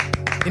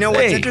 You know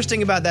what's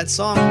interesting about that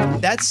song?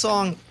 That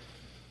song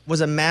was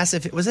it a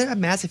massive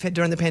hit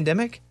during the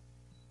pandemic?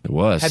 It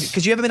was.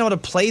 Because you haven't been able to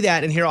play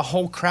that and hear a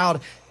whole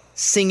crowd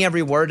sing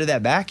every word of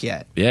that back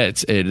yet. Yeah,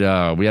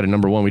 we had a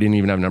number one. We didn't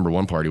even have a number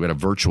one party. We had a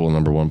virtual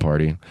number one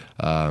party.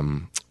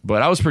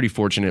 But I was pretty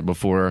fortunate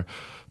before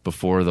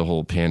the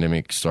whole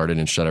pandemic started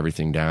and shut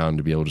everything down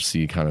to be able to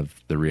see kind of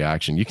the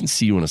reaction. You can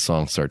see when a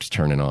song starts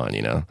turning on,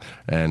 you know,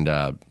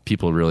 and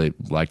people really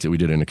liked it. We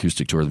did an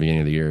acoustic tour at the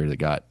beginning of the year that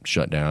got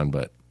shut down,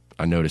 but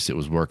I noticed it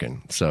was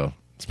working. So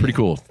it's pretty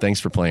cool. Thanks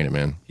for playing it,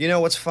 man. You know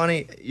what's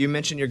funny? You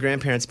mentioned your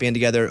grandparents being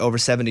together over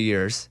 70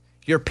 years.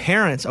 Your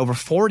parents over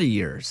 40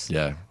 years.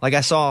 Yeah. Like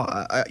I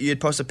saw, you had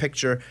posted a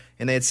picture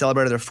and they had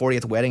celebrated their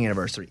 40th wedding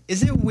anniversary.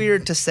 Is it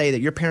weird to say that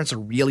your parents are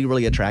really,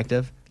 really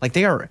attractive? Like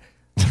they are...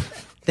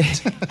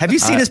 Have you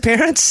seen his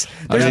parents?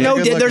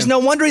 There's no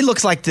wonder he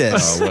looks like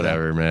this. Oh,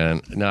 whatever,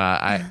 man. No,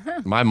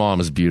 my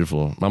mom is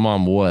beautiful. My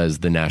mom was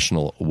the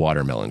national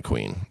watermelon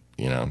queen.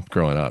 You know,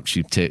 growing up,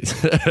 she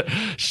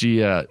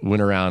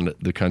went around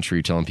the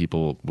country telling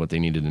people what they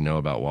needed to know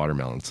about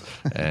watermelons,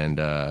 and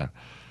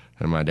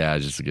my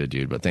dad's just a good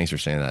dude. But thanks for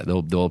saying that.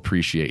 They'll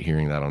appreciate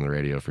hearing that on the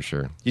radio for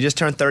sure. You just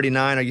turned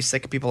 39. Are you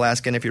sick of people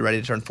asking if you're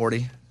ready to turn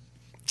 40?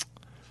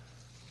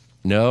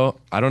 No,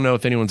 I don't know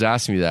if anyone's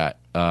asked me that.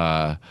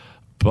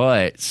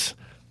 But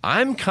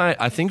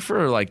I think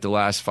for like the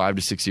last 5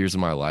 to 6 years of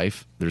my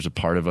life, there's a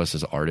part of us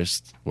as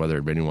artists, whether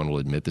anyone will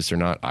admit this or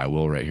not, I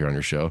will right here on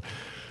your show,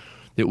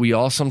 that we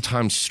all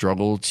sometimes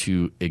struggle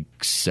to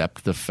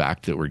accept the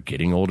fact that we're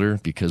getting older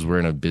because we're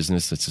in a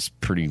business that's just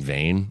pretty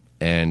vain,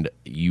 and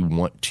you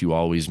want to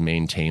always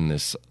maintain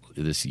this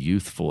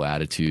youthful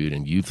attitude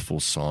and youthful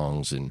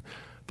songs.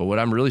 But what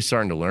I'm really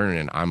starting to learn,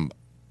 and I'm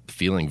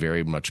feeling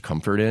very much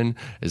comfort in,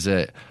 is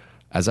that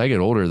as I get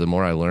older, the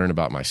more I learn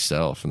about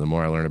myself and the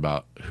more I learn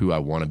about who I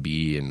want to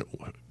be and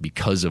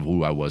because of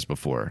who I was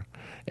before.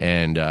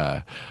 And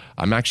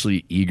I'm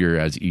actually eager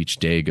as each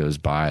day goes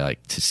by,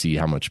 like, to see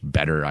how much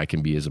better I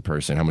can be as a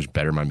person, how much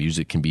better my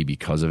music can be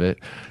because of it.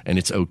 And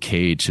it's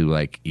okay to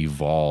like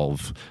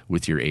evolve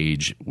with your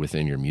age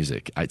within your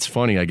music. It's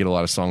funny, I get a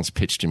lot of songs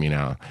pitched to me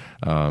now.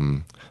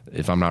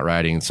 If I'm not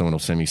writing, someone will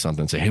send me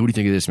something and say, hey, what do you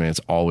think of this, man? It's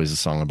always a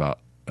song about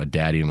a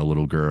daddy and a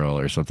little girl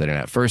or something. And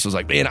at first I was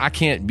like, man, I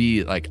can't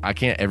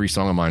every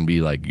song of mine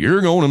be like,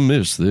 you're gonna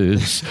miss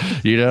this,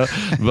 you know?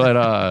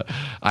 But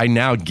I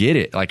now get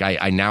it. Like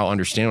I now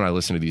understand when I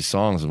listen to these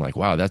songs. I'm like,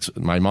 wow,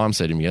 my mom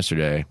said to me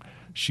yesterday,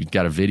 she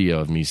got a video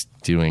of me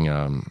doing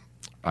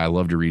I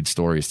love to read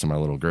stories to my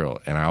little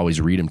girl, and I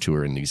always read them to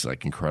her in these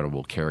like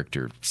incredible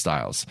character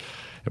styles.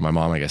 And my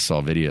mom, I guess, saw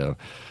a video.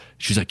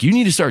 She's like, you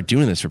need to start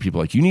doing this for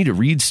people. Like, you need to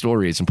read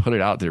stories and put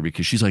it out there,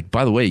 because she's like,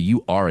 by the way,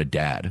 you are a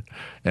dad.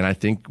 And I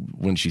think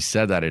when she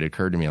said that, it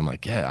occurred to me, I'm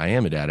like, yeah, I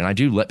am a dad. And I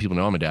do let people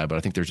know I'm a dad, but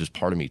I think there's just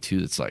part of me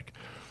too that's like,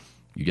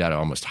 you got to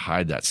almost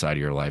hide that side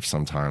of your life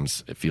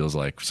sometimes. It feels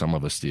like some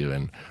of us do.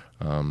 And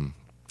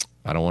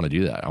I don't want to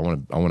do that. I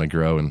want to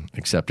grow and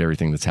accept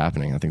everything that's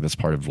happening. I think that's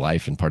part of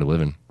life and part of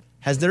living.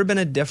 Has there been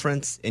a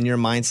difference in your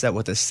mindset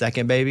with a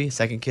second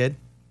kid?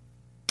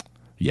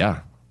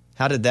 Yeah.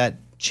 How did that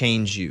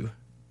change you?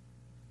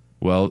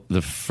 Well,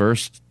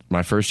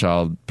 my first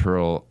child,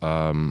 Pearl,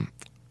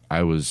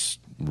 I was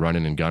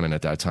running and gunning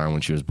at that time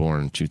when she was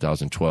born in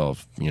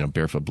 2012. You know,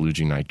 Barefoot Blue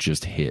Jean Night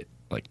just hit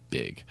like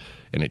big,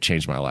 and it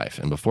changed my life.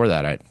 And before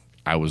that,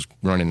 I was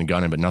running and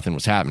gunning, but nothing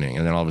was happening.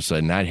 And then all of a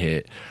sudden that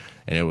hit,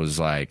 and it was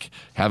like,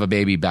 have a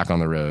baby, back on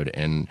the road.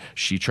 And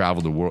she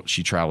traveled the world.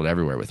 She traveled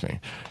everywhere with me.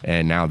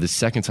 And now this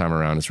second time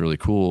around, it's really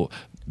cool,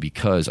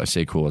 because I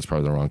say cool, it's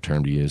probably the wrong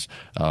term to use.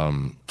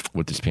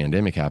 With this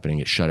pandemic happening,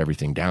 it shut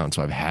everything down.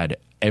 So I've had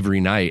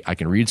every night I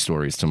can read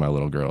stories to my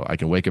little girl. I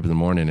can wake up in the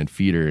morning and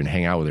feed her and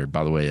hang out with her.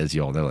 By the way, as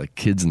you all know, like,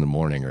 kids in the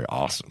morning are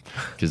awesome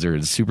because they're in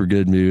a super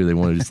good mood. They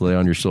want to just lay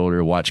on your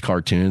shoulder, watch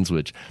cartoons,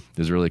 which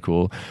is really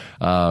cool.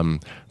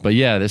 But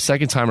yeah, the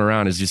second time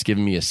around is just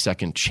giving me a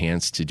second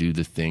chance to do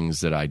the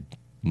things that I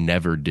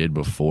never did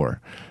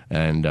before.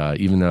 And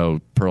even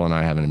though Pearl and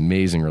I have an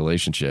amazing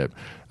relationship,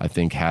 I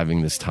think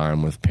having this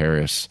time with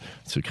Paris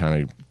to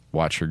kind of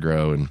watch her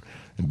grow and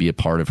be a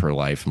part of her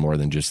life more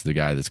than just the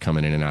guy that's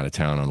coming in and out of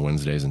town on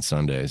Wednesdays and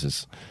Sundays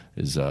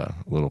is a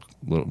little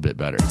bit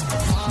better.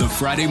 The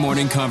Friday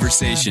Morning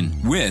Conversation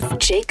with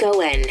Jake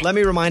Owen. Let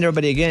me remind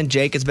everybody again,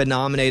 Jake has been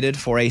nominated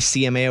for a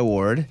CMA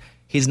award.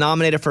 He's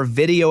nominated for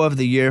Video of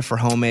the Year for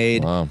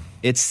Homemade. Wow.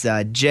 It's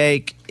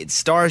Jake. It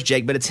stars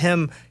Jake, but it's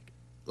him,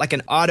 like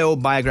an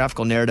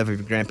autobiographical narrative of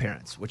your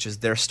grandparents, which is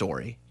their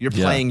story. You're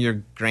playing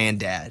your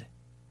granddad.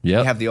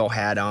 Yeah, you have the old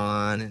hat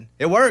on, and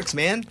it works,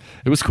 man.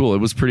 It was cool. It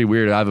was pretty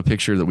weird. I have a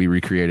picture that we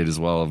recreated as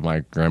well of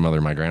my grandmother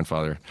and my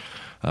grandfather.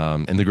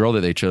 And the girl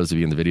that they chose to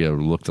be in the video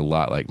looked a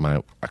lot like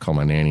I call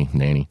my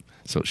nanny.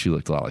 So she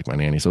looked a lot like my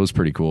nanny. So it was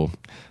pretty cool.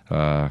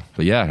 But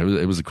yeah,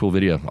 it was a cool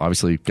video.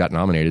 Obviously got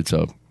nominated,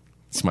 so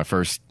it's my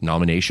first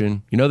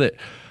nomination. You know that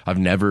I've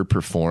never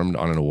performed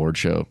on an award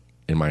show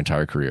in my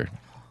entire career.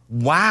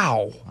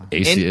 Wow.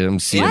 ACM,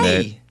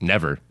 CMA,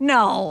 never.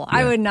 No,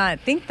 I would not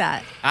think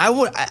that. I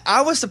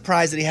was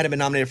surprised that he hadn't been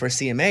nominated for a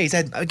CMA. He's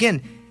had,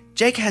 again,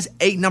 Jake has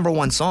 8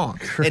 #1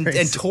 songs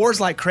and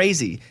tours like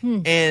crazy.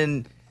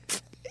 And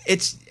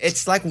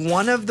it's like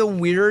one of the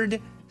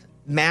weird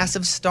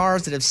massive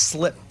stars that have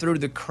slipped through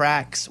the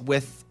cracks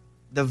with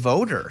the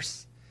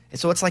voters. And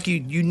so it's like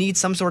you need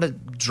some sort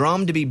of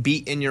drum to be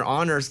beat in your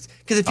honors.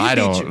 Because if you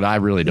I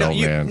really don't,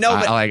 man. No,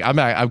 but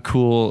I'm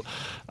cool.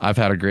 I've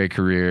had a great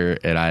career,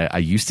 and I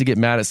used to get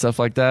mad at stuff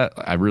like that.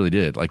 I really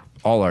did. Like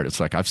all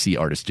artists, like I've seen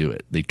artists do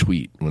it. They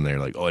tweet when they're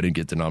like, "Oh, I didn't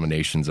get the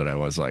nominations," and I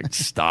was like,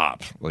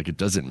 "Stop! Like it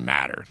doesn't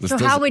matter." So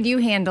how would you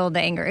handle the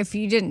anger if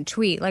you didn't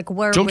tweet? Like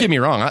where? Don't get me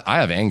wrong. I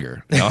have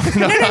anger. No,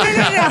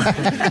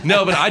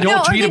 no, but I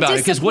don't tweet about it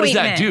because what does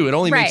that do? It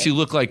only makes you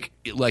look like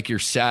you're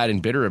sad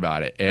and bitter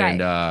about it.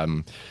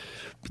 And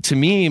to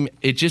me,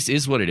 it just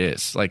is what it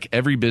is. Like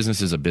every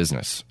business is a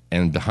business,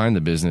 and behind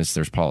the business,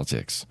 there's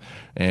politics.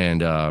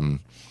 And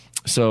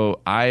so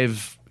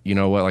you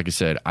know what, like I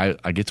said,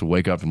 I get to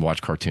wake up and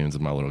watch cartoons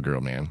with my little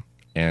girl, man.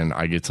 And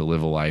I get to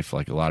live a life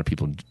like a lot of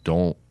people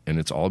don't. And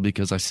it's all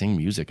because I sing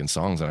music and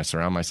songs, and I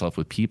surround myself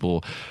with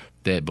people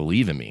that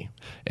believe in me,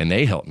 and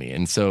they help me.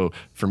 And so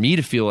for me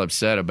to feel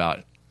upset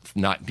about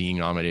not being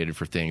nominated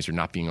for things or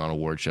not being on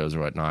award shows or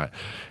whatnot,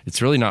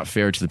 it's really not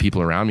fair to the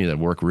people around me that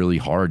work really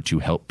hard to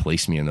help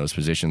place me in those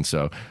positions.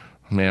 So,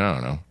 man, I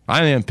don't know.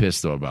 I am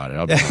pissed though about it.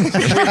 I'll be honest. We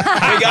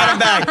got him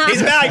back.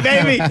 He's back,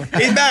 baby.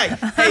 He's back.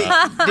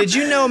 Hey, did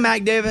you know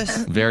Mac Davis?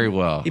 Very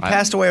well. He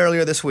passed away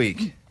earlier this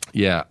week.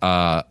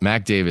 Yeah,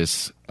 Mac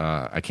Davis,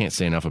 I can't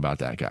say enough about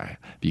that guy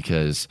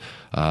because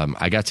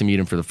I got to meet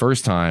him for the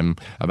first time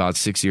about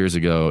 6 years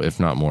ago, if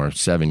not more,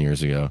 7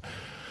 years ago.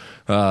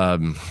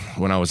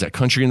 When I was at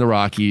Country in the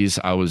Rockies,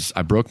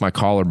 I broke my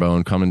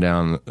collarbone coming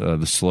down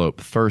the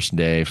slope. First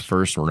day,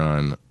 first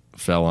run,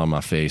 fell on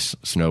my face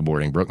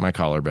snowboarding, broke my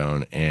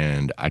collarbone,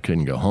 and I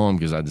couldn't go home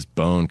because I had this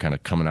bone kind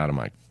of coming out of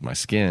my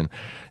skin.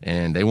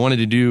 And they wanted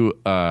to do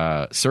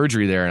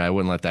surgery there, and I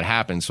wouldn't let that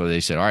happen. So they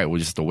said, all right, we'll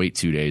just have to wait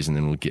 2 days, and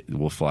then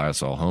we'll fly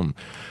us all home.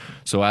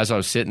 So as I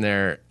was sitting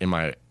there in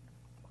my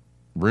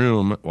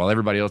room while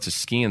everybody else is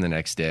skiing the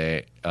next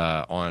day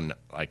on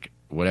like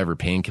whatever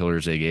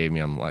painkillers they gave me,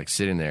 I'm like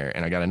sitting there,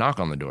 and I got a knock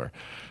on the door.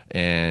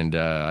 And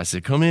I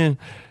said, come in.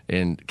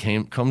 And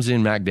comes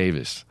in Mac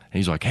Davis. And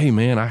he's like, hey,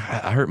 man, I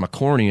hurt my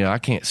cornea. I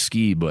can't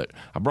ski, but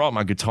I brought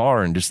my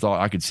guitar and just thought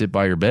I could sit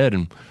by your bed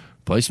and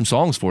play some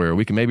songs for you. Or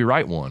we can maybe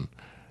write one.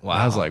 Wow.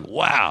 I was like,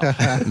 wow.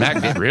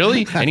 Mac did,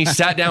 really? And he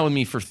sat down with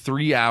me for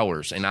 3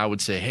 hours, and I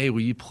would say, hey,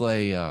 will you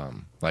play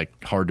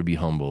like Hard to Be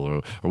Humble,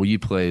 or will you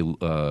play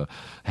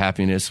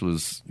Happiness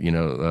was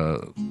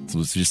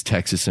just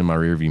Texas in my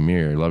rearview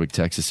mirror, Lubbock,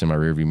 Texas in my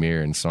rearview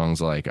mirror, and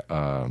songs like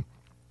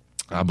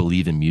I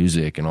Believe in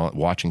Music and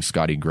watching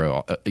Scotty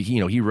grow.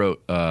 He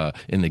wrote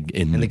in the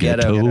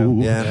ghetto.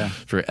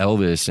 For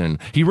Elvis, and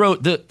he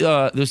wrote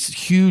this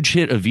huge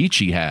hit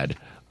Avicii had.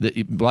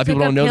 A lot of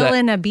people don't know that.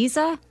 In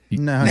Ibiza?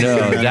 No,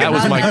 that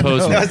was Mike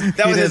Posner.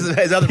 That was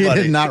his other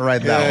buddy. He did not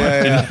write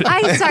that one.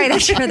 I'm sorry,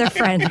 that's your other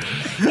friend.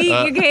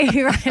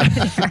 You right.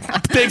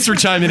 Thanks for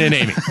chiming in,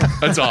 Amy.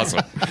 That's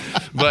awesome.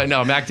 But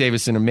no, Mac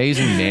Davis, an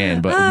amazing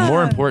man. But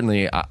more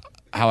importantly,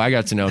 how I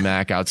got to know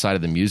Mac outside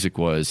of the music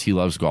was he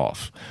loves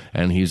golf,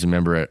 and he's a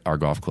member at our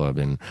golf club.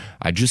 And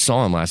I just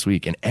saw him last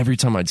week, and every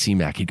time I'd see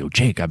Mac, he'd go,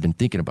 Jake, I've been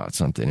thinking about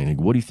something. And he'd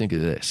go, what do you think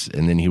of this?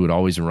 And then he would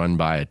always run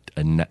by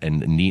a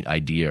neat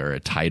idea or a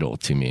title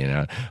to me. And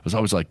I was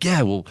always like,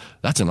 yeah, well,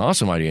 that's an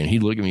awesome idea. And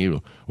he'd look at me,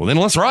 well, then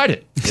let's write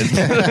it.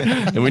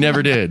 And we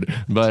never did.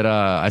 But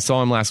I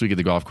saw him last week at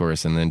the golf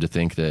course, and then to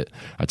think that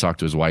I talked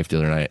to his wife the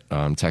other night,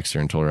 texted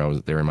her and told her I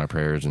was there in my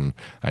prayers, and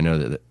I know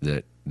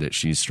that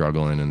she's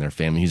struggling in their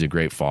family. He's a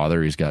great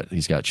father. He's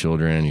got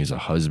children. He's a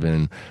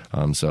husband.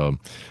 So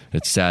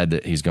it's sad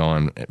that he's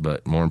gone.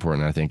 But more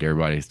important, I think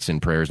everybody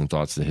send prayers and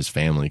thoughts to his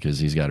family because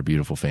he's got a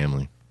beautiful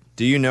family.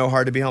 Do you know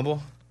Hard to Be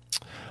Humble?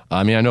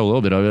 I mean, I know a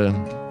little bit of it.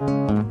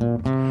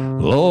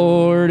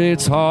 Lord,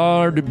 it's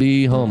hard to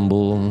be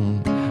humble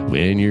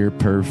when you're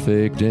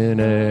perfect in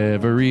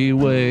every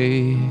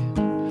way.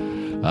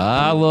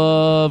 I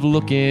love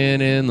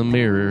looking in the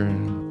mirror,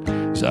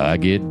 so I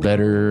get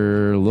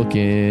better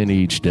looking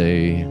each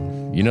day.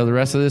 You know the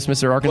rest of this,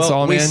 Mr. Arkansas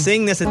well, we man? We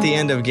sing this at the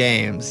end of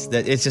games.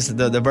 That it's just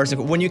the verse.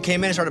 When you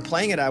came in and started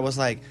playing it, I was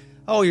like,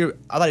 oh, I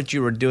thought that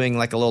you were doing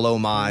like a little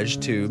homage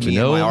to me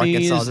and my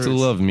Arkansas roots. To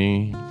love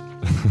me.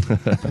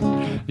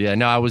 Yeah,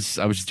 no, I was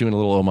just doing a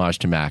little homage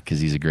to Mac because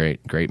he's a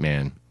great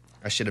man.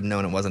 I should have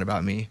known it wasn't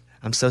about me.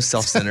 I'm so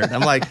self-centered.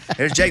 I'm like,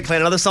 there's Jake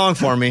playing another song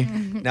for me.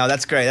 No,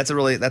 that's great. That's a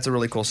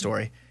really cool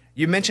story.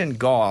 You mentioned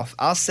golf.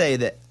 I'll say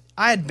that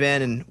I had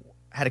been and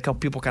had a couple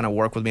people kind of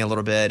work with me a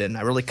little bit, and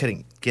I really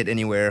couldn't get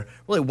anywhere.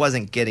 Really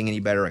wasn't getting any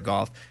better at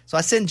golf. So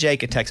I send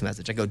Jake a text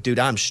message. I go, dude,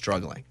 I'm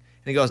struggling.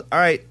 And he goes, all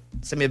right,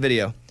 send me a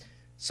video.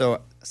 So I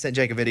sent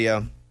Jake a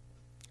video.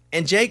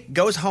 And Jake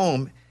goes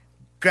home,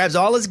 grabs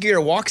all his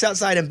gear, walks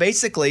outside, and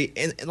basically,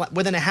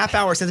 within a half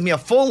hour, sends me a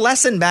full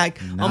lesson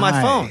back on my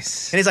phone. And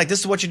he's like, this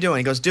is what you're doing.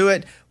 He goes, do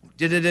it.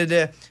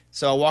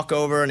 So I walk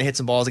over and I hit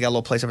some balls. I got a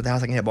little place over at the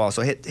house I can hit balls.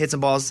 So I hit some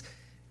balls,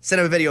 send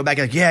him a video back.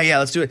 Like, yeah,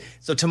 let's do it.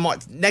 So tomorrow,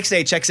 next day,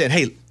 he checks in.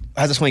 Hey,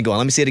 how's the swing going?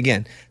 Let me see it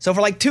again. So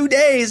for like 2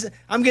 days,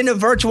 I'm getting a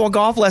virtual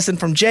golf lesson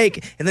from Jake.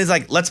 And then he's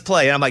like, let's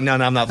play. And I'm like, no,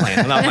 I'm not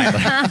playing.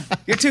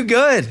 You're too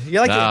good.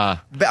 You're like,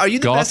 are you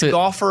the best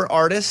golfer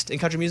artist in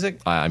country music?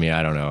 I mean,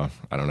 I don't know.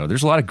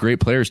 There's a lot of great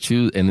players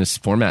too in this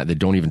format that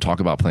don't even talk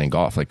about playing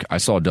golf. Like I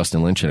saw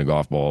Dustin Lynch in a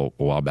golf ball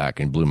a while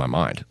back and blew my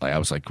mind. Like I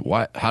was like,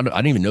 what? I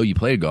didn't even know you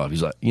played golf.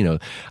 He's like,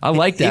 I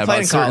like that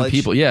about certain college.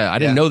 People. Yeah, I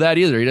didn't know that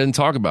either. He doesn't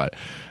talk about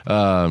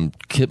it.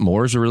 Kip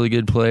Moore's a really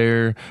good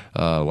player.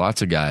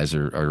 Lots of guys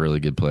are really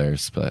good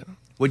players, but.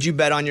 Would you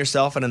bet on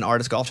yourself in an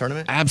artist golf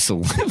tournament?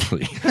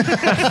 Absolutely.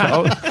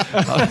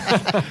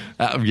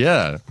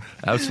 Yeah,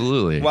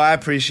 absolutely. Well, I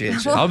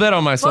appreciate you. I'll bet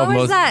on myself. What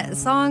was that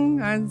song?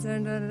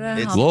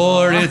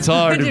 Lord, it's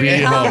hard to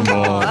be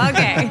humble.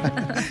 Okay.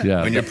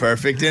 Yeah. When you're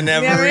perfect in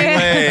every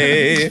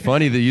way. It's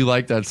funny that you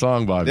like that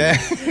song, Bobby.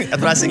 That's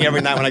what I sing every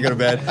night when I go to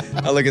bed.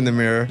 I look in the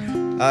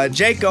mirror.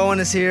 Jake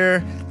Owen is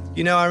here.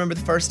 I remember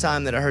the first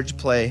time that I heard you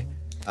play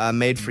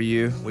Made For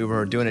You. We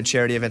were doing a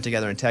charity event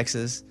together in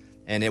Texas.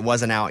 And it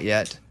wasn't out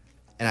yet.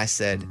 And I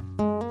said,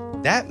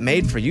 that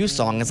Made For You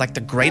song is like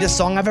the greatest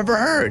song I've ever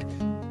heard.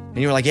 And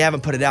you were like, yeah, I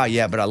haven't put it out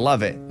yet, but I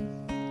love it.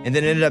 And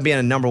then it ended up being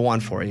a number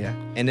one for you.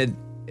 And it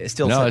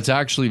still... No, it's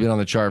actually been on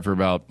the chart for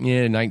about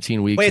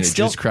 19 weeks. Wait, and it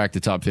just cracked the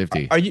top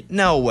 50. Are you?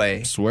 No way.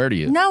 I swear to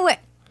you. No way.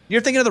 You're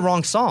thinking of the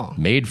wrong song.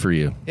 Made For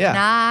You.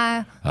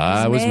 Yeah.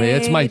 Nah.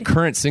 It's my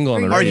current single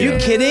on the radio. Are you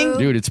kidding?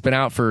 Dude, it's been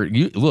out for...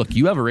 Look,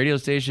 you have a radio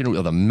station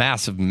with a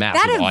massive that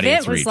audience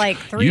event was reach. like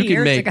 3 years ago. You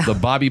can make the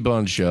Bobby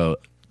Bones Show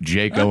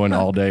Jake Owen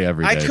all day,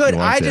 every day. I could.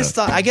 I just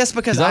thought... I guess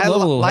because I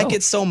like help.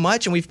 it so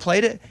much and we've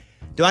played it.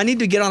 Do I need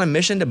to get on a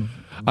mission to...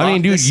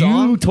 dude,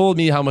 you told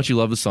me how much you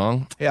love the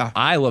song. Yeah.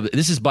 I love it.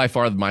 This is by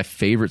far my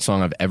favorite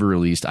song I've ever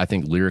released. I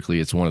think lyrically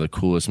it's one of the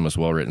coolest and most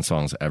well-written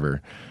songs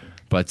ever.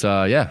 But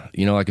yeah,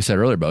 like I said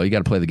earlier, Bo, you got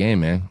to play the game,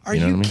 man. Are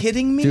you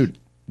kidding me? Dude,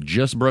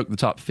 just broke the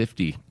top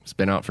 50. It's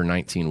been out for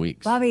 19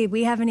 weeks. Bobby,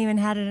 we haven't even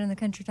had it in the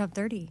country top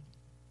 30.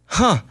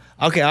 Huh.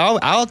 Okay,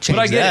 I'll change that. But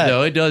I get it,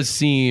 though. It does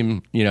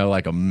seem,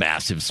 like a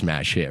massive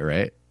smash hit,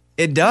 right?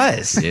 It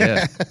does.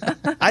 Yeah.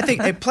 I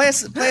think play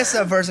us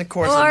a verse and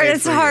chorus. Lord,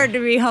 it's hard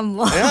to be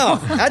humble. No,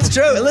 that's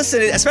true.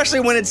 Listen, especially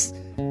when it's...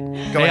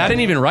 I didn't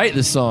even write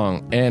this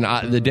song, and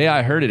the day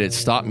I heard it, it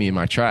stopped me in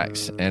my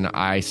tracks, and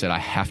I said, I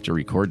have to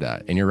record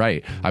that. And you're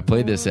right. I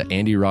played this at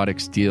Andy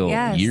Roddick's deal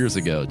years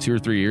ago, 2 or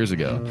 3 years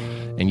ago,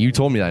 and you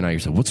told me that night. You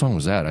said, what song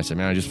was that? I said,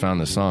 man, I just found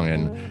this song,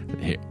 and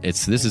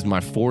this is my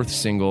 4th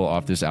single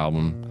off this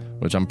album,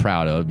 which I'm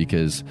proud of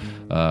because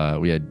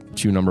we had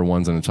 2 number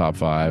ones in the top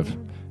 5.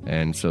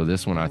 And so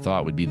this one I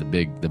thought would be the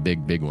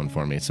big one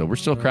for me. So we're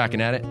still cracking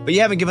at it. But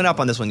you haven't given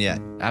up on this one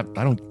yet. I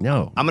don't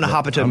know. I'm going to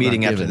hop into a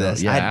meeting after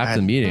this. Yeah, after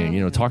the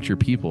meeting, talk to your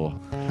people.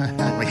 I don't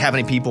really have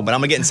any people, but I'm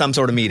going to get in some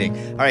sort of meeting.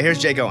 All right, here's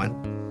Jake Owen.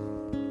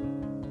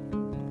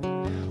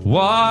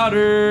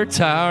 Water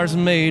towers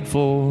made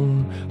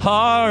for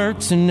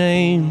hearts and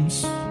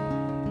names,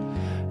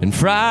 and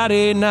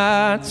Friday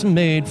nights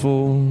made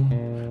for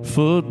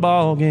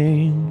football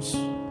games.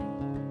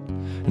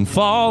 And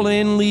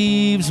falling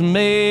leaves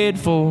made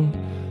for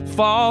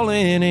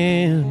falling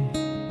in,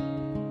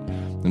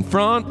 and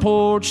front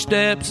porch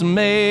steps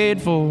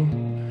made for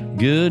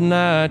good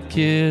night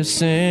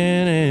kissing.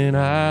 And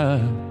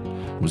I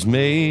was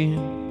made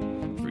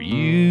for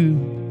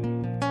you.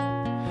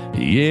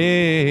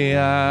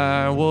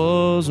 Yeah, I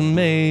was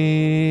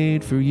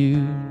made for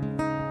you.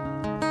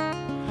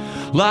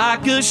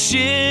 Like a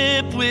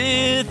ship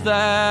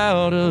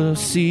without a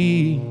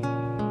sea,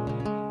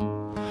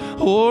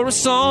 or a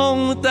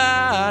song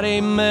without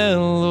a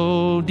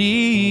melody.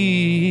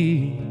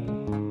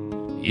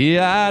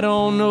 Yeah, I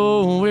don't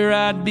know where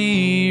I'd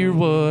be or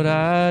what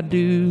I'd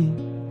do.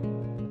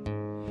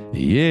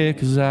 Yeah,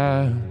 'cause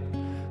I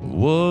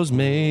was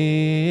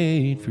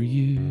made for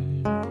you.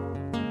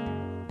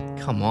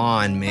 Come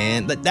on,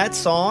 man. That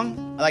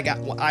song,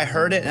 I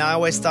heard it and I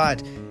always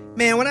thought,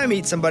 man, when I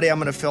meet somebody, I'm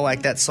going to feel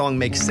like that song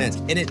makes sense.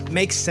 And it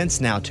makes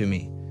sense now to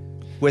me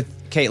with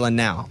Caitlin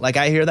now. Like,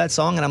 I hear that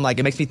song and I'm like,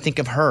 it makes me think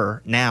of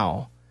her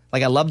now.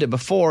 Like, I loved it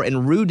before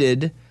and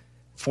rooted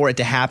for it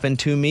to happen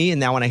to me. And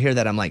now when I hear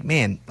that, I'm like,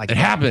 man, like, it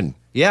happened.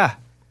 Yeah.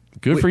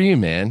 Good for you,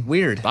 man.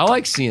 Weird. I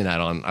like seeing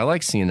that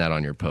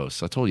on your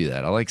posts. I told you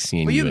that. I like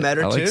seeing you. Met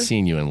her I like too?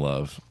 seeing you in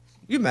love.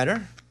 You met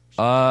her?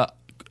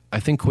 I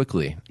think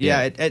quickly. Yeah,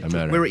 I met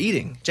her. We were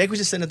eating. Jake was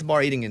just sitting at the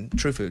bar eating in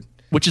True Food.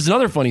 Which is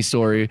another funny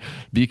story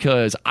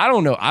because I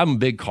don't know. I'm a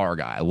big car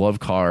guy. I love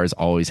cars,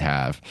 always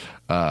have.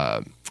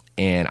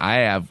 And I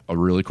have a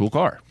really cool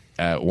car.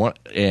 But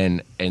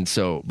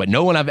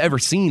no one I've ever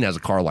seen has a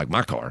car like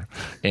my car.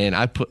 And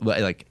and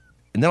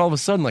then all of a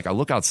sudden, I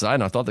look outside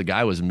and I thought the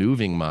guy was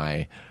moving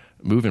my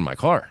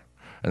car.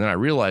 And then I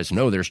realized,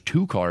 no, there's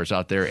 2 cars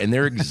out there and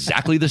they're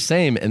exactly the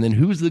same. And then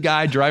who's the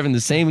guy driving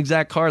the same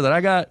exact car that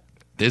I got?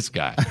 this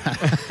guy.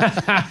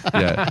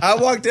 Yeah. I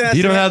walked in.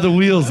 You don't have the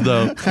wheels,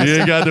 though. You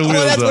ain't got the wheels,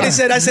 Well, that's though. what he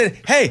said. I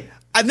said, hey,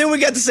 I knew we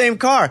got the same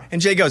car.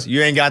 And Jay goes,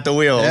 you ain't got the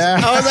wheels.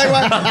 Yeah. I was like,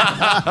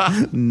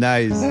 what?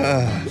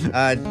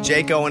 Nice.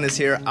 Jake Owen is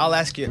here. I'll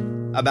ask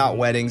you about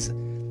weddings.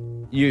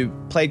 You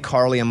played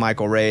Carly and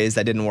Michael Ray's.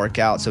 That didn't work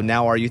out. So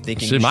now are you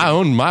thinking? Shit, my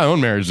own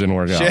marriage didn't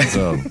work out,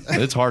 so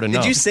it's hard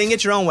enough. Did you sing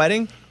at your own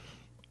wedding?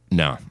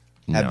 No.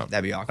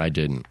 That'd be awkward. I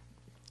didn't.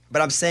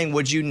 But I'm saying,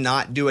 would you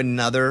not do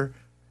another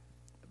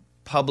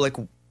public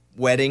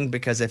wedding?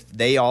 Because if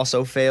they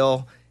also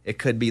fail, it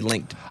could be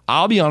linked.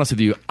 I'll be honest with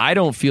you. I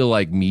don't feel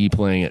like me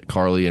playing at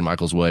Carly and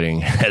Michael's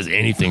wedding has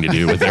anything to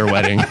do with their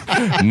wedding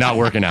not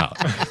working out.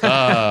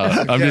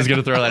 I'm just going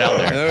to throw that out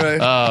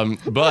there. All right.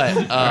 But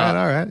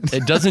all right.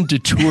 It doesn't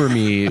deter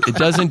me. It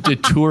doesn't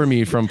deter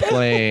me from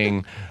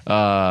playing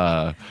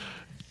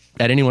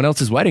at anyone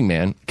else's wedding,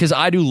 man. Because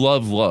I do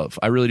love.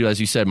 I really do.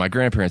 As you said, my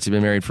grandparents have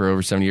been married for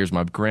over 70 years.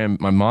 My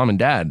mom and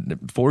dad,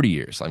 40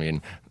 years. I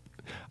mean,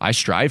 I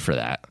strive for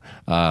that.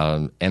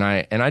 And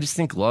I just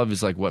think love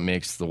is like what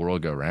makes the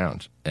world go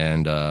round.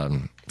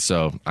 And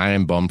so I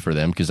am bummed for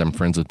them because I'm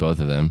friends with both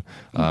of them.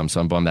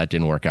 So I'm bummed that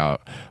didn't work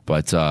out.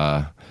 But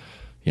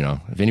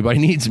if anybody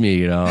needs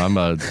me,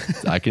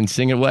 I can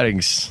sing at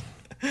weddings.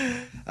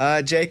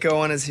 Jake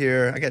Owen is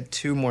here. I got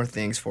two more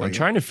things for you. I'm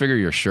trying to figure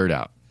your shirt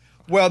out.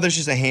 Well, there's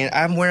just a hand.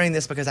 I'm wearing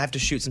this because I have to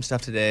shoot some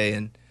stuff today,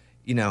 and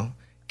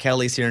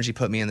Kelly's here and she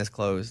put me in these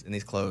clothes.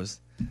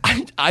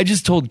 I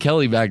just told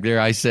Kelly back there,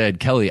 I said,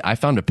 Kelly, I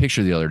found a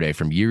picture the other day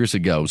from years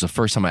ago. It was the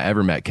first time I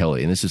ever met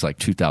Kelly, and this is like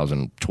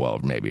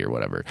 2012 maybe or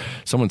whatever.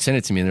 Someone sent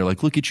it to me, and they're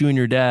like, look at you and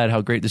your dad, how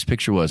great this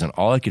picture was. And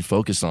all I could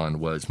focus on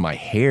was my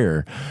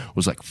hair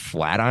was like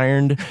flat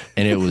ironed,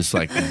 and it was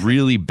like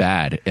really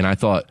bad. And I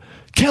thought,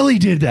 Kelly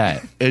did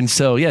that. And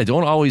so, yeah,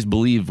 don't always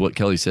believe what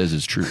Kelly says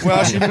is true.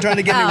 Well, she's been trying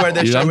to get me where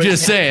this shirt I'm was-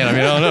 just saying. I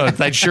mean, I don't know.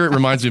 That shirt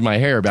reminds me of my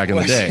hair back in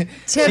the day.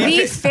 To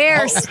be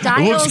fair,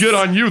 styles. It looks good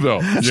on you, though.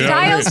 You know what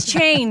I mean? Styles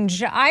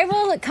change. I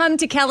will come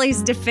to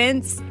Kelly's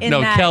defense in No,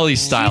 that Kelly's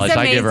stylish. she's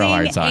I give her a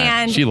hard amazing, time.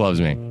 and She loves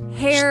me.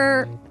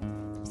 hair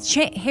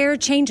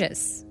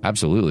changes.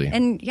 Absolutely.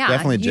 And yeah,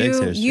 Definitely Jake's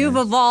hair you've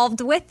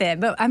evolved with it.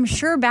 But I'm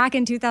sure back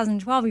in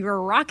 2012, you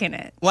were rocking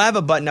it. Well, I have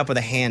a button up with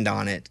a hand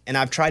on it, and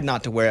I've tried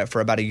not to wear it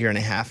for about a year and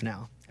a half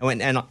now.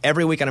 And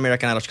every week on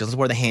American Idol, she goes, let's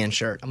wear the hand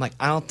shirt. I'm like,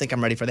 I don't think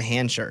I'm ready for the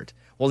hand shirt.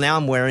 Well, now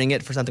I'm wearing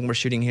it for something we're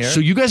shooting here. So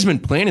you guys have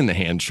been planning the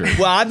hand shirt.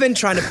 Well, I've been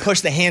trying to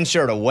push the hand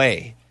shirt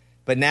away,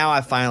 but now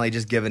I've finally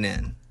just given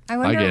in. I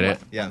wonder. I get it.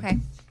 Yeah. Okay.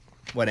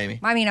 What, Amy?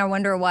 I mean, I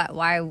wonder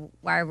why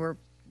we're.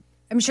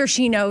 I'm sure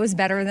she knows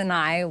better than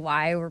I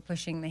why we're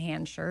pushing the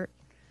hand shirt.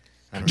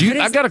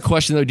 I've got a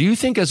question though. Do you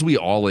think as we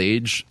all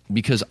age,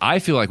 because I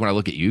feel like when I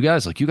look at you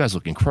guys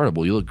look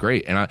incredible. You look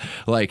great. And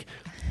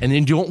and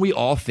then don't we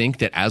all think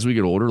that as we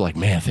get older, like,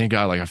 man, thank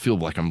God, like I feel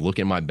like I'm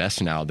looking my best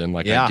now than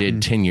like I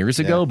did 10 years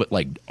ago. But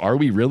like, are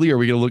we really? Are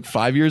we going to look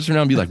 5 years from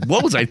now and be like,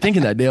 what was I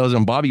thinking that day I was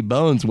on Bobby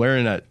Bones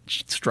wearing that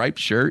striped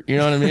shirt? You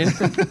know what I mean?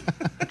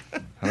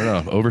 I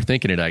don't know.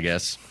 Overthinking it, I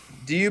guess.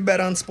 Do you bet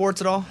on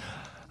sports at all?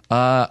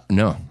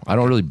 No, I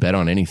don't really bet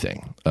on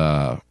anything.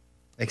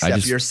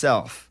 Except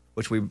yourself.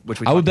 Which we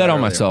I would bet on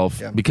earlier.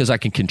 myself because I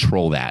can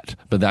control that.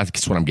 But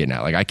that's what I'm getting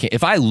at. Like I can't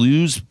if I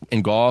lose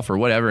in golf or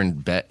whatever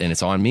and bet and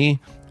it's on me,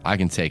 I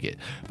can take it.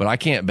 But I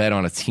can't bet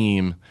on a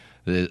team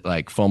that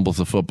like fumbles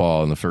the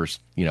football in the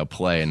first,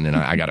 play and then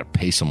I got to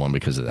pay someone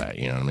because of that,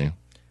 you know what I mean?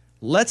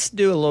 Let's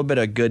do a little bit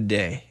of Good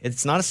Day.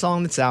 It's not a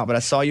song that's out, but I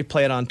saw you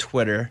play it on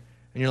Twitter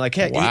and you're like,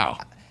 "Hey, wow."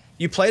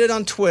 You played it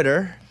on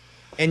Twitter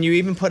and you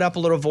even put up a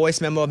little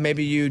voice memo of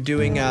maybe you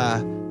doing I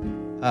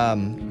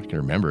can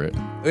remember it.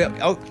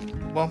 Oh,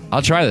 well,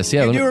 I'll try this.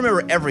 Yeah, you do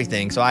remember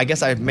everything, so I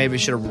guess I maybe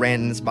should have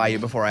ran this by you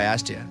before I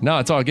asked you. No,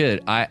 it's all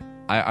good. I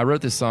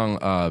wrote this song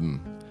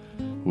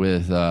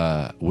with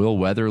Will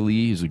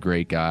Weatherly, who's a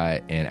great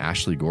guy, and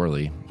Ashley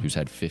Gorley, who's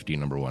had 50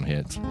 number one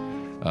hits.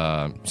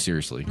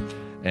 Seriously.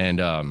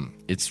 And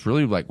it's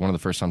really like one of the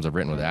first times I've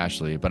written with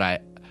Ashley.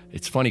 But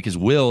it's funny because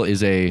Will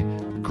is a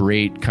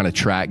great kind of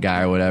track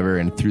guy or whatever.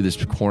 And through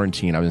this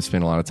quarantine, I've been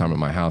spending a lot of time at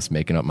my house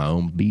making up my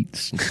own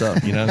beats and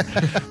stuff,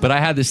 But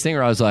I had this thing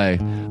where I was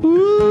like,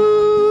 ooh.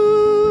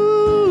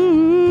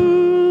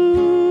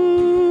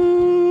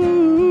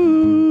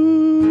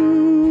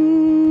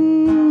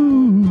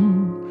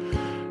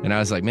 And I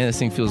was like, man, this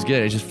thing feels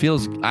good. It just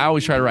feels, I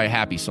always try to write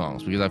happy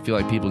songs because I feel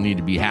like people need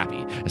to be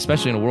happy,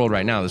 especially in a world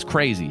right now that's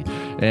crazy.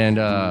 And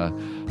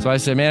so I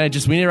said, man, we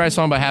need to write a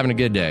song about having a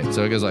good day.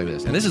 So it goes like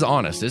this. And this is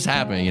honest. This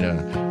happened,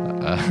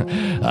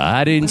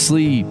 I didn't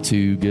sleep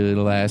too good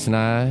last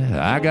night.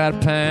 I got a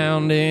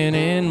pounding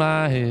in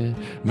my head.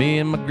 Me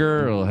and my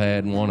girl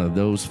had one of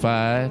those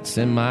fights,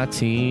 and my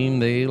team,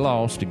 they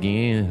lost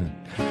again.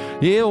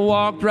 Yeah,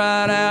 walked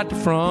right out the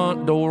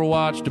front door,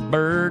 watched a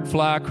bird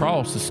fly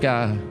across the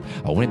sky.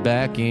 I went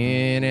back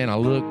in and I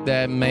looked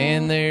that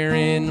man there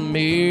in the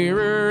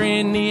mirror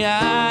in the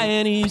eye,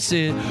 and he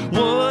said,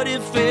 what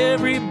if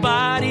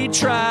everybody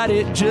tried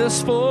it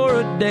just for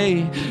a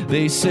day?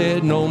 They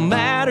said, no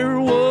matter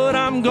what,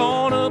 I'm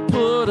gonna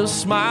put put a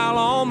smile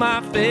on my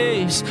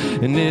face.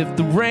 And if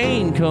the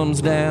rain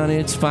comes down,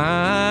 it's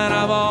fine.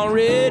 I've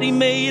already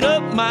made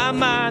up my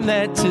mind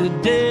that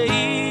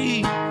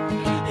today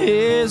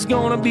is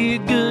gonna be a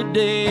good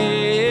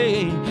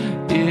day.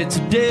 Yeah,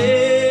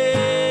 today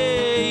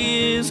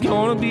is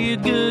gonna be a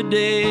good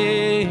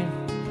day.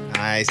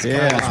 Nice.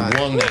 Yeah, I just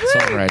won that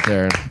song right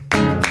there.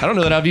 I don't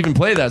know that I've even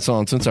played that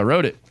song since I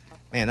wrote it.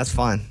 Man, that's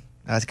fun.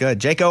 That's good.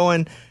 Jake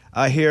Owen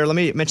here. Let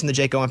me mention the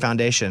Jake Owen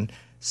Foundation.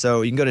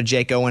 So you can go to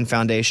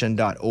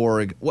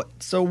jakeowenfoundation.org.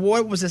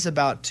 What was this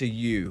about to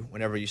you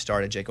whenever you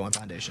started Jake Owen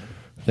Foundation?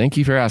 Thank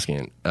you for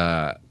asking.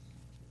 To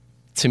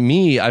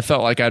me, I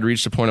felt like I'd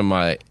reached a point in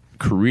my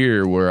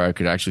career where I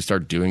could actually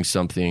start doing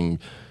something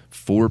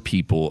for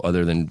people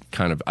other than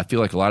kind of, I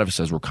feel like a lot of us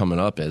as we're coming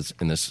up as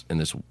in this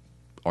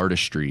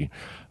artistry,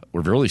 we're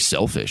really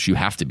selfish. You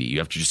have to be. You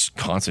have to just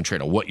concentrate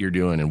on what you're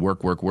doing and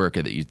work,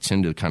 and that you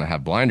tend to kind of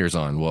have blinders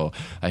on. Well,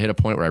 I hit a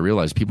point where I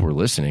realized people were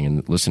listening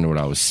and listening to what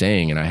I was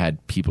saying, and I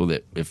had people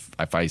that if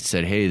I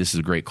said, hey, this is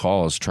a great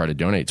cause, try to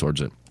donate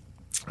towards it.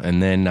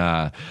 And then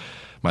my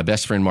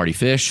best friend, Marty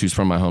Fish, who's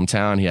from my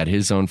hometown, he had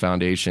his own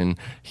foundation.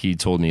 He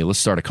told me, let's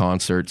start a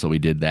concert. So we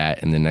did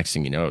that. And the next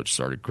thing you know, it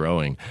started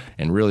growing.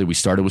 And really, we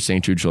started with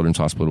St. Jude Children's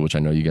Hospital, which I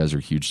know you guys are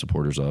huge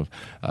supporters of.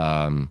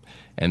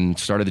 And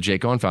started the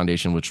Jake Owen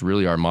Foundation, which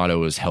really our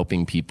motto is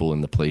helping people in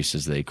the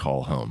places they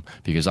call home.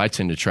 Because I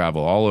tend to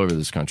travel all over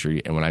this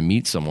country, and when I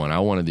meet someone, I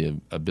wanted the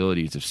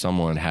ability to, if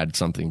someone had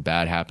something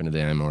bad happen to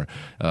them, or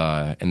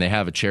and they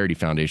have a charity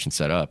foundation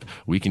set up,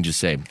 we can just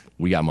say,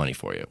 we got money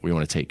for you. We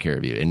want to take care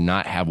of you, and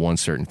not have one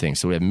certain thing.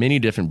 So we have many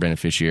different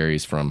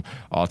beneficiaries from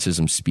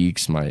Autism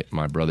Speaks.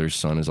 My brother's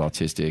son is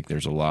autistic.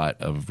 There's a lot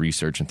of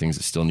research and things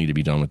that still need to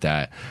be done with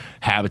that.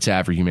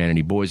 Habitat for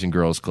Humanity, Boys and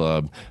Girls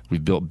Club.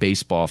 We've built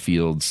baseball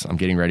fields. I'm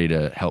getting ready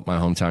to help my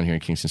hometown here in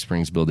Kingston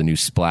Springs build a new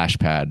splash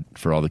pad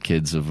for all the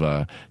kids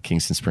of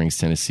Kingston Springs,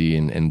 Tennessee,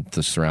 and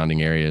the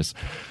surrounding areas.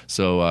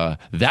 So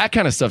that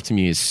kind of stuff to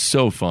me is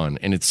so fun,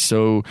 and it's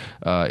so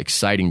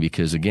exciting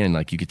because, again,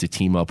 like you get to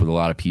team up with a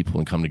lot of people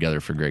and come together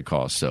for a great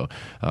cause. So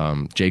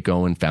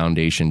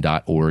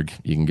jakeowenfoundation.org,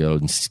 you can go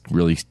and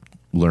really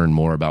learn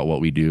more about what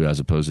we do as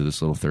opposed to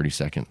this little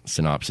 30-second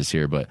synopsis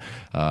here. But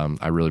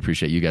I really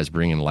appreciate you guys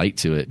bringing light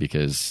to it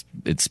because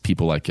it's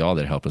people like y'all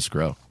that help us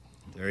grow.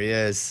 There he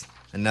is.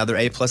 Another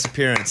A-plus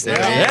appearance. There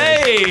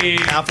Hey! he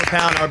is. Pound for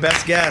pound, our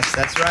best guest.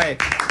 That's right.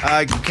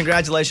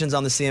 Congratulations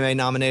on the CMA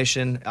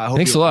nomination.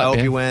 Thanks a lot, I hope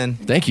man. you win.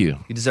 Thank you.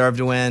 You deserve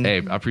to win.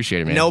 Hey, I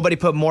appreciate it, man. Nobody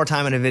put more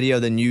time in a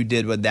video than you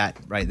did with that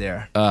right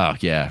there. Oh,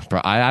 yeah.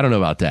 I don't know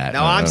about that.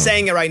 No, I'm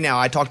saying it right now.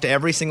 I talked to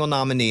every single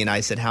nominee, and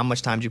I said, how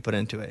much time did you put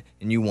into it?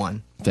 And you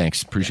won.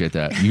 Thanks. Appreciate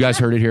that. You guys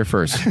heard it here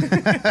first.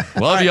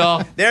 Love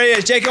y'all. There he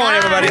is. Jake Owen,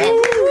 everybody.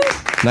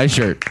 Nice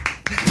shirt.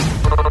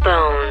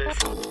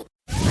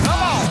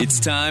 It's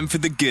time for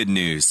the good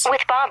news.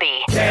 With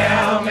Bobby.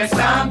 Tell me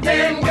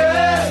something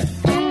good.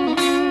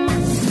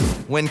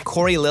 When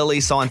Corey Lilly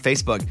saw on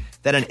Facebook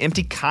that an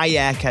empty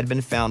kayak had been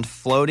found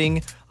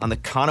floating on the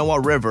Kanawha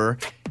River,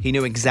 he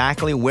knew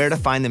exactly where to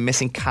find the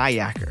missing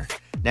kayaker.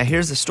 Now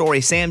here's the story.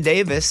 Sam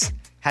Davis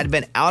had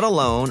been out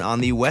alone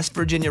on the West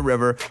Virginia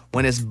River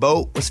when his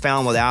boat was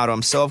found without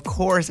him, so of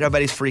course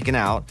everybody's freaking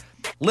out.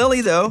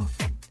 Lilly, though,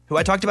 who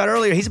I talked about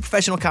earlier, he's a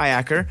professional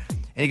kayaker,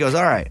 and he goes,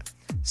 all right,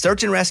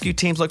 search and rescue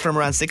teams look for him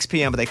around 6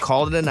 p.m., but they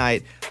called it a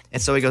night.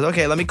 And so he goes,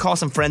 okay, let me call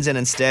some friends in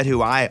instead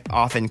who I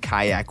often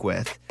kayak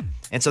with.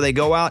 And so they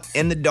go out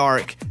in the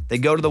dark. They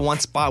go to the one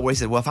spot where he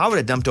said, well, if I would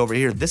have dumped over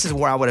here, this is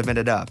where I would have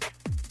ended up.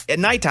 At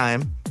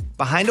nighttime,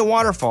 behind a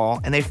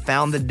waterfall, and they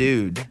found the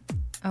dude.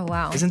 Oh,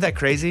 wow. Isn't that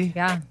crazy?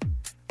 Yeah.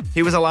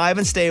 He was alive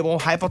and stable,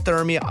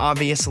 hypothermia,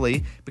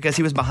 obviously, because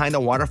he was behind the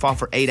waterfall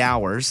for 8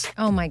 hours.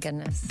 Oh, my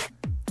goodness.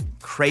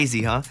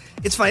 Crazy, huh?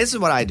 It's funny. This is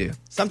what I do.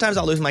 Sometimes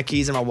I'll lose my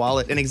keys in my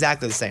wallet, and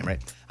exactly the same, right?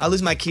 I'll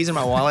lose my keys in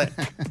my wallet,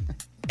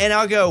 and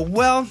I'll go,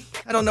 well,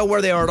 I don't know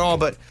where they are at all,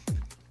 but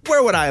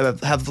where would I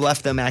have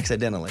left them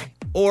accidentally?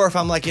 Or if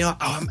I'm like,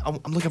 I'm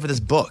looking for this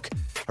book.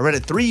 I read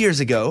it 3 years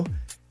ago.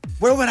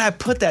 Where would I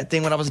put that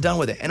thing when I was done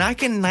with it? And I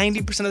can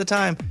 90% of the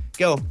time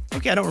go,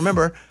 okay, I don't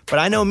remember, but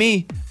I know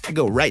me. I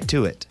go right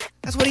to it.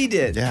 That's what he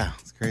did. Yeah,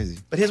 it's crazy.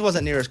 But his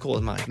wasn't near as cool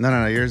as mine.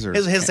 No, yours are.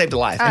 His saved a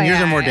life. And yours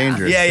are more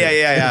dangerous.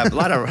 Yeah. A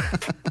lot of.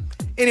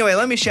 Anyway,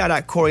 let me shout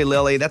out Corey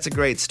Lilly. That's a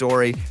great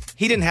story.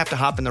 He didn't have to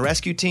hop in the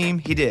rescue team.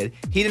 He did.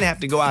 He didn't have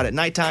to go out at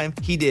nighttime.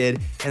 He did.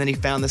 And then he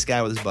found this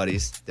guy with his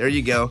buddies. There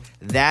you go.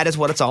 That is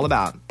what it's all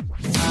about.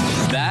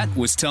 That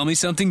was Tell Me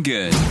Something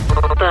Good.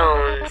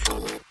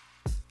 Let's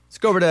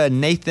go over to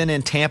Nathan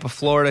in Tampa,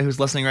 Florida, who's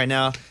listening right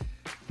now.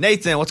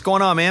 Nathan, what's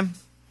going on, man?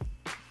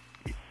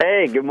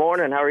 Hey, good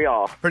morning. How are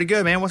y'all? Pretty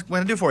good, man. What can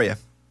I do for you?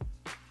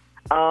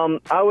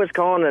 I was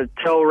calling to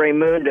tell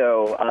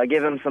Raymundo,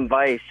 give him some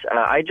advice.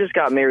 I just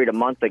got married a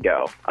month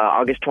ago,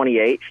 August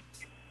 28th,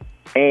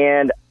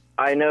 and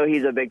I know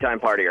he's a big-time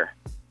partier.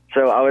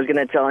 So I was going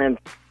to tell him,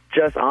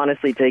 just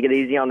honestly take it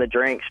easy on the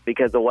drinks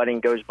because the wedding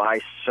goes by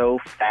so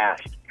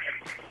fast.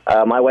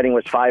 My wedding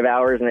was 5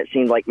 hours, and it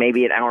seemed like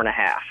maybe an hour and a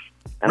half.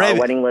 And our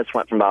waiting list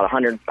went from about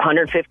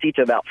 150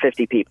 to about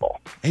 50 people.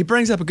 He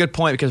brings up a good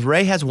point because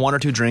Ray has 1 or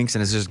 2 drinks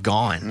and is just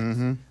gone.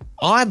 Mm-hmm.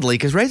 Oddly,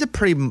 because Ray's a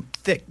pretty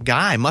thick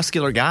guy,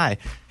 muscular guy,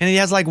 and he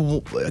has like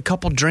a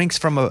couple drinks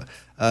from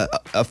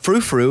a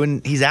frou-frou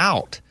and he's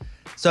out.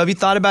 So have you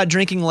thought about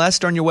drinking less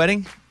during your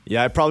wedding?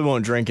 Yeah, I probably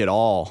won't drink at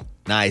all.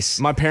 Nice.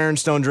 My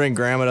parents don't drink.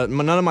 Grandma,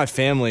 none of my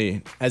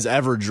family has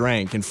ever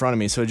drank in front of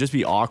me, so it'd just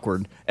be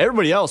awkward.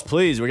 Everybody else,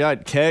 please. We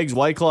got kegs,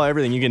 White Claw,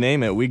 everything. You can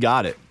name it. We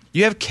got it.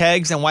 You have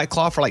kegs and White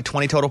Claw for like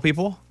 20 total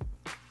people?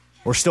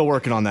 We're still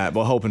working on that,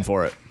 but hoping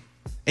for it.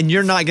 And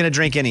you're not going to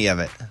drink any of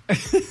it?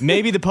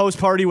 Maybe the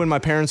post-party when my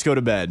parents go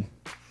to bed.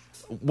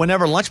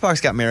 Whenever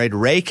Lunchbox got married,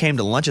 Ray came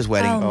to Lunch's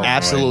wedding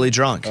absolutely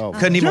drunk.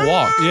 Couldn't even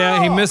walk.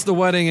 Yeah, he missed the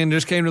wedding and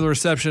just came to the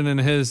reception, and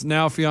his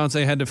now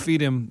fiance had to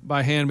feed him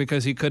by hand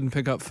because he couldn't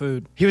pick up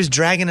food. He was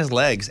dragging his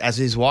legs as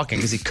he was walking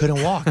because he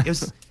couldn't walk.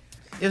 It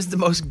was the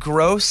most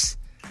gross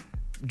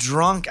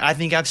drunk I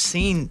think I've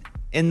seen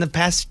in the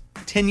past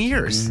 10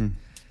 years. Mm-hmm.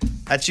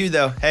 That's you,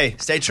 though. Hey,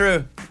 stay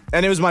true.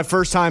 And it was my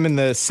first time in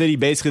the city,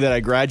 basically, that I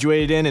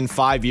graduated in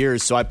 5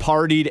 years. So I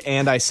partied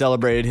and I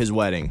celebrated his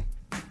wedding.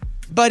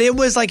 But it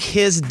was like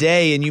his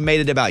day, and you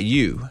made it about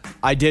you.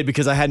 I did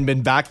because I hadn't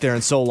been back there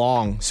in so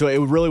long. So it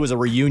really was a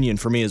reunion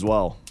for me as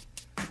well.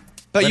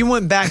 But you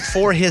went back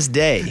for his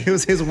day. It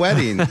was his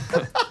wedding.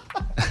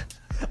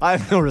 I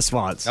have no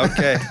response.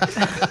 Okay.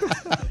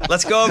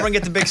 Let's go over and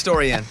get the big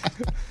story in.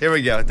 Here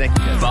we go. Thank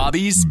you, guys.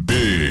 Bobby's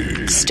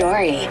Big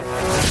Story.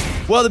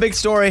 Well, the big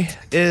story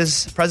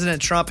is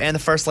President Trump and the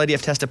First Lady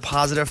have tested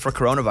positive for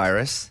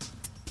coronavirus.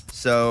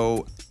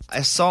 So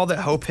I saw that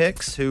Hope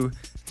Hicks, who,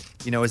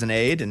 is an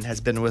aide and has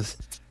been with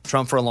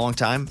Trump for a long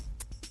time,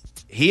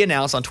 he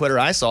announced on Twitter,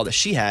 I saw that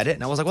she had it.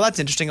 And I was like, well, that's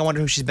interesting. I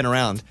wonder who she's been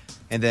around.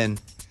 And then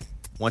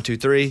 1, 2,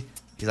 3,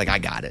 he's like, I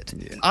got it. She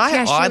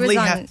was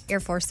on Air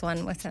Force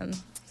One with him.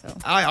 So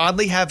I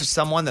oddly have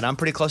someone that I'm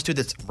pretty close to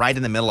that's right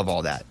in the middle of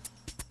all that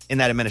in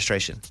that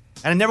administration.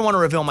 And I never want to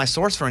reveal my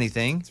source for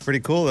anything. It's pretty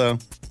cool, though.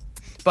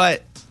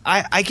 But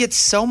I get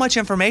so much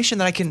information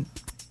that I can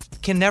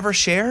never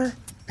share.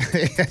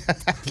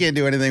 Can't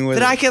do anything with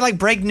it. That I can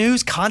break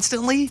news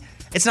constantly.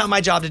 It's not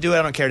my job to do it.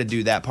 I don't care to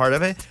do that part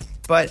of it.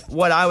 But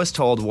what I was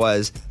told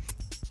was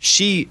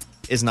she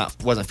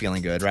wasn't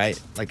feeling good, right?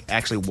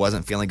 Actually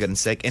wasn't feeling good and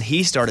sick. And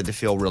he started to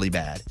feel really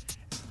bad.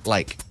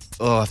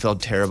 I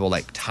felt terrible,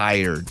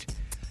 tired.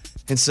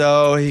 And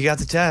so he got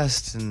the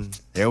test, and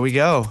there we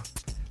go.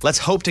 Let's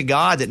hope to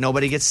God that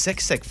nobody gets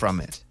sick from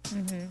it.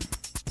 Mm-hmm.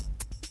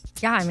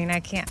 Yeah, I mean, I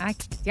can't.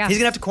 Yeah. He's going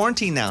to have to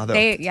quarantine now, though.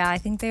 I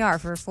think they are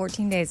for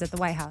 14 days at the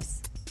White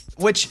House.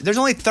 Which, there's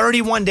only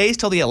 31 days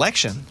till the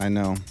election. I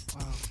know.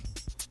 Wow.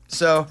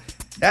 So,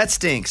 that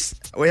stinks.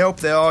 We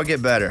hope they all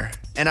get better.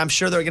 And I'm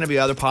sure there are going to be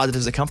other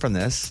positives that come from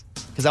this.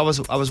 Because I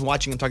was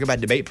watching them talk about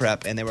debate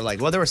prep, and they were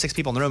like, well, there were 6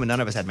 people in the room, and none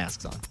of us had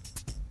masks on.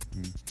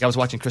 I was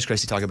watching Chris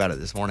Christie talk about it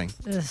this morning.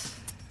 Ugh.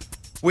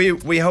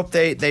 We hope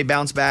they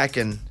bounce back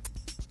and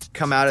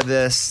come out of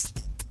this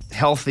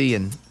healthy,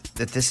 and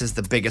that this is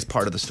the biggest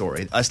part of the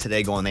story. Us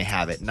today going, they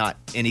have it, not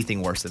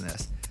anything worse than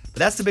this. But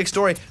that's the big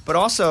story. But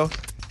also,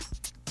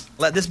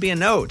 let this be a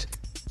note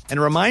and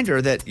a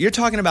reminder that you're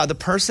talking about the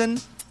person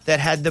that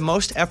had the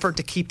most effort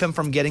to keep him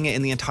from getting it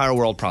in the entire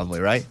world, probably,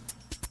 right?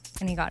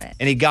 And he got it.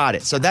 And he got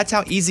it. So that's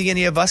how easy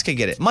any of us could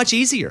get it. Much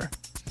easier.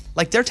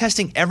 They're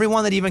testing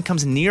everyone that even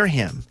comes near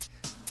him.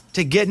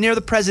 To get near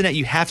the president,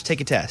 you have to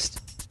take a test.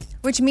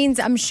 Which means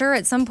I'm sure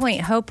at some point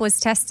Hope was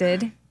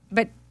tested,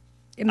 but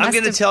I'm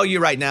going to tell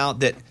you right now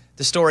that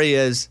the story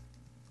is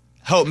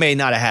Hope may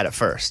not have had it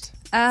first.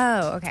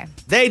 Oh, okay.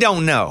 They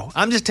don't know.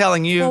 I'm just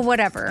telling you. Well,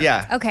 whatever.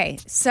 Yeah. Okay.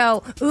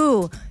 So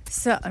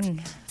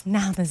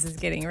now this is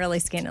getting really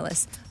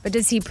scandalous. But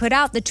does he put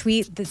out the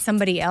tweet that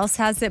somebody else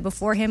has it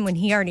before him when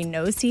he already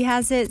knows he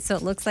has it? So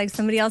it looks like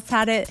somebody else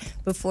had it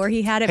before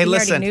he had it. Hey, but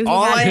listen, he already knew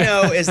all he had I it.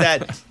 know is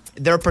that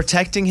they're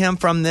protecting him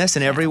from this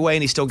in every way,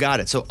 and he still got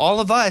it. So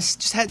all of us,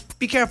 just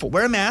be careful.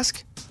 Wear a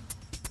mask.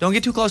 Don't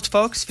get too close to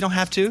folks if you don't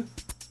have to.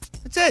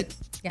 That's it.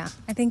 Yeah,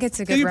 I think it's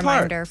a Do good your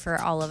reminder for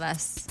all of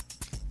us.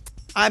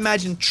 I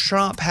imagine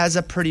Trump has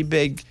a pretty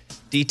big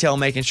detail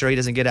making sure he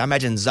doesn't get it. I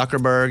imagine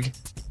Zuckerberg,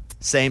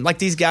 same.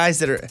 These guys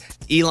that are,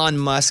 Elon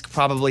Musk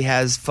probably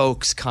has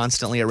folks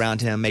constantly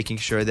around him making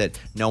sure that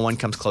no one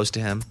comes close to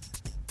him.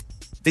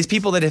 These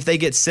people that if they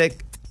get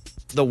sick,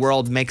 the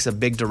world makes a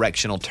big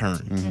directional turn.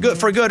 Mm-hmm. Good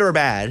for good or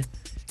bad.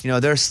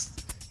 There's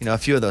a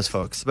few of those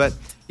folks. But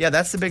yeah,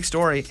 that's the big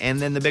story. And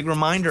then the big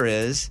reminder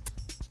is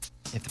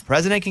if the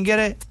president can get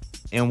it,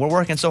 and we're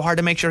working so hard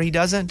to make sure he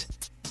doesn't,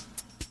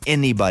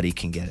 anybody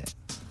can get it.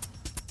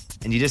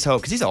 And you just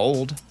hope, because he's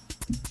old.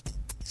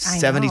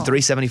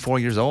 73, 74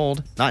 years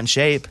old, not in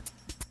shape.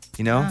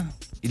 You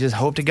just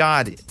hope to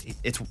God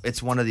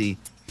it's one of the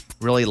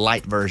really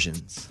light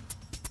versions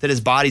that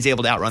his body's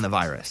able to outrun the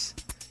virus.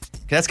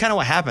 That's kind of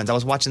what happens. I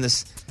was watching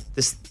this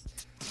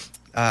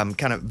kind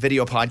of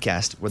video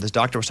podcast where this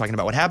doctor was talking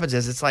about what happens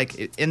is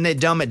and they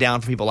dumb it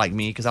down for people like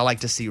me because I like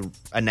to see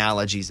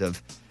analogies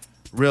of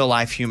real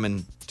life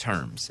human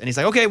terms. And he's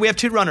like, okay, we have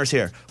 2 runners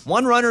here.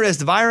 One runner is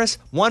the virus.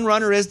 One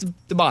runner is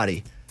the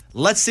body.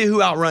 Let's see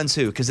who outruns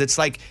who. Because it's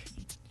like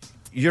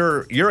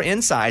your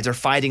insides are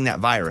fighting that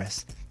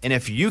virus. And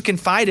if you can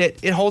fight it,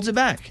 it holds it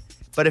back.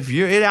 But if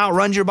it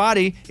outruns your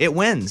body, it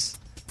wins.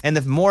 And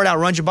the more it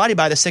outruns your body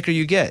by, the sicker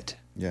you get.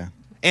 Yeah.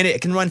 And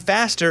it can run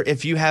faster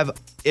if you have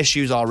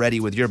issues already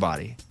with your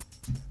body.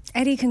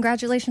 Eddie,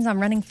 congratulations on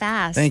running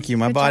fast. Thank you.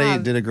 My Good body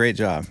job. did a great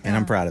job, and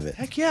I'm proud of it.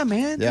 Heck yeah,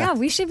 man. Yeah,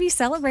 we should be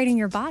celebrating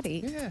your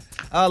body.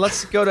 Yeah.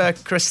 Let's go to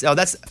Chris. Oh,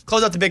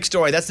 close out the big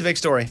story. That's the big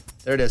story.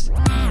 There it is.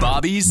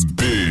 Bobby's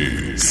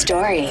Big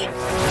Story.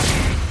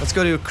 Let's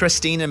go to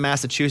Christine in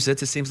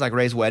Massachusetts. It seems like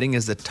Ray's wedding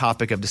is the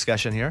topic of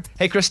discussion here.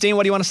 Hey, Christine,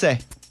 what do you want to say?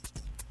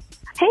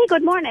 Hey,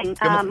 good morning.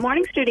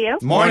 Morning, studio.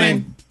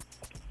 Morning.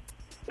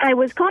 I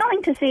was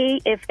calling to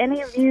see if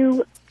any of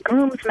you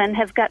groomsmen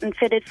have gotten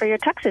fitted for your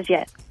tuxes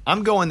yet.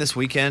 I'm going this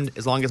weekend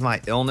as long as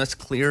my illness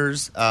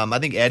clears. I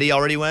think Eddie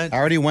already went. I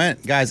already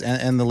went, guys.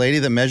 And the lady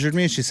that measured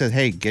me, she said,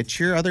 hey, get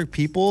your other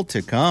people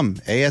to come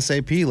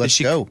ASAP. Let's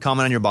go.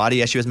 Comment on your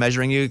body as she was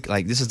measuring you?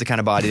 Like, this is the kind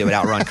of body that would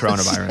outrun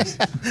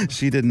coronavirus.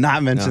 She did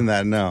not mention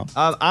that, no.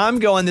 I'm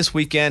going this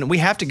weekend. We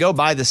have to go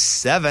by the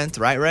 7th,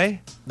 right,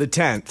 Ray? The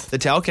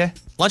 10th. Okay.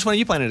 Lunch, when are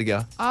you planning to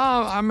go?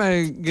 I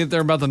may get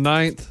there about the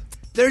 9th.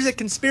 There's a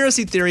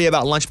conspiracy theory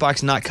about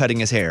Lunchbox not cutting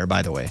his hair,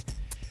 by the way.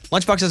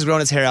 Lunchbox has grown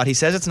his hair out. He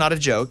says it's not a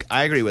joke.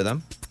 I agree with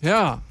him.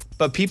 Yeah.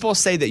 But people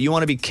say that you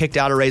want to be kicked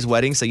out of Ray's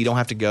wedding so you don't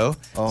have to go.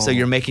 So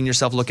you're making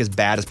yourself look as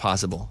bad as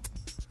possible.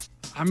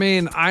 I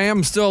mean, I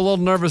am still a little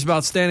nervous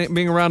about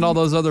being around all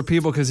those other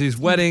people because these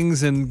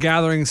weddings and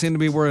gatherings seem to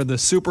be where the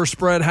super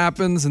spread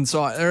happens. And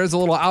so there is a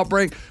little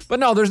outbreak. But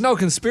no, there's no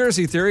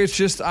conspiracy theory. It's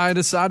just I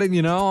decided,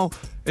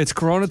 it's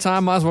Corona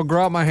time. Might as well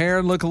grow out my hair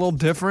and look a little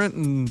different.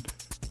 And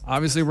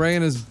obviously Ray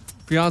and his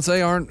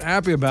fiance aren't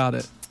happy about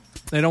it.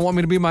 They don't want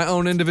me to be my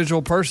own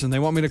individual person. They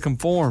want me to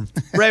conform.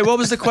 Ray, what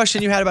was the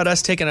question you had about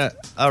us taking a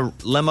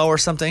limo or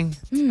something?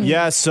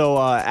 Yeah, so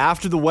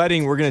after the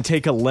wedding, we're going to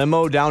take a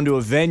limo down to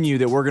a venue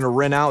that we're going to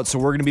rent out, so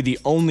we're going to be the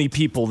only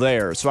people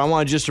there. So I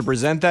want just to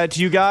present that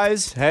to you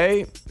guys.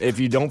 Hey, if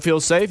you don't feel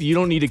safe, you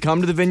don't need to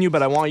come to the venue,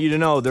 but I want you to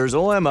know there's a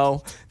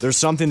limo. There's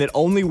something that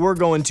only we're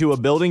going to, a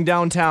building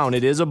downtown.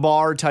 It is a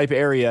bar-type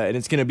area, and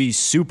it's going to be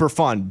super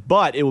fun,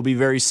 but it will be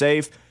very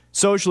safe.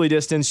 Socially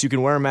distanced, you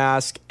can wear a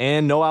mask,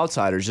 and no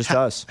outsiders, just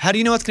us. How do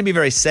you know it's going to be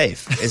very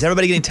safe? Is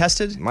everybody getting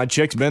tested? My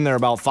chick's been there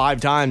about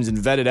 5 times and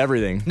vetted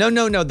everything. No,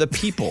 the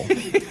people.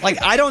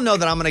 Like, I don't know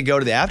that I'm going to go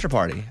to the after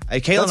party.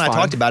 Kayla and I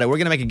talked about it. We're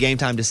going to make a game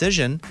time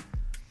decision.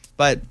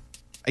 But,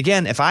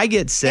 again, if I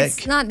get sick...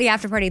 It's not the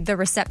after party, the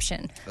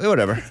reception.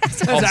 Whatever.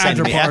 After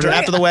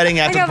the wedding,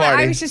 after the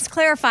party. I was just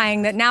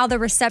clarifying that now the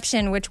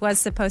reception, which was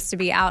supposed to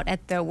be out at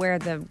where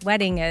the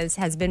wedding is,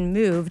 has been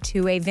moved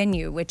to a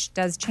venue, which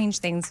does change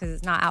things because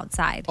it's not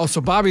outside. Oh,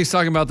 so Bobby's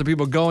talking about the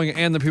people going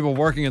and the people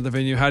working at the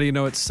venue. How do you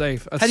know it's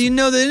safe? How do you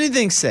know that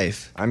anything's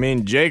safe? I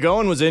mean, Jake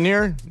Owen was in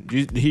here.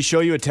 Did he show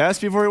you a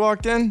test before he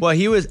walked in? Well,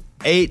 he was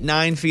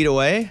 8-9 feet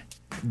away.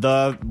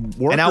 The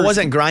workers... And I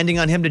wasn't grinding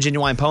on him to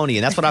Genuine Pony,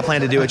 and that's what I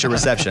plan to do at your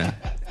reception.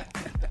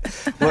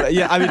 Well,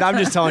 yeah, I mean, I'm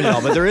just telling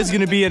y'all, but there is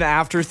going to be an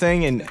after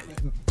thing, and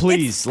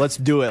please, let's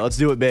do it. Let's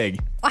do it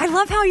big. I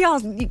love how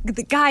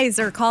the guys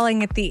are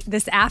calling it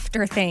this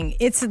after thing.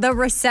 It's the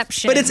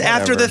reception. But it's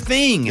after the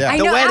thing. Yeah.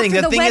 The wedding.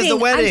 The thing is the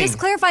wedding. I'm just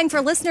clarifying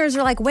for listeners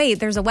who are like, wait,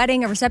 there's a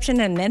wedding, a reception,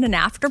 and then an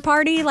after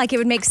party? Like, it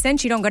would make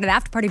sense you don't go to the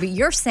after party, but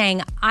you're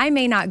saying I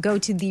may not go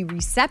to the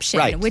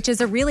reception, which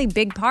is a really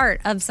big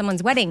part of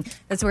someone's wedding.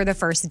 That's where the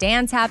first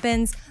dance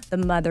happens, the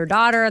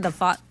mother-daughter,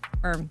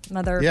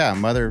 mother... Yeah,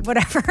 mother...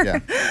 Whatever. Yeah.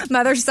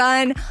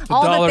 Mother-son.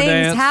 All the things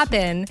dance.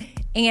 happen.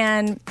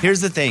 And...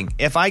 Here's the thing.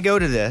 If I go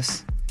to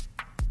this...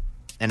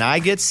 and I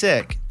get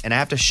sick, and I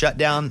have to shut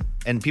down,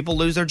 and people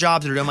lose their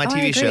jobs that are doing my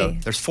TV show.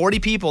 There's 40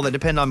 people that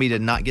depend on me to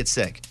not get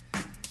sick.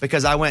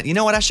 Because I went, you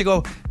know what, I should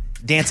go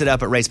dance it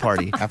up at Ray's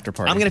party. After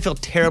party. I'm going to feel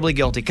terribly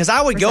guilty. Because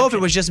I would go if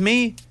it was just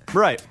me.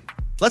 Right.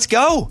 Let's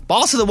go.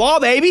 Balls to the wall,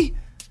 baby.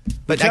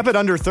 But kept it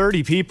under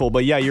 30 people.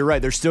 But yeah, you're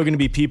right. There's still going to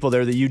be people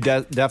there that you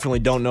definitely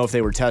don't know if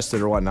they were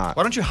tested or whatnot.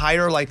 Why don't you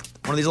hire like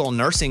one of these little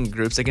nursing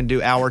groups that can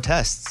do hour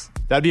tests?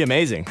 That'd be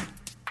amazing.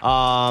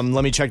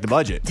 Let me check the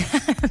budget.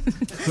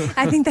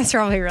 I think that's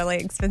probably really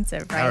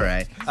expensive, right? All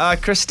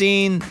right.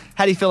 Christine,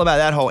 how do you feel about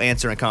that whole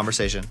answer and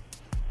conversation?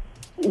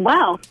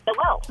 Well,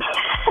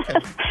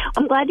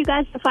 I'm glad you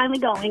guys are finally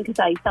going because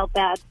I felt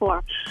bad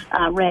for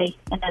Ray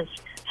and his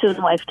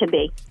soon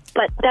wife-to-be.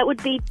 But that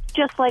would be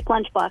just like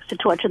Lunchbox to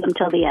torture them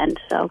till the end.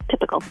 So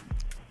typical.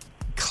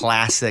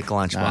 Classic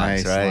Lunchbox,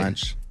 Nice right?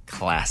 lunch.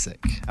 Classic.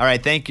 All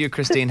right. Thank you,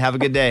 Christine. Have a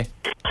good day.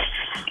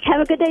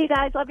 Have a good day, you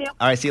guys. Love you.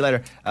 All right. See you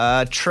later.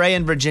 Trey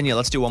in Virginia.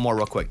 Let's do one more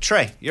real quick.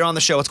 Trey, you're on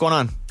the show. What's going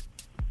on?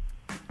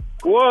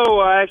 Whoa,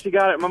 I actually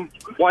got it. My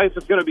wife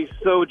is going to be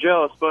so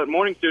jealous, but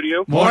morning,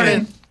 studio.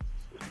 Morning.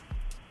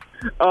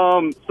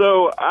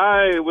 So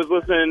I was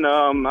listening.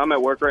 I'm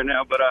at work right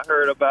now, but I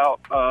heard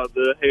about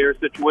the hair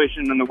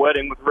situation and the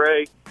wedding with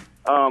Ray.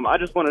 I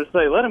just wanted to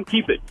say, let him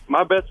keep it.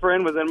 My best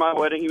friend was in my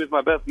wedding. He was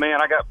my best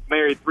man. I got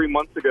married 3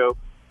 months ago,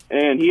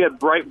 and he had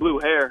bright blue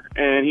hair,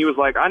 and he was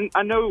like,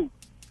 I know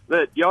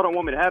that y'all don't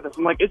want me to have this.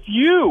 I'm like, it's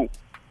you.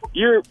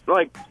 You're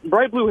like,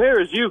 bright blue hair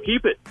is you.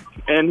 Keep it.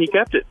 And he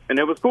kept it, and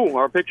it was cool.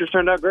 Our pictures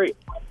turned out great.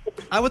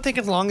 I would think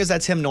as long as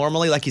that's him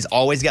normally, like he's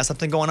always got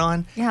something going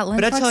on. Yeah,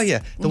 but I tell you,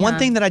 the one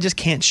thing that I just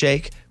can't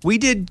shake, we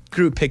did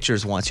group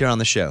pictures once here on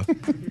the show.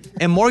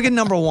 And Morgan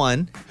number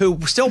 1, who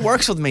still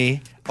works with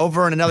me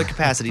over in another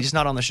capacity, just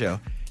not on the show,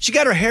 she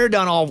got her hair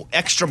done all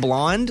extra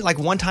blonde, like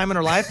one time in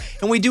her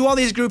life. And we do all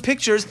these group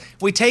pictures.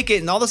 We take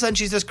it, and all of a sudden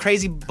she's this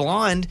crazy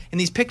blonde in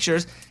these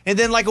pictures. And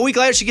then like a week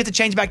later, she gets to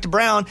change back to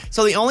brown.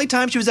 So the only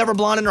time she was ever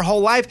blonde in her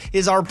whole life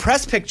is our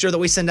press picture that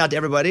we send out to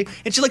everybody.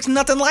 And she looks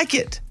nothing like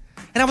it.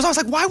 And I was always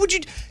like, why would you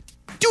do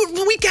it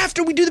the week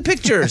after we do the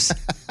pictures?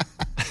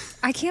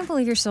 I can't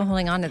believe you're still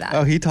holding on to that.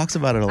 Oh, he talks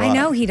about it a lot. I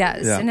know he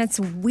does, Yeah. and it's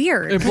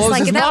weird. It 'cause, blows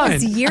like, his that mind.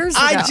 was years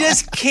ago. I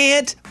just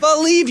can't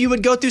believe you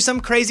would go through some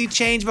crazy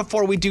change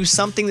before we do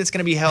something that's going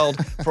to be held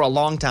for a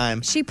long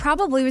time. She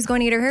probably was going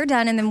to get her hair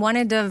done and then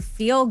wanted to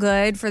feel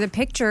good for the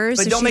pictures.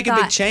 But so don't she make a big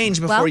thought, change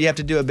before well, you have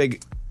to do a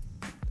big...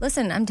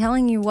 Listen, I'm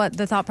telling you what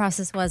the thought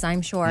process was,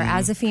 I'm sure,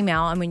 as a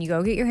female. And when you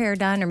go get your hair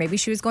done, or maybe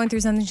she was going through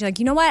something, she's like,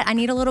 you know what? I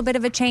need a little bit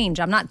of a change.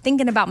 I'm not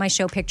thinking about my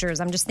show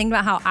pictures. I'm just thinking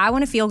about how I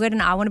want to feel good and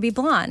I want to be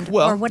blonde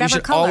Well, or whatever you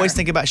should color. always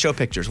think about show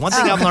pictures. One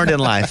thing I've learned in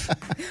life,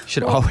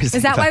 should always Is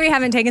think that about... why we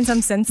haven't taken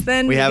some since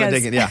then? We haven't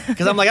taken, yeah.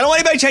 Because I'm like, I don't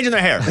want anybody changing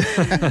their hair.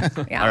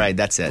 Yeah. All right,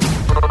 that's it.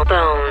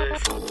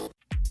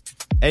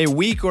 A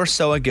week or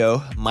so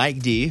ago, Mike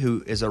D,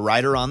 who is a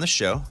writer on the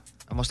show,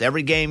 almost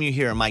every game you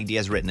hear, Mike D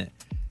has written it.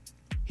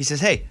 He says,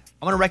 hey,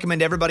 I'm going to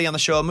recommend everybody on the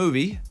show a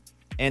movie,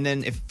 and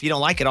then if you don't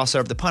like it, I'll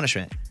serve the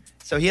punishment.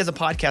 So he has a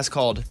podcast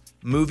called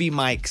Movie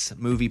Mike's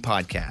Movie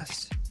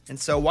Podcast. And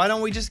so why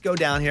don't we just go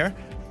down here?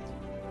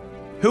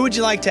 Who would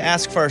you like to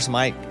ask first,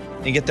 Mike,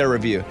 and get their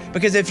review?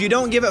 Because if you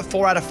don't give it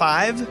 4 out of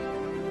 5,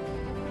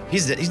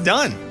 he's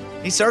done.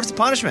 He serves the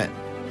punishment.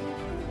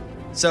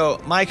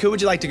 So, Mike, who would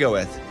you like to go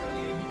with?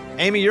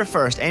 Amy, you're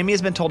first. Amy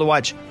has been told to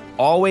watch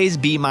Always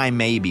Be My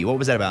Maybe. What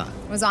was that about?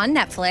 It was on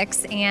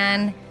Netflix,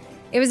 and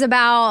it was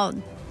about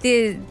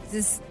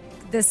these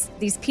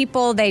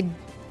people. They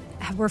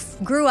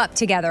grew up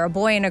together, a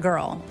boy and a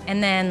girl,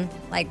 and then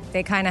like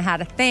they kind of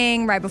had a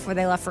thing right before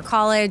they left for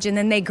college, and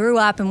then they grew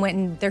up and went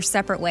in their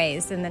separate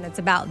ways, and then it's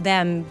about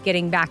them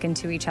getting back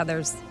into each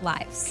other's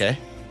lives. Okay.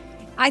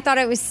 I thought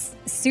it was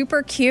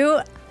super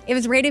cute. It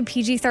was rated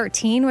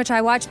PG-13, which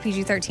I watch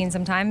PG-13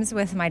 sometimes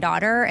with my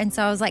daughter, and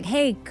so I was like,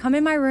 hey, come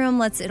in my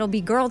room, it'll be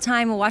girl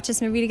time, we'll watch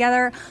this movie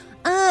together.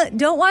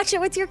 Don't watch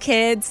it with your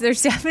kids.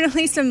 There's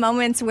definitely some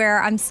moments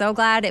where I'm so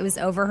glad it was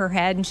over her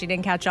head and she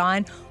didn't catch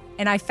on.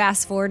 And I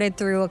fast forwarded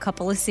through a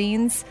couple of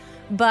scenes,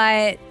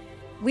 but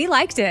we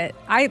liked it.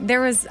 I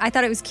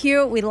thought it was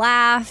cute. We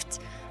laughed.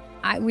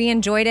 We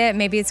enjoyed it.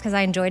 Maybe it's because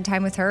I enjoyed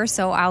time with her.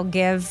 So I'll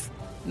give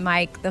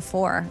Mike the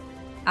 4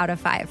 out of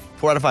 5.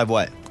 4 out of 5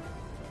 what?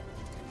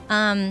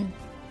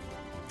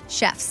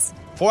 Chefs.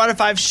 4 out of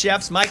 5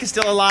 chefs. Mike is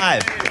still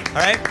alive. All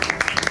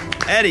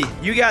right. Eddie,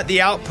 you got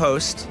The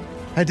Outpost.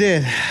 I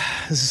did.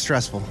 This is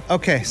stressful.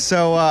 Okay,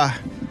 so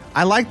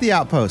I like The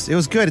Outpost. It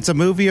was good. It's a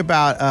movie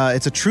about,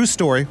 it's a true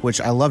story, which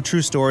I love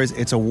true stories.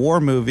 It's a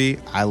war movie.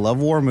 I love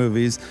war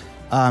movies.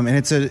 And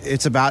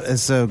it's about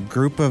a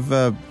group of,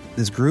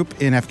 this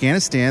group in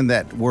Afghanistan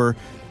that were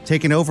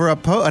taking over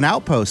an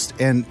outpost.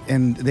 And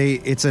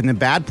it's in a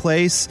bad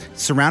place,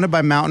 surrounded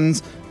by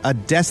mountains,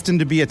 destined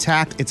to be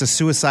attacked. It's a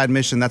suicide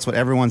mission. That's what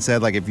everyone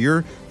said. Like, if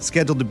you're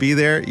scheduled to be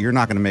there, you're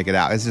not going to make it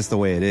out. It's just the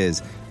way it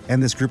is.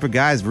 And this group of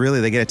guys,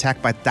 really, they get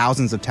attacked by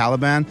thousands of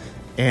Taliban,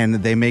 and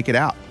they make it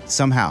out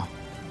somehow.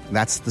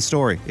 That's the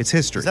story. It's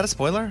history. Is that a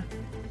spoiler?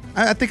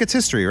 I think it's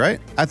history,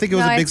 right? I think it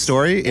was a big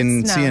story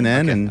in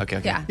CNN.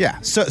 Okay. Yeah.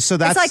 So that's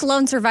it's like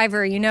Lone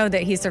Survivor. You know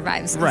that he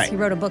survives because Right. he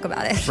wrote a book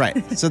about it.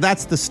 Right. So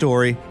that's the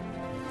story.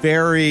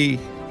 Very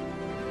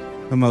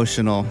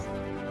emotional.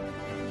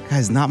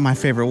 Guys, not my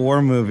favorite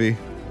war movie.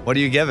 What do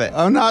you give it?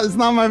 Oh, no, it's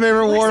not my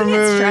favorite war movie.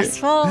 It's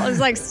stressful. It was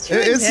like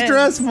It's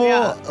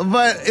stressful,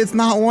 but it's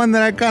not one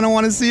that I kind of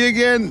want to see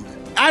again.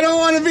 I don't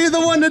want to be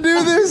the one to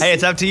do this. Hey,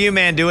 it's up to you,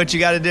 man. Do what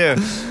you got to do.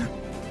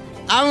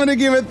 I'm going to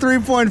give it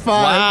 3.5.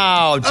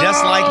 Wow,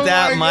 just like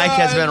that, my Mike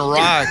has been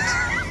rocked.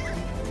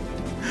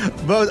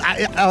 But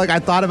I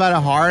thought about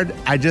it hard.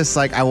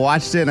 I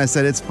watched it and I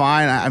said, it's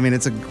fine. I mean,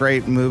 it's a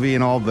great movie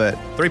and all, but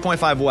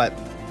 3.5 what?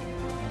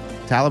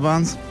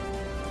 Taliban's?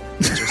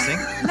 Interesting.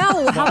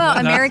 No, how about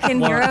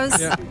American Heroes?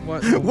 Yeah,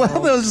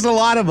 Well, there's just a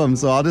lot of them,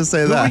 so I'll just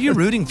say Who that. are you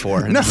rooting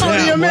for? No,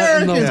 the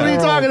Americans. What are you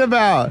talking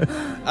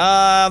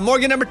about?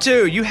 Morgan, number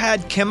 2, you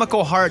had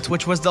Chemical Hearts,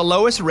 which was the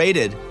lowest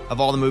rated of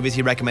all the movies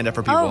he recommended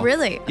for people. Oh,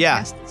 really?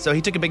 Yeah. So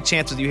he took a big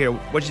chance with you here.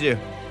 What'd you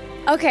do?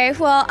 Okay,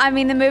 well, I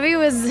mean, the movie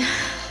was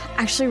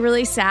actually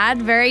really sad.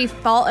 Very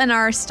Fault in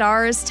Our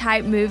Stars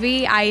type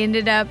movie. I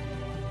ended up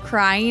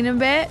crying a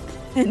bit.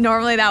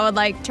 Normally that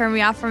would turn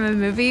me off from a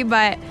movie,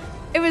 but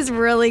it was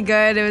really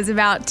good. It was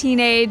about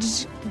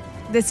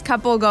this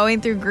couple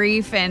going through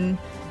grief and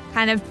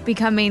kind of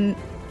becoming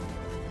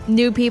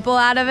new people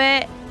out of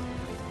it.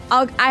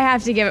 I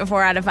have to give it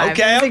 4 out of 5.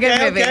 Okay, It's a good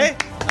movie.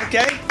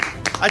 okay.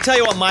 I tell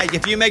you what, Mike,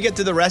 if you make it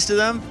through the rest of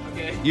them,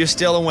 you're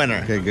still a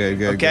winner. Okay,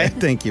 good. Okay?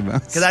 Good. Thank you,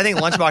 Mouse. Because I think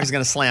Lunchbox is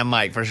going to slam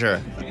Mike for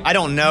sure. I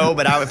don't know,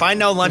 but if I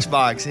know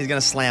Lunchbox, he's going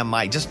to slam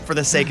Mike just for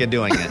the sake of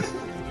doing it.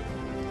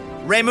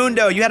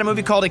 Raymundo, you had a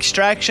movie called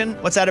Extraction.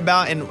 What's that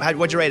about, and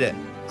what'd you rate it?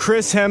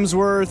 Chris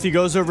Hemsworth, he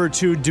goes over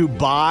to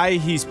Dubai.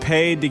 He's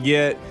paid to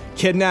get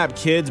kidnapped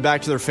kids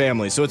back to their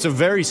families. So it's a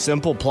very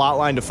simple plot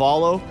line to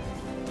follow.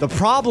 The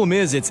problem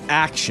is it's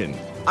action.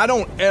 I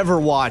don't ever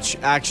watch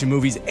action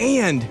movies,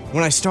 and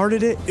when I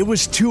started it, it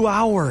was 2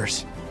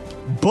 hours.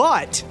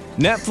 But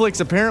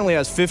Netflix apparently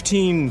has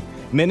 15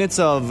 minutes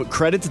of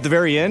credits at the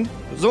very end.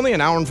 It was only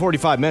an hour and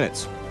 45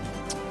 minutes.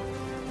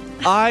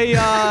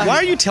 Why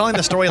are you telling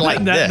the story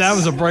like this? That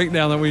was a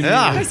breakdown that we needed.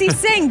 Because he's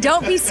saying,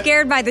 don't be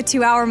scared by the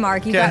 2 hour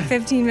mark. You got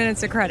 15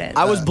 minutes of credit.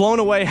 I was blown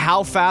away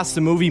how fast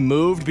the movie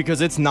moved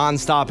because it's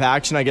nonstop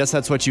action. I guess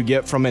that's what you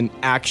get from an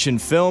action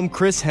film.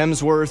 Chris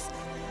Hemsworth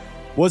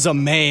was a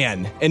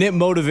man, and it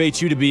motivates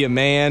you to be a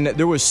man.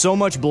 There was so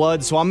much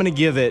blood, so I'm going to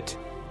give it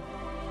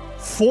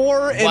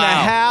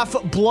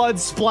 4.5 blood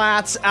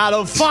splats out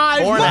of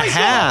 5.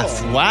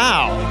 4.5.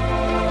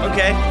 Wow.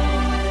 Okay.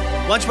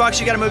 Lunchbox,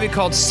 you got a movie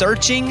called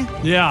Searching.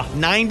 Yeah.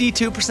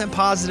 92%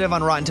 positive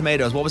on Rotten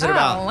Tomatoes. What was it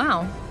about? Oh,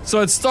 wow.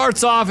 So it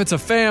starts off, it's a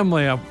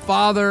family, a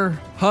father,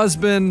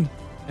 husband,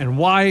 and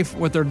wife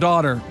with their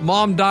daughter.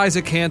 Mom dies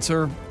of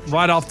cancer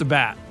right off the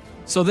bat.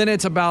 So then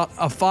it's about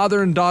a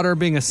father and daughter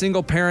being a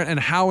single parent and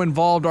how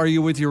involved are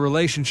you with your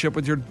relationship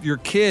with your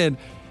kid.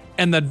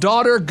 And the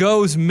daughter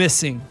goes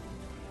missing.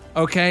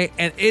 Okay?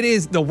 And it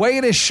is, the way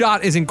it is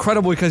shot is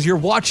incredible because you're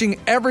watching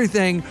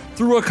everything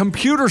through a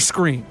computer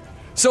screen.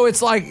 So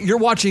it's like you're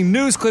watching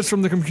news clips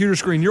from the computer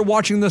screen. You're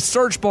watching the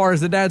search bar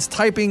as the dad's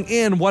typing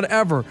in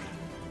whatever.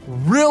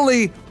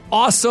 Really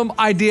awesome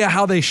idea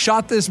how they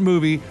shot this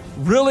movie.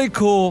 Really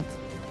cool.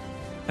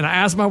 And I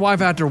asked my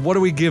wife after, what do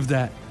we give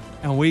that?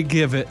 And we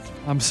give it,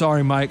 I'm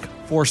sorry, Mike,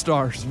 4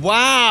 stars.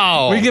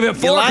 Wow. We give it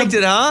 4. You liked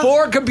it, huh?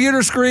 4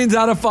 computer screens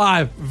out of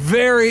 5.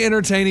 Very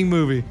entertaining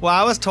movie. Well,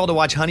 I was told to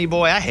watch Honey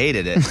Boy. I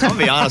hated it. I'm going to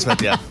be honest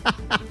with you.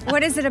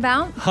 What is it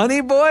about?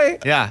 Honey Boy?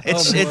 Yeah,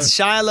 it's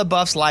Shia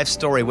LaBeouf's life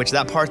story, which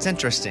that part's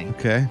interesting.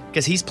 Okay.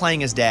 Because he's playing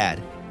his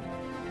dad.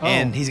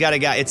 And he's got a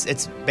guy,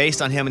 it's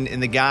based on him,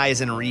 and the guy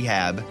is in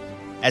rehab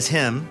as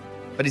him,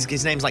 but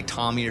his name's like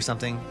Tommy or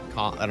something.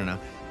 I don't know.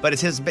 But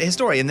it's his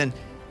story. And then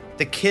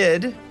the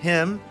kid,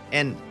 him,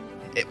 and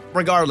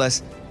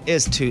regardless,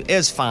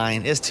 is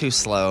fine, is too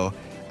slow.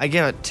 I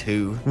give it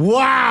 2.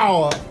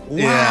 Wow.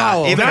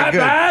 Yeah, even that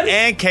bad?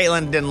 And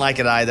Caitlin didn't like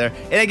it either.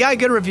 And it got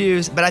good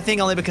reviews, but I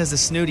think only because the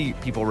snooty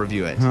people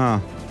review it. Huh.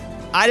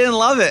 I didn't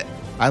love it.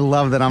 I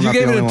love that I'm not the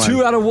You only gave one. it a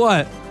 2 out of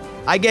what?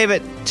 I gave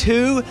it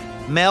 2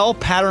 male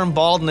pattern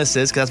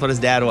baldnesses, because that's what his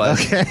dad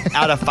was,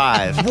 out of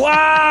 5.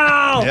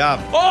 Wow!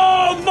 Yeah.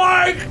 Oh,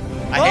 Mike!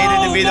 I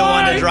hated to be the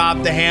one to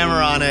drop the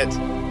hammer on it.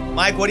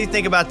 Mike, what do you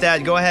think about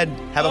that? Go ahead,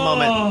 have a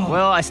moment.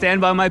 Well, I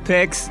stand by my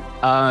picks.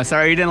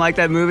 Sorry you didn't like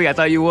that movie. I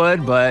thought you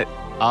would, but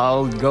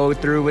I'll go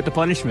through with the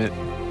punishment.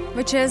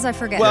 Which is, I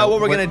forget. Well, what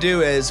we're going to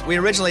do is, we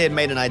originally had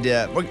made an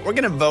idea. We're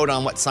going to vote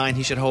on what sign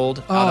he should hold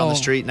out on the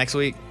street next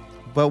week.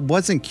 But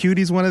wasn't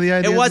Cuties one of the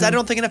ideas? It was. then? I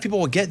don't think enough people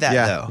will get that,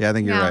 though. Yeah, I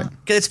think you're right.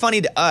 Because it's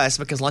funny to us,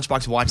 because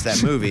Lunchbox watched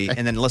that movie,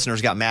 and then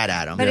listeners got mad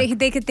at him. But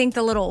they could think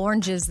the little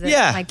oranges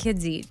that my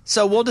kids eat.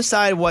 So we'll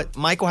decide what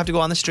Mike will have to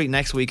go on the street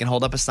next week and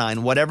hold up a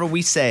sign, whatever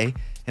we say,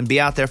 and be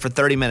out there for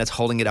 30 minutes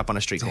holding it up on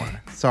a street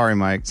corner. Sorry,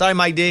 Mike. Sorry,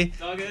 Mike D.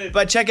 All good.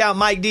 But check out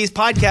Mike D's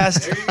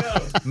podcast. There you go.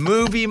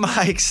 Movie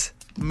Mike's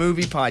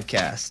Movie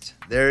Podcast.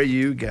 There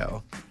you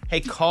go.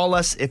 Hey, call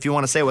us if you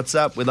want to say what's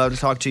up. We'd love to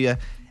talk to you.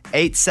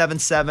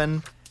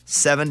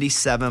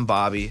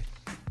 877-77-BOBBY.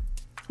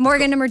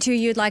 Morgan, number 2,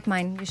 you'd like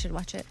mine. You should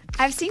watch it.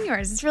 I've seen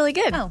yours. It's really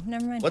good. Oh,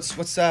 never mind.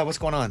 What's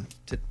going on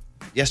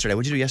yesterday?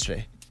 What'd you do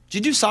yesterday?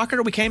 Did you do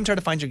soccer? We came to try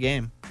to find your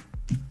game.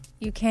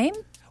 You came?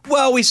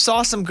 Well, we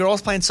saw some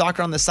girls playing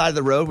soccer on the side of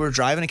the road. We were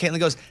driving, and Caitlin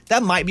goes,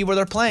 that might be where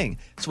they're playing.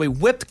 So we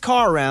whipped the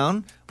car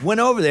around, went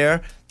over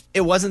there.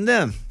 It wasn't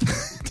them.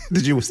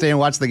 Did you stay and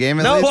watch the game?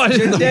 No, I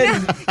didn't.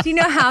 Do you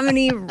know how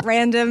many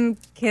random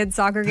kid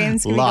soccer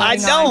games can be going I on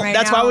don't. right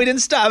That's now? why we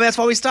didn't stop. I mean, that's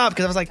why we stopped,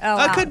 because I was like,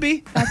 wow. it could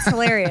be. That's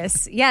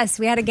hilarious. Yes,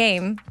 we had a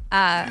game,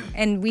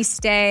 and we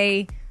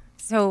stay.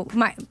 So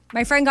my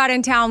friend got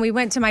in town. We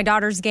went to my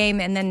daughter's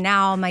game, and then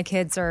now my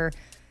kids are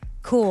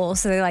cool,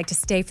 so they like to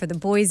stay for the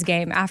boys'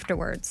 game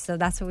afterwards. So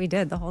that's what we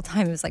did the whole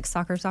time. It was like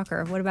soccer.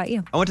 What about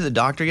you? I went to the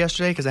doctor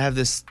yesterday because I have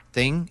this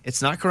thing.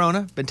 It's not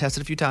corona. Been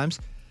tested a few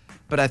times.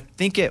 But I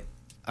think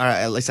or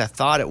at least I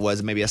thought it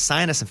was maybe a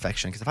sinus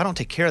infection, because if I don't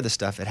take care of this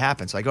stuff, it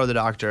happens. So I go to the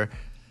doctor,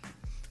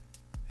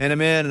 and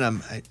I'm in,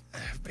 and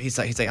he's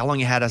like, how long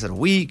you had? I said, a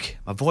week.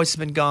 My voice has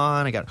been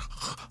gone. I got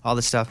all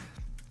this stuff.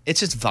 It's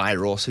just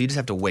viral, so you just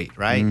have to wait,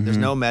 right? Mm-hmm. There's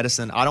no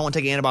medicine. I don't want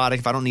to take an antibiotic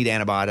if I don't need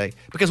antibiotic.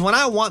 Because when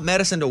I want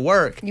medicine to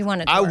work,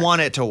 I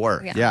want it to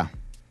work. Yeah.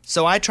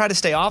 So I try to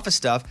stay off of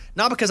stuff,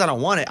 not because I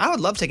don't want it. I would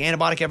love to take an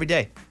antibiotic every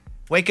day.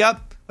 Wake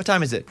up, what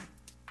time is it?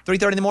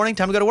 3:30 in the morning,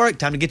 time to go to work,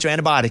 time to get your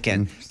antibiotic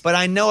in. But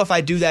I know if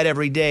I do that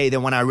every day,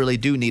 then when I really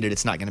do need it,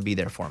 it's not going to be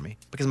there for me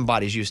because my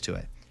body's used to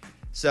it.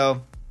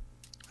 So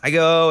I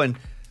go and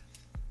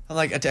I'm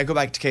like, I go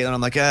back to Caitlin.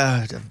 I'm like,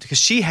 because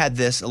she had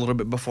this a little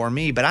bit before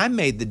me, but I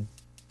made the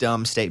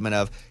dumb statement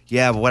of,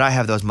 yeah, but what I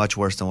have though is much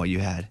worse than what you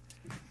had,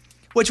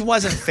 which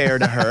wasn't fair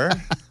to her.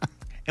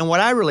 And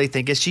what I really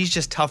think is she's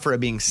just tougher at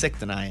being sick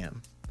than I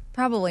am.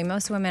 Probably.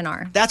 Most women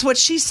are. That's what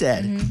she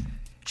said. Mm-hmm.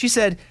 She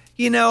said,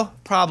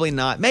 probably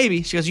not.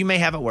 Maybe. She goes, you may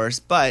have it worse.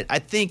 But I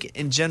think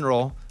in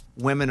general,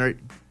 women are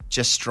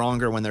just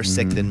stronger when they're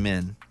sick than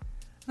men.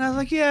 And I was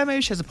like, yeah,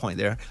 maybe she has a point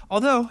there.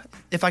 Although,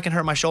 if I can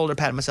hurt my shoulder,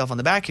 pat myself on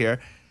the back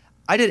here,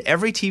 I did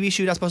every TV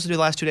shoot I was supposed to do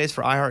the last 2 days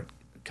for iHeart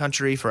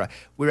Country.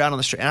 We were out on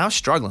the street, and I was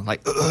struggling,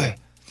 like, ugh.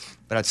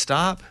 But I'd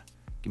stop,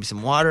 give me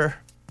some water.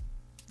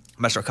 I'm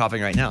going to start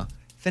coughing right now.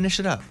 Finish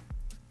it up.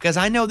 Because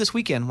I know this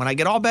weekend, when I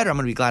get all better, I'm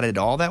going to be glad I did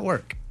all that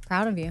work.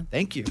 Proud of you.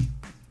 Thank you.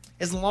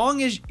 As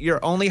long as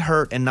you're only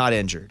hurt and not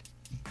injured.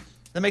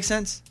 That makes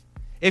sense?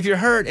 If you're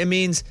hurt, it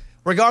means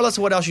regardless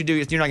of what else you do,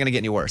 you're not going to get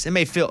any worse. It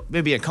may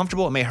be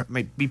uncomfortable. It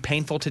may be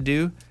painful to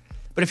do.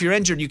 But if you're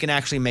injured, you can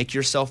actually make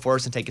yourself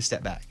worse and take a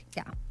step back.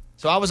 Yeah.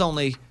 So I was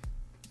only,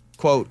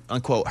 quote,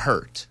 unquote,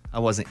 hurt. I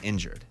wasn't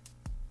injured.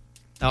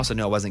 I also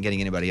knew I wasn't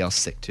getting anybody else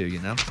sick too,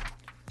 But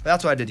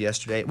that's what I did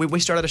yesterday. We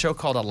started a show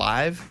called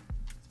Alive.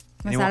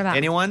 What's that about?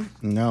 Anyone?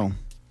 No.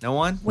 No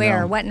one?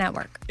 Where? No. What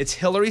network? It's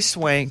Hilary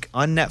Swank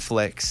on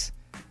Netflix.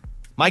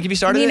 Mike, have you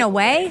started You mean it?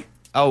 Away?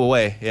 Oh,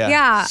 Away, yeah.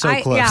 Yeah.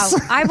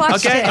 I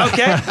watched it.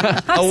 Okay.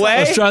 Away?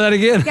 Let's try that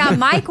again. Yeah,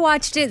 Mike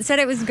watched it, said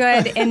it was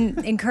good,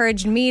 and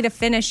encouraged me to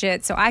finish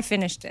it, so I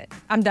finished it.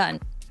 I'm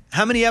done.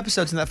 How many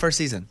episodes in that first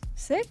season?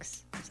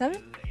 6?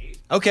 7?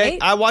 Okay,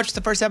 8? I watched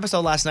the first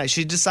episode last night.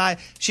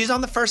 She's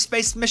on the first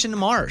space mission to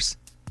Mars.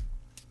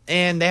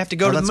 And they have to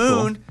go to the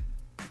moon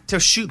to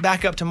shoot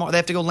back up to Mars. They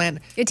have to go land.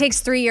 It takes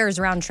 3 years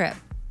round trip.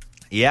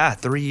 Yeah,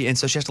 3. And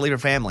so she has to leave her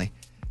family.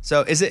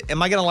 So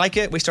am I going to like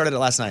it? We started it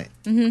last night.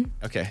 Mm-hmm.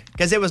 Okay.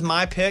 Because it was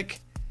my pick.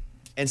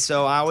 And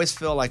so I always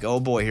feel like, oh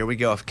boy, here we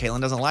go. If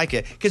Caitlin doesn't like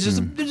it. Because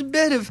there's a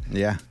bit of,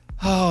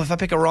 if I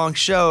pick a wrong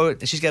show,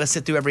 she's got to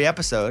sit through every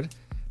episode.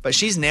 But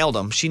she's nailed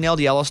them. She nailed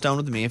Yellowstone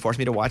with me and forced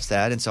me to watch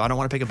that. And so I don't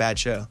want to pick a bad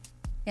show.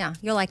 Yeah,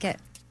 you'll like it.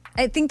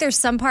 I think there's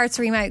some parts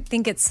where you might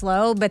think it's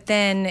slow, but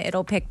then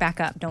it'll pick back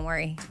up. Don't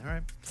worry. All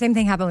right. Same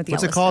thing happened with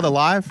What's Yellowstone. it called?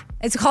 Alive?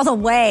 It's called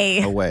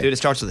Away. Away. Dude, it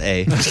starts with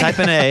A. Just type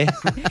in A.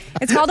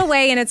 It's called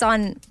Away, and it's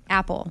on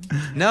Apple.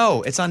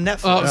 No, it's on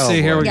Netflix. Oh,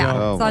 see, here we Yeah,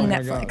 go. it's on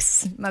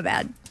Netflix. My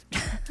bad.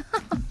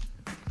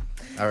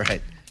 All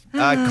right.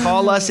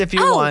 Call us if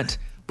you want.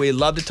 We'd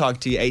love to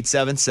talk to you.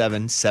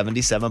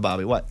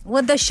 877-77-BOBBY. What?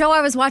 Well, the show I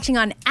was watching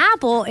on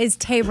Apple is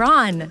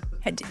Tehran.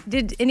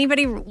 Did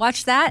anybody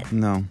watch that?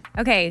 No.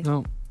 Okay.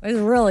 No. It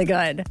was really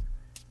good.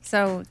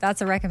 So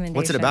that's a recommendation.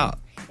 What's it about?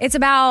 It's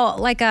about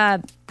like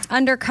a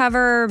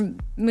undercover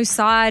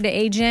Mossad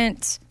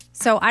agent.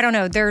 So I don't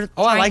know.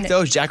 I like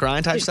those Jack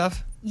Ryan type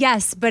stuff.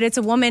 Yes, but it's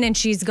a woman and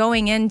she's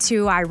going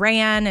into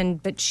Iran,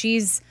 but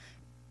she's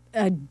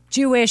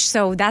Jewish,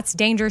 so that's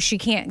dangerous. She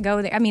can't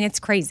go there. I mean,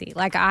 it's crazy.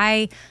 Like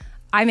I'm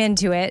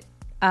into it.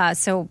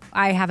 So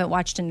I haven't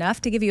watched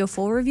enough to give you a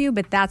full review,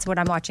 but that's what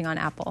I'm watching on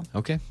Apple.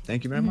 Okay.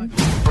 Thank you very much.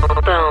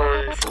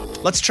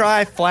 Let's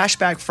try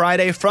Flashback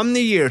Friday from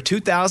the year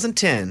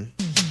 2010.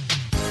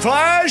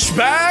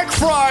 Flashback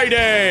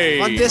Friday.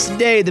 On this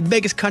day, the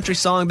biggest country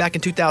song back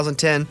in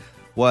 2010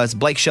 was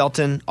Blake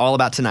Shelton, All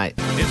About Tonight.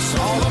 It's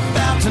all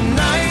about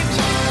tonight.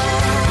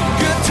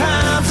 Good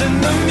times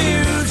and the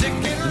music.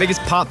 The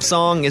biggest pop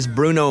song is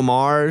Bruno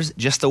Mars,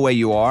 Just the Way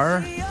You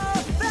Are.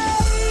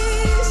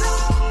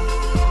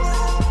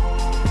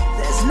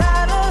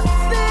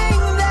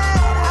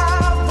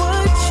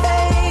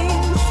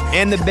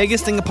 And the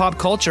biggest thing in pop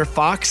culture,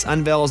 Fox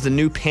unveils the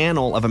new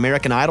panel of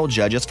American Idol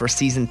judges for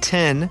season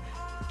 10.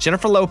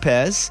 Jennifer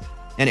Lopez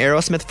and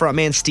Aerosmith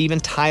frontman Steven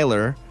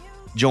Tyler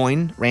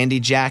join Randy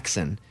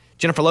Jackson.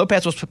 Jennifer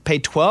Lopez was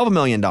paid $12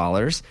 million.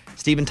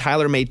 Steven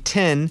Tyler made $10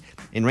 million,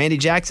 and Randy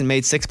Jackson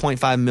made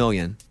 $6.5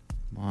 million.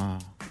 Wow.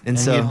 And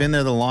so he'd been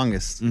there the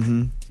longest.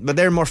 Mm-hmm. But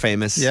they're more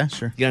famous. Yeah,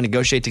 sure. You got to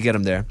negotiate to get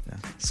them there. Yeah.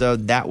 So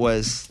that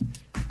was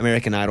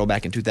American Idol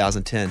back in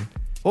 2010.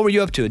 What were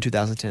you up to in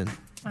 2010?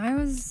 I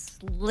was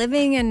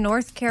living in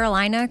North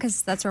Carolina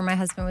because that's where my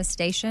husband was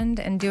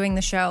stationed and doing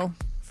the show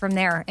from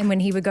there. And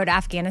when he would go to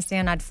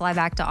Afghanistan, I'd fly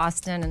back to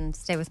Austin and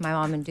stay with my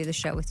mom and do the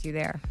show with you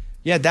there.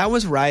 Yeah, that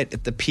was right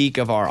at the peak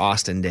of our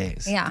Austin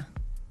days. Yeah.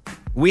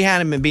 We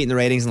hadn't been beating the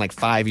ratings in like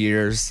 5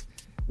 years.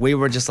 We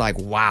were just like,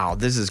 wow,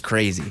 this is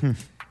crazy.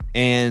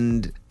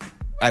 And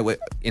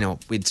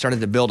we'd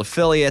started to build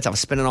affiliates. I was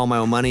spending all my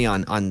own money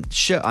on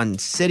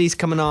cities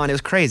coming on. It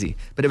was crazy,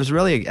 but that was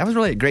really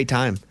a great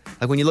time.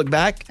 Like when you look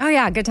back, oh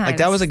yeah, good times. Like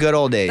that was a good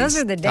old days. Those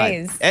are the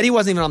days. Eddie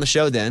wasn't even on the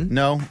show then.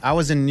 No, I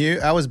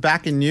was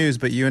back in news,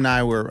 but you and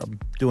I were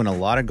doing a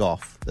lot of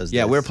golf those days.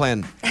 Yeah, we were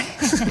playing.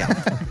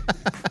 Yeah.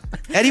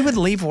 Eddie would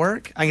leave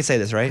work. I can say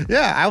this, right?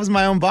 Yeah, I was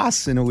my own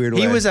boss in a weird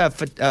way. He was a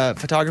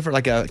photographer,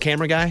 like a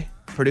camera guy,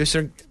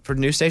 producer for the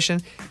news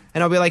station.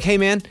 And I'll be like, hey,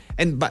 man.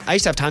 But I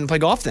used to have time to play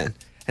golf then.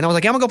 And I was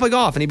like, I'm going to go play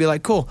golf. And he'd be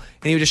like, cool.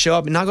 And he would just show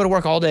up and not go to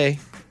work all day.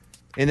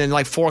 And then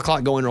like 4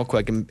 o'clock, go in real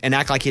quick and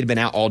act like he'd been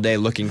out all day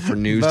looking for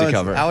news to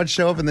cover. I would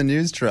show up in the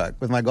news truck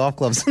with my golf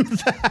clubs in the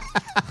back.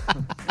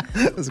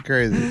 That was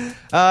crazy.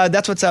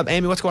 That's what's up.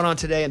 Amy, what's going on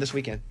today and this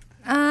weekend?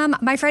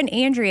 My friend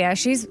Andrea,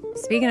 she's,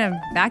 speaking of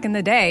back in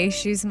the day,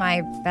 she's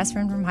my best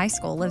friend from high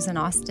school, lives in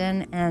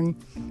Austin, and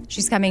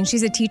she's coming.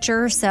 She's a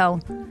teacher, so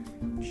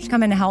she's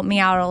coming to help me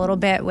out a little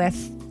bit with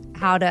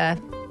how to,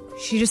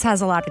 she just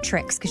has a lot of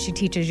tricks because she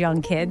teaches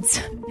young kids,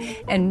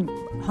 and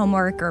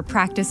homework or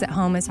practice at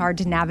home is hard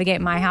to navigate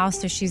in my house,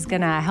 so she's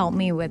going to help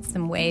me with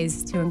some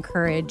ways to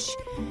encourage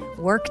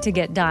work to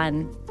get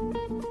done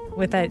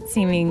with it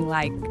seeming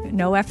like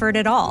no effort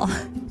at all.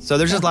 So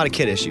there's just a lot of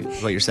kid issues,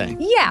 is what you're saying.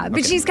 Yeah, but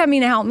Okay. she's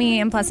coming to help me,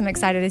 and plus I'm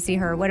excited to see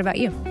her. What about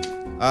you?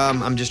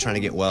 I'm just trying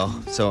to get well.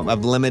 So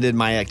I've limited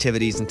my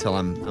activities until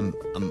I'm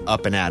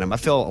up and at them. I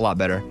feel a lot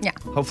better. Yeah.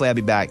 Hopefully I'll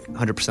be back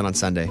 100% on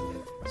Sunday.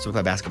 So we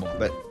play basketball.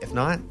 But if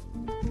not,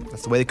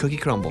 that's the way the cookie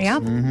crumbles.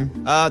 Yep.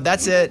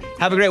 That's it.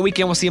 Have a great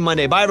weekend. We'll see you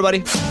Monday. Bye, everybody.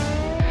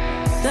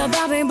 The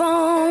Bobby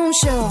Bones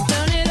Show.